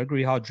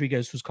 Gregory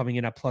Rodrigues, who's coming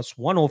in at plus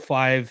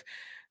 105.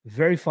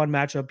 Very fun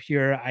matchup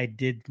here. I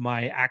did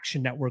my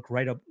Action Network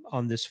write up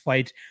on this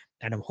fight,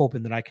 and I'm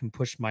hoping that I can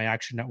push my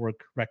Action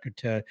Network record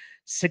to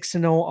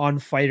 6-0 on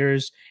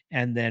fighters,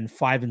 and then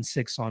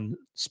 5-6 on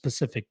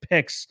specific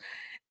picks.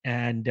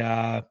 And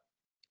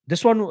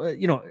this one,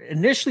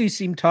 initially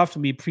seemed tough to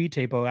me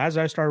pre-tape, but as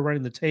I started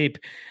running the tape,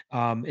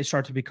 it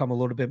started to become a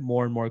little bit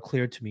more and more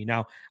clear to me.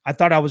 Now, I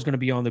thought I was going to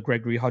be on the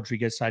Gregory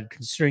Rodrigues side,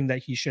 considering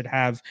that he should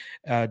have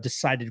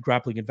decided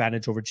grappling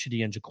advantage over Chidi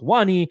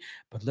Njokuani,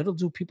 but little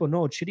do people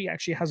know, Chidi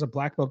actually has a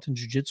black belt in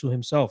jiu-jitsu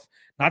himself.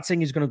 Not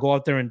saying he's going to go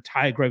out there and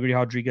tie Gregory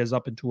Rodrigues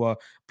up into a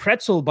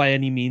pretzel by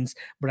any means,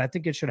 but I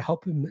think it should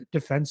help him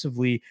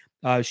defensively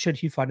should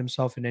he find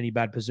himself in any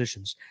bad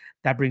positions.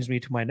 That brings me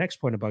to my next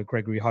point about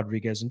Gregory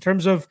Rodrigues. In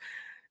terms of,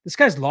 this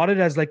guy's lauded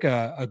as like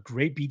a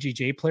great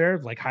BJJ player,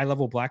 like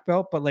high-level black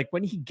belt, but like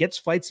when he gets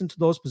fights into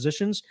those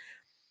positions,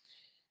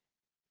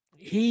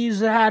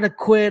 he's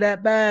adequate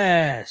at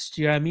best.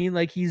 You know what I mean?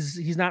 Like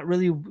he's not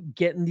really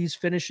getting these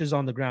finishes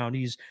on the ground.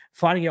 He's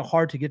finding it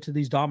hard to get to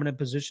these dominant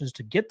positions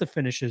to get the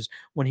finishes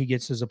when he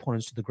gets his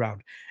opponents to the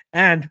ground.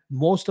 And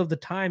most of the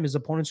time, his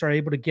opponents are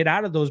able to get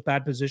out of those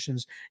bad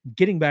positions,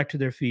 getting back to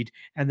their feet,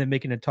 and then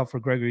making it tough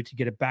for Gregory to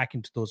get it back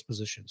into those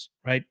positions,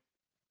 right?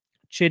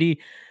 Chitty,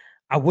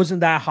 I wasn't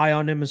that high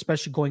on him,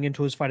 especially going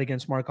into his fight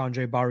against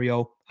Marc-Andre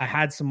Barrio. I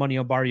had some money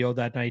on Barrio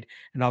that night,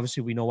 and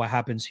obviously we know what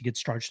happens. He gets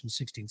starched in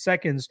 16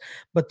 seconds.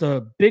 But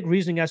the big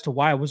reasoning as to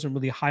why I wasn't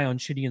really high on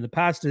Chitty in the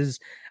past is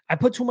I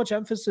put too much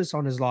emphasis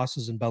on his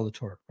losses in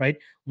Bellator, right?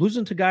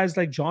 Losing to guys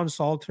like John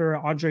Salter,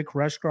 Andre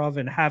Koreshkov,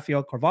 and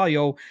Rafael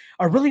Carvalho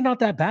are really not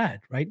that bad,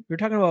 right? You're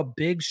talking about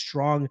big,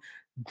 strong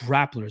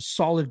grapplers,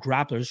 solid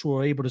grapplers who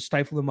are able to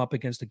stifle them up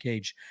against the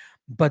cage.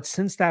 But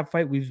since that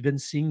fight, we've been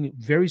seeing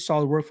very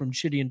solid work from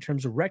Chitty in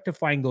terms of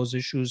rectifying those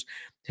issues.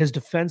 His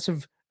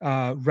defensive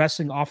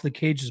wrestling off the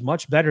cage is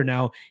much better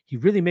now. He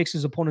really makes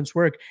his opponents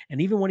work.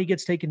 And even when he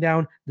gets taken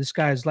down, this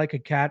guy is like a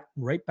cat,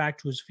 right back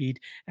to his feet,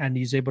 and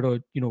he's able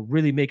to,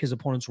 really make his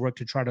opponents work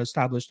to try to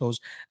establish those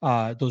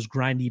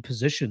grindy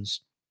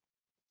positions,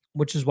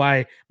 which is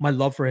why my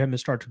love for him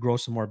has started to grow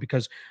some more,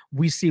 because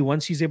we see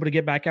once he's able to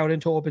get back out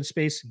into open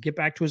space, get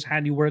back to his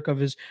handiwork of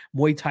his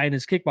Muay Thai and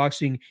his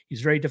kickboxing,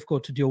 he's very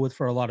difficult to deal with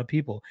for a lot of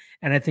people.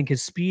 And I think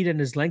his speed and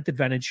his length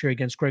advantage here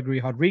against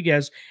Gregory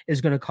Rodriguez is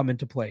going to come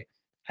into play.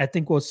 I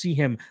think we'll see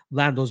him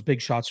land those big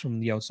shots from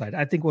the outside.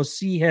 I think we'll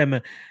see him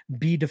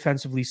be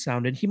defensively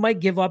sound, and he might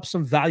give up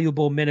some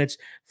valuable minutes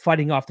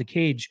fighting off the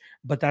cage,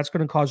 but that's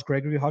going to cause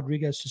Gregory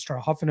Rodriguez to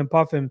start huffing and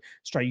puffing,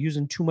 start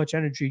using too much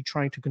energy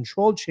trying to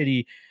control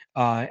Chitty,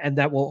 and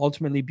that will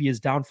ultimately be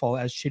his downfall,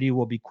 as Chitty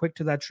will be quick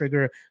to that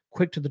trigger,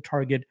 quick to the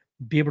target,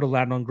 be able to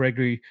land on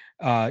Gregory,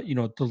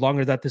 the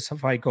longer that this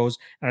fight goes.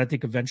 And I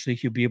think eventually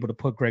he'll be able to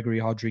put Gregory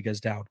Rodriguez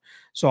down.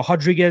 So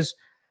Rodriguez,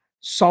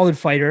 solid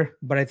fighter,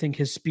 but I think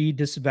his speed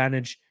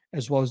disadvantage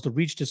as well as the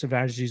reach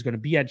disadvantage he's going to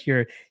be at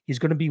here, he's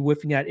going to be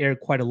whiffing at air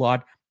quite a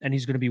lot, and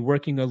he's going to be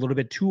working a little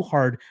bit too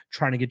hard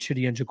trying to get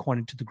Chitty and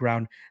Njokuani to the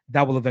ground.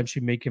 That will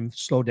eventually make him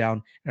slow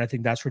down, and I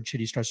think that's where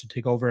Chitty starts to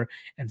take over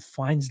and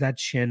finds that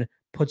chin,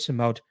 puts him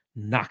out,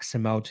 knocks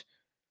him out.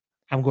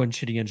 I'm going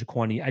Chitty and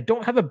Njokuani. I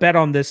don't have a bet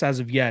on this as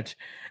of yet.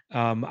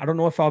 I don't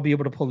know if I'll be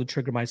able to pull the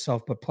trigger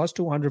myself, but plus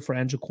 200 for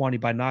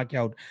Njokuani by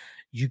knockout,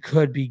 you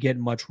could be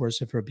getting much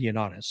worse if we're being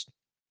honest.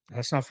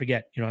 Let's not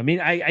forget,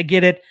 I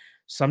get it.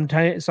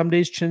 Sometimes, some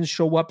days chins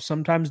show up,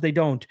 sometimes they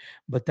don't.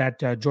 But that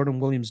Jordan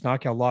Williams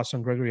knockout loss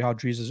on Gregory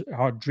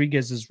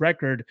Rodriguez's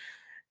record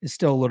is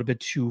still a little bit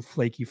too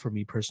flaky for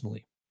me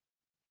personally.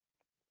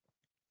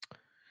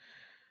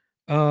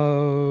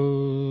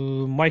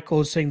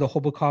 Michael is saying the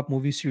Hobocop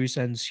movie series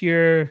ends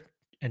here.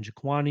 And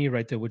Njokuani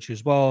right there with you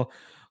as well.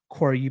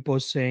 Corey Ipo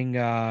is saying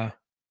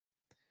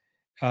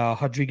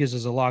Rodriguez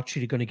is a lock.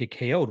 Chitty going to get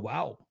KO'd.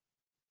 Wow.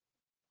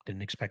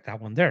 Didn't expect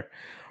that one there.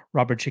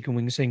 Robert Chicken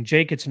Wing saying,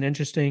 Jake, it's an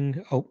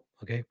interesting. Oh,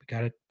 okay, we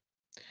got it.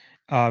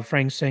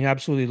 Frank saying,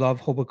 absolutely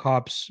love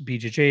Hobocop's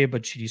BJJ,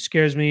 but Chitty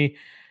scares me.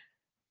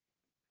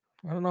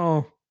 I don't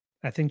know.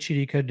 I think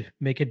Chitty could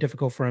make it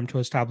difficult for him to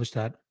establish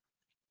that.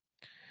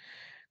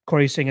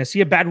 Corey saying, I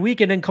see a bad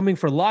weekend incoming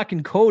for Locke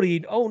and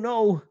Cody. Oh,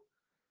 no.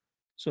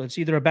 So it's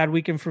either a bad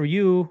weekend for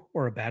you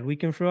or a bad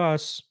weekend for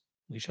us.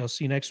 We shall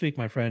see next week,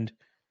 my friend.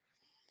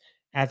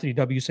 Anthony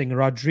W saying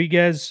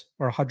Rodriguez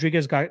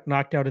got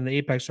knocked out in the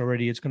Apex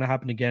already. It's going to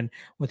happen again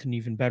with an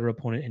even better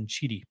opponent in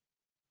Chitty.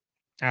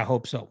 I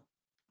hope so,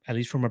 at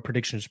least from a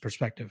predictions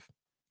perspective.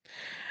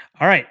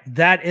 All right,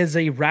 that is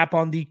a wrap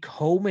on the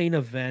co-main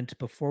event.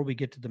 Before we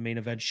get to the main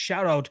event,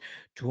 shout out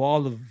to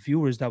all the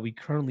viewers that we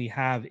currently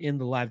have in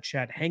the live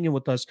chat hanging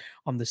with us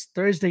on this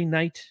Thursday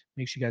night.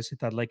 Make sure you guys hit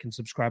that like and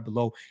subscribe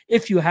below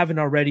if you haven't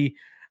already.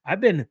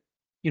 I've been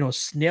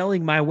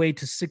snailing my way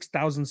to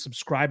 6,000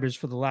 subscribers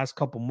for the last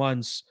couple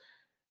months,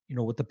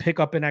 with the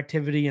pickup in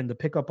activity and the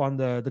pickup on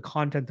the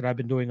content that I've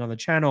been doing on the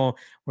channel.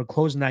 We're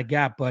closing that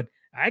gap, but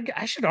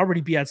I should already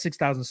be at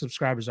 6,000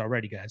 subscribers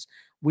already, guys.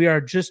 We are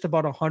just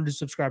about 100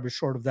 subscribers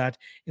short of that.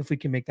 If we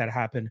can make that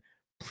happen,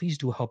 please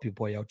do help your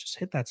boy out. Just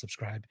hit that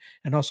subscribe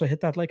and also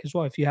hit that like as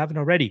well if you haven't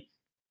already.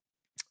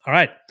 All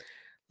right.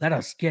 Let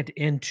us get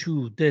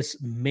into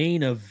this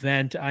main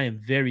event. I am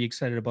very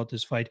excited about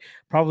this fight.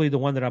 Probably the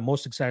one that I'm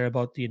most excited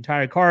about the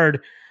entire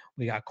card.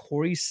 We got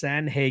Corey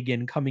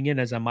Sandhagen coming in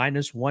as a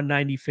minus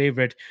 190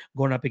 favorite,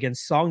 going up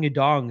against Song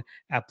Yadong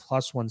at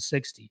plus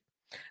 160.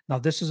 Now,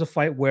 this is a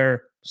fight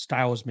where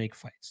styles make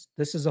fights.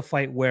 This is a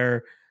fight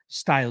where,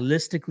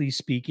 stylistically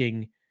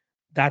speaking,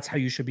 that's how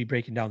you should be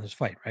breaking down this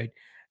fight, right?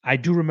 I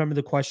do remember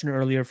the question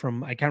earlier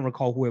from, I can't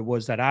recall who it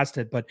was that asked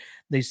it, but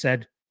they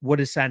said, what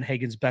is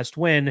Sandhagen's best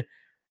win?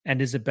 And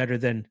is it better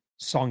than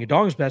Song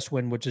Yadong's best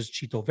win, which is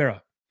Chito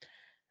Vera?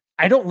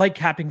 I don't like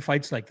capping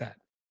fights like that.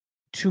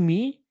 To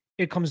me,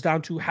 it comes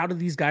down to how do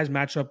these guys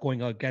match up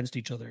going against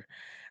each other?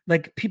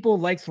 Like, people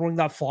like throwing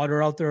that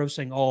fodder out there of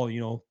saying,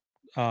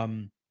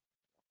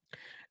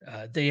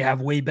 they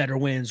have way better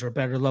wins or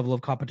better level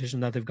of competition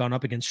that they've gone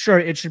up against. Sure,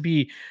 it should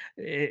be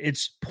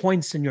it's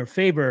points in your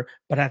favor,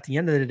 but at the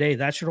end of the day,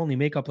 that should only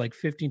make up like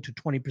 15 to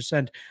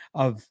 20%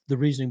 of the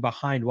reasoning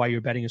behind why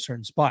you're betting a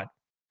certain spot.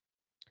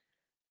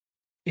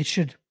 It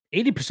should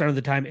 80% of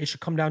the time, it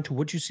should come down to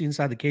what you see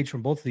inside the cage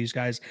from both of these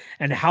guys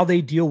and how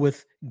they deal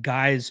with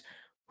guys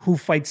who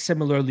fight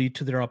similarly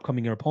to their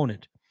upcoming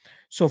opponent.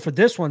 So for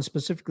this one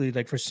specifically,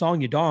 like for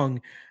Song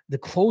Yadong, the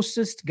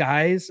closest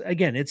guys,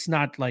 again, it's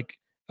not like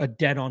a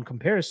dead on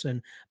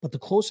comparison, but the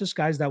closest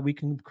guys that we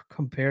can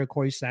compare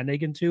Corey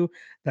Sandhagen to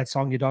that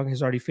Song Yadong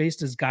has already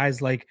faced is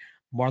guys like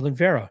Marlon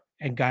Vera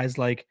and guys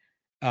like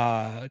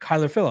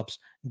Kyler Phillips,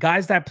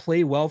 guys that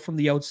play well from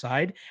the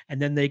outside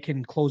and then they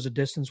can close the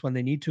distance when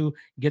they need to,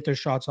 get their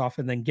shots off,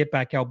 and then get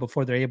back out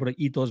before they're able to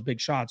eat those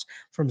big shots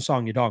from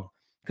Song Yadong.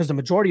 Because the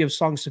majority of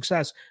Song's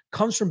success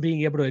comes from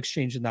being able to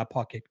exchange in that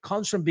pocket,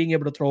 comes from being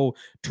able to throw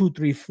 2,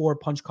 3, 4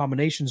 punch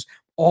combinations,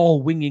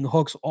 all winging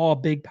hooks, all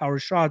big power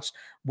shots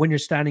when you're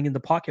standing in the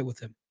pocket with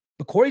him.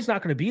 But Corey's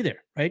not going to be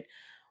there, right?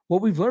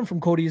 What we've learned from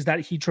Cody is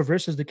that he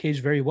traverses the cage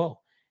very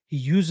well. He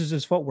uses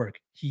his footwork.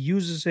 He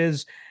uses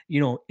his,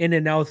 in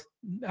and out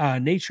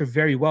nature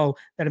very well,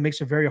 that it makes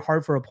it very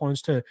hard for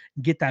opponents to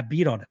get that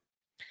beat on him.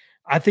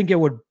 I think it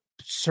would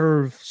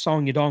serve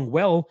Song Yadong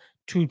well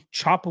to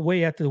chop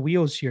away at the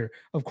wheels here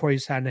of Corey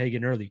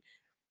Sandhagen early.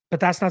 But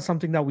that's not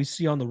something that we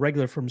see on the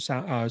regular from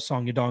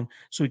Song Yadong.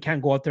 So we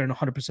can't go out there and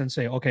 100%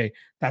 say, okay,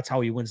 that's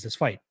how he wins this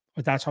fight,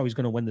 or that's how he's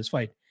going to win this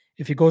fight.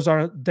 If he goes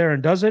out there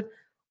and does it,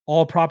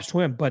 all props to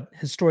him. But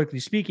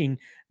historically speaking,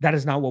 that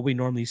is not what we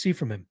normally see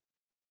from him.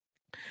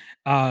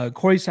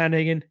 Corey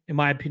Sandhagen, in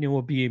my opinion,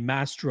 will be a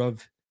master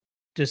of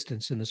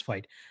distance in this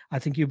fight. I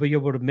think you'll be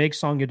able to make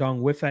Song Yadong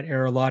whiff at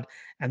air a lot,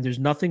 and there's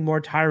nothing more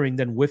tiring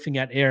than whiffing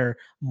at air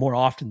more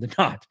often than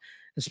not,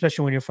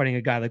 especially when you're fighting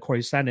a guy like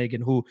Corey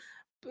Sandhagen, who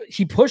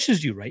he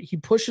pushes you, right? He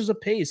pushes a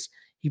pace,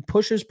 he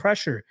pushes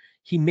pressure,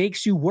 he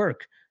makes you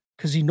work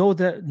because he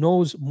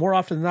knows more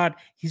often than not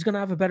he's going to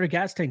have a better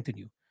gas tank than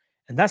you.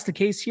 And that's the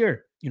case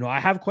here. I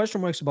have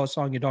question marks about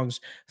Song Yadong's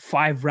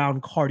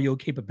 5-round cardio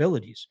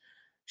capabilities.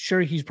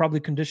 Sure, he's probably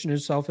conditioned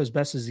himself as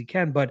best as he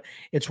can, but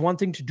it's one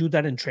thing to do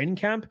that in training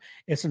camp.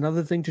 It's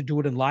another thing to do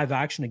it in live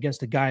action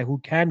against a guy who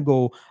can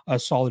go a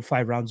solid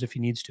 5 rounds if he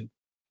needs to.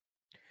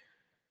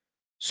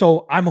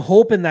 So I'm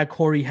hoping that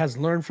Corey has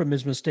learned from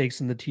his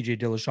mistakes in the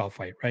TJ Dillashaw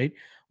fight, right?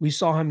 We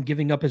saw him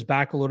giving up his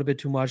back a little bit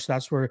too much.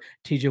 That's where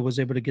TJ was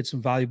able to get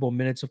some valuable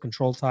minutes of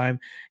control time,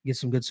 get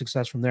some good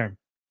success from there.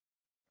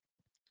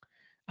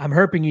 I'm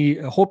hoping he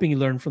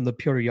learned from the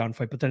Petr Yan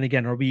fight. But then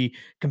again, are we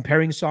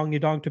comparing Song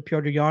Yadong to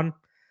Petr Yan?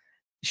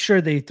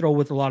 Sure, they throw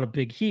with a lot of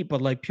big heat, but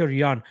like Petr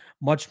Yan,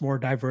 much more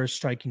diverse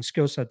striking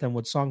skill set than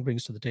what Song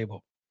brings to the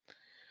table.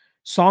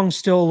 Song's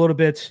still a little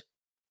bit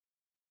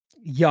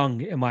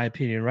young, in my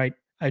opinion, right?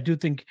 I do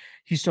think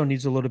he still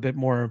needs a little bit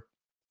more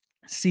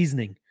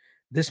seasoning.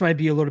 This might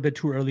be a little bit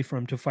too early for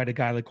him to fight a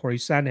guy like Corey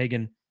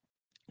Sandhagen,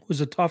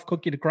 who's a tough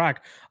cookie to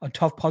crack, a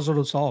tough puzzle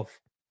to solve.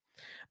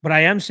 But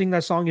I am seeing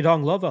that Song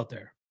Yadong love out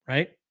there,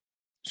 right?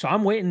 So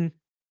I'm waiting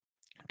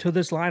till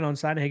this line on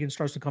Sandhagen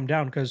starts to come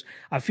down because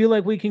I feel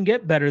like we can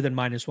get better than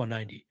minus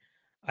 190.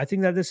 I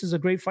think that this is a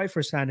great fight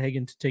for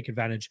Sandhagen to take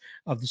advantage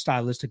of the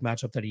stylistic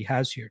matchup that he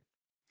has here.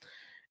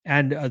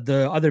 And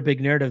the other big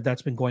narrative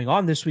that's been going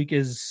on this week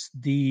is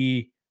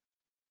the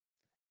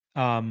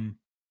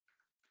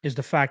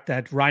fact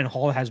that Ryan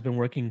Hall has been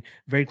working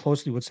very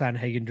closely with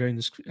Sandhagen during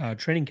this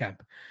training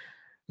camp.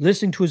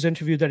 Listening to his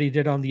interview that he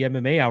did on the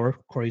MMA Hour,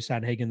 Corey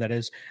Sandhagen, that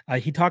is,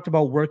 he talked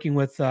about working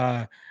with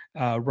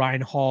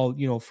Ryan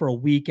Hall, for a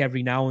week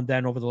every now and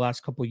then over the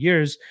last couple of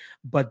years.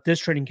 But this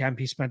training camp,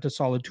 he spent a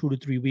solid 2 to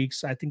 3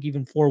 weeks, I think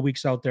even 4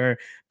 weeks out there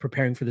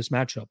preparing for this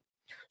matchup.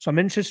 So I'm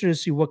interested to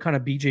see what kind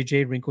of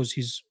BJJ wrinkles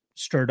he's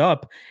stirred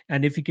up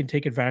and if he can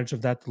take advantage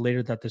of that the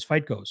later that this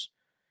fight goes.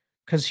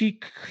 Because he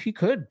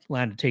could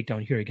land a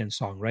takedown here against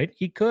Song, right?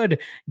 He could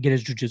get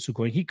his jiu-jitsu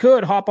going. He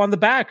could hop on the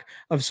back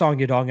of Song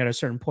Yadong at a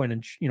certain point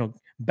and,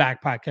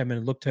 backpack him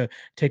and look to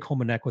take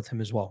home a neck with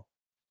him as well.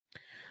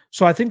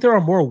 So I think there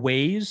are more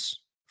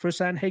ways for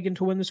Sandhagen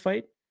to win this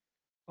fight.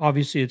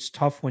 Obviously, it's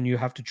tough when you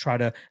have to try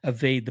to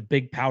evade the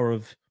big power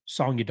of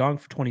Song Yadong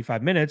for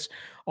 25 minutes,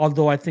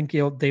 although I think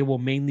they will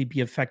mainly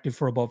be effective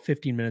for about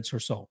 15 minutes or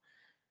so.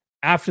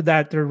 After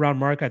that 3rd round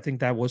mark, I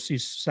think that we'll see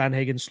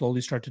Sandhagen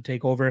slowly start to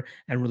take over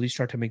and really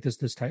start to make this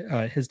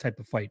his type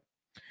of fight.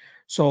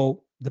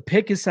 So the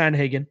pick is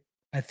Sandhagen.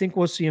 I think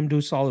we'll see him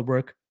do solid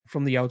work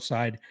from the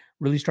outside,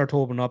 really start to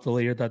open up the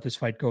later that this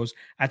fight goes.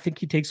 I think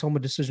he takes home a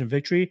decision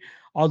victory.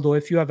 Although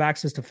if you have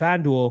access to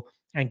FanDuel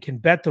and can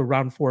bet the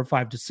round 4 or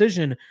 5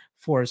 decision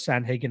for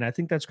Sandhagen, I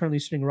think that's currently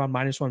sitting around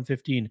minus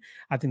 115.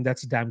 I think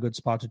that's a damn good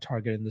spot to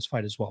target in this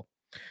fight as well.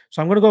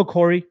 So I'm going to go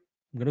Corey.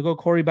 I'm going to go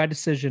Corey by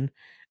decision.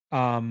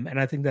 And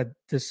I think that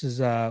this is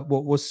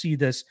we'll see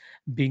this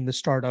being the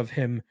start of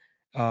him,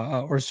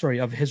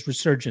 of his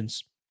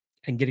resurgence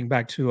and getting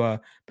back to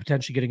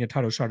potentially getting a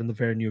title shot in the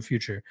very near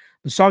future.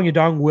 But Song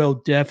Yadong will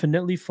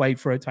definitely fight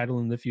for a title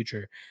in the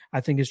future.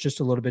 I think it's just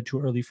a little bit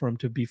too early for him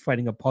to be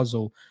fighting a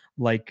puzzle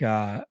like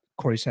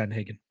Corey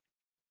Sandhagen.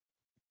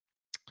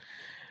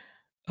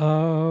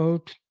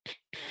 Jono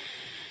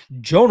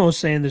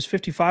saying there's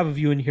 55 of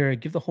you in here.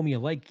 Give the homie a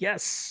like.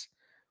 Yes.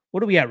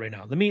 What are we at right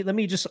now? Let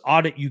me just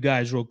audit you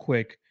guys real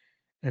quick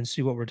and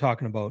see what we're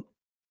talking about.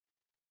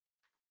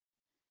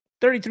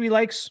 33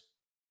 likes,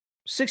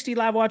 60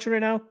 live watching right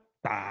now.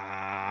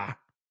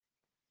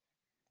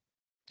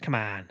 Come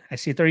on. I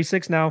see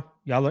 36 now.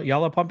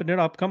 Y'all are pumping it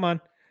up. Come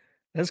on.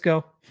 Let's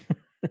go.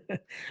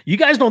 You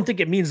guys don't think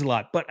it means a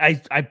lot, but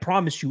I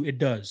promise you it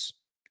does.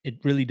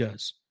 It really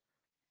does.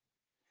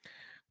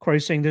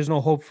 Corey's saying there's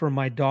no hope for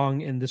my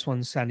dong in this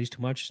one. Sandy's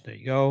too much. There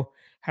you go.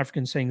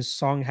 African saying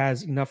Song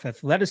has enough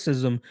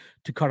athleticism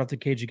to cut off the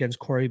cage against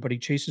Corey, but he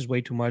chases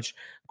way too much.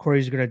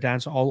 Corey's going to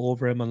dance all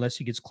over him unless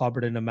he gets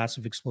clobbered in a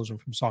massive explosion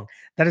from Song.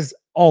 That is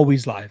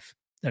always live.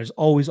 That is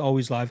always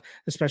live,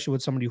 especially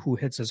with somebody who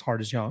hits as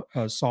hard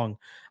as Song.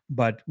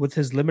 But with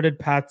his limited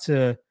path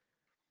to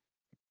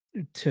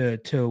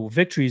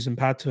victories and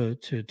path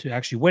to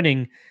actually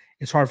winning,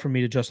 it's hard for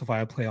me to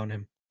justify a play on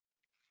him.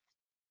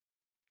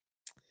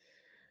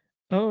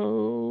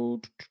 Oh,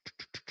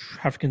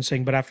 African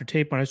saying, but after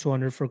tape,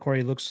 -200 for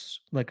Corey looks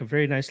like a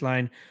very nice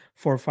line.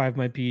 4 or 5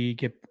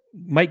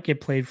 might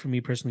get played for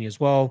me personally as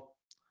well.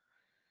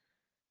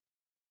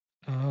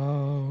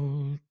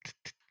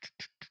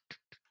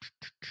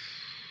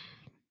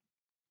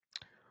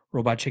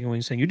 Robot Chicken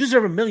Wing saying, you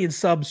deserve 1 million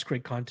subs.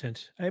 Great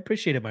content. I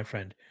appreciate it, my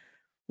friend.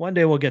 One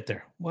day we'll get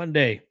there. One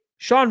day.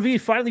 Sean V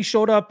finally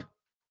showed up.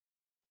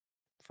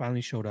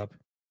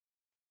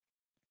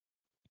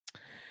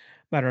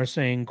 Matter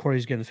saying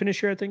Corey's getting the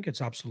finish here. I think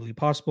it's absolutely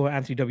possible.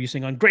 Anthony W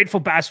saying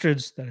ungrateful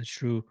bastards. That is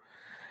true.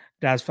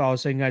 Daz Fowl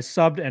saying I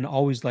subbed and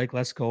always like.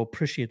 Let's go.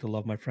 Appreciate the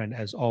love, my friend,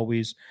 as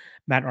always.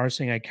 Matt R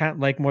saying I can't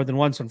like more than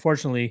once.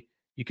 Unfortunately,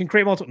 you can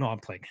create multiple. No, I'm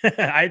playing.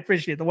 I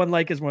appreciate the one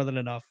like is more than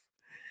enough.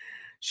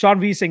 Sean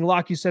V saying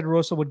Locke, you said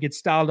Rosa would get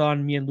styled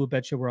on. Me and Lou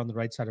Betcha were on the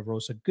right side of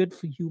Rosa. Good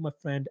for you, my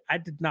friend. I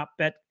did not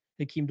bet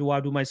Hakeem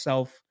Dawodu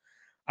myself.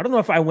 I don't know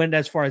if I went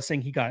as far as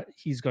saying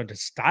he's going to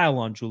style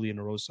on Julian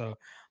Rosa.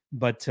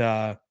 But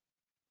yeah,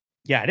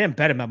 I didn't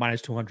bet him at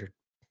 -200.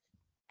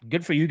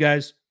 Good for you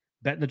guys.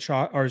 Betting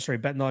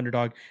the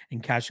underdog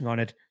and cashing on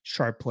it.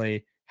 Sharp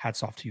play.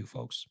 Hats off to you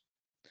folks.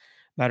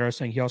 Matt was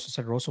saying he also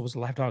said Rosa was a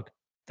live dog.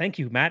 Thank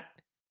you, Matt.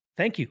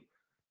 Thank you.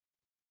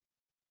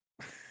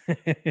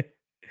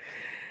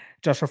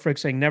 Joshua Frick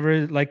saying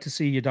never like to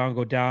see Yadong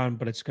go down,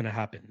 but it's going to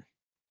happen.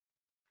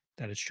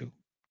 That is true.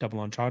 Double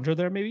entendre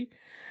there, maybe.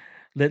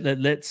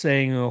 Lit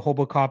saying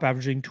Hobo Cop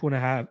averaging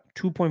 2.4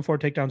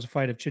 takedowns a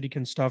fight. If Chitty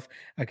can stuff,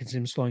 I can see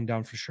him slowing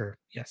down for sure.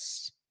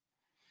 Yes.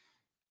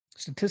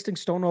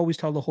 Statistics don't always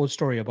tell the whole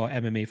story about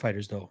MMA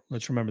fighters, though.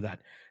 Let's remember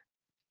that.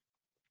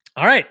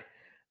 All right.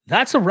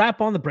 That's a wrap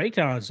on the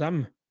breakdowns.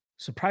 I'm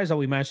surprised that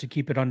we managed to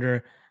keep it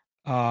under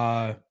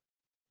an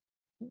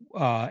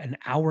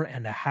hour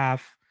and a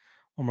half.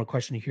 One more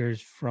question here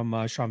is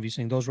from Sean V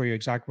saying, those were your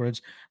exact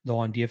words, though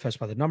on DFS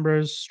by the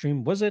numbers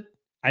stream. Was it?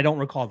 I don't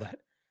recall that.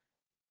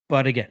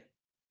 But again,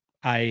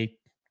 I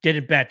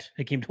didn't bet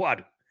Hakeem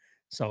Dawodu.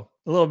 So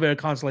a little bit of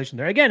consolation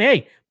there. Again,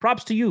 hey,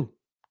 props to you.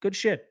 Good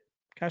shit.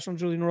 Cash on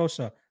Julian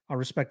Rosa. I'll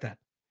respect that.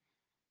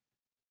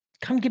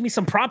 Come give me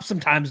some props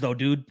sometimes, though,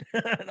 dude.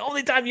 The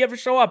only time you ever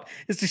show up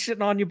is to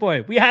shitting on your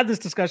boy. We had this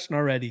discussion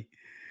already.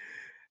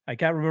 I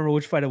can't remember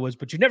which fight it was,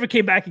 but you never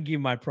came back and gave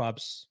me my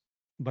props.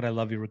 But I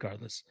love you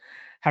regardless.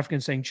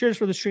 African saying, cheers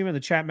for the stream and the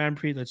chat, man.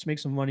 Let's make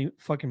some money.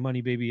 Fucking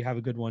money, baby. Have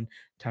a good one.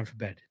 Time for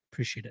bed.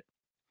 Appreciate it.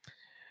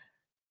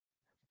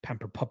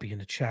 Pamper Puppy in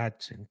the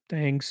chat saying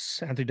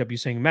thanks. Anthony W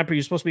saying, Mapper,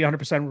 you're supposed to be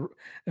 100%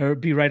 or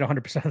be right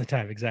 100% of the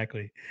time.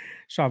 Exactly.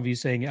 Sean V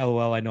saying,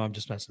 LOL, I know I'm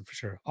just messing for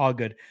sure. All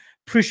good.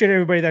 Appreciate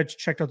everybody that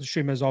checked out the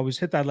stream as always.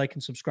 Hit that like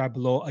and subscribe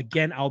below.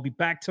 Again, I'll be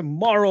back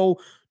tomorrow,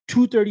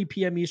 2:30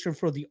 p.m. Eastern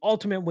for the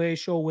Ultimate Way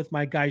show with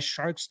my guy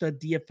Sharkstud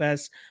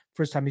DFS.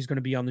 First time he's going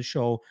to be on the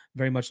show.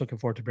 Very much looking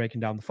forward to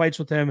breaking down the fights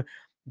with him.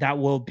 That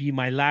will be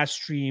my last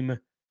stream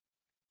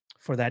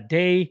for that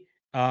day.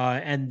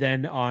 And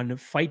then on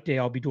fight day,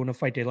 I'll be doing a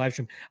fight day live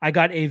stream. I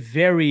got a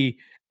very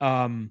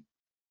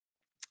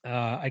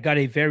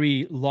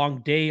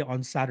long day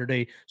on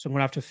Saturday, so I'm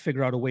gonna have to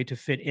figure out a way to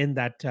fit in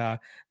that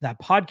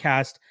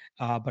podcast.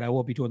 But I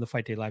will be doing the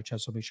fight day live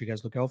chat, so make sure you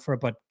guys look out for it.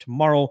 But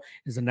tomorrow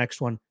is the next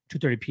one,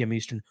 2:30 p.m.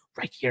 Eastern,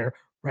 right here,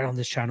 right on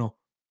this channel,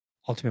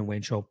 Ultimate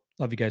Wayne Show.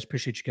 Love you guys,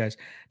 appreciate you guys.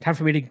 Time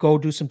for me to go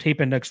do some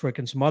tape index work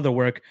and some other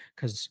work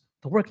because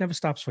the work never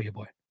stops for you,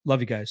 boy. Love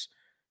you guys.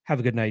 Have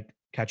a good night.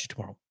 Catch you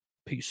tomorrow.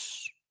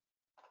 Peace.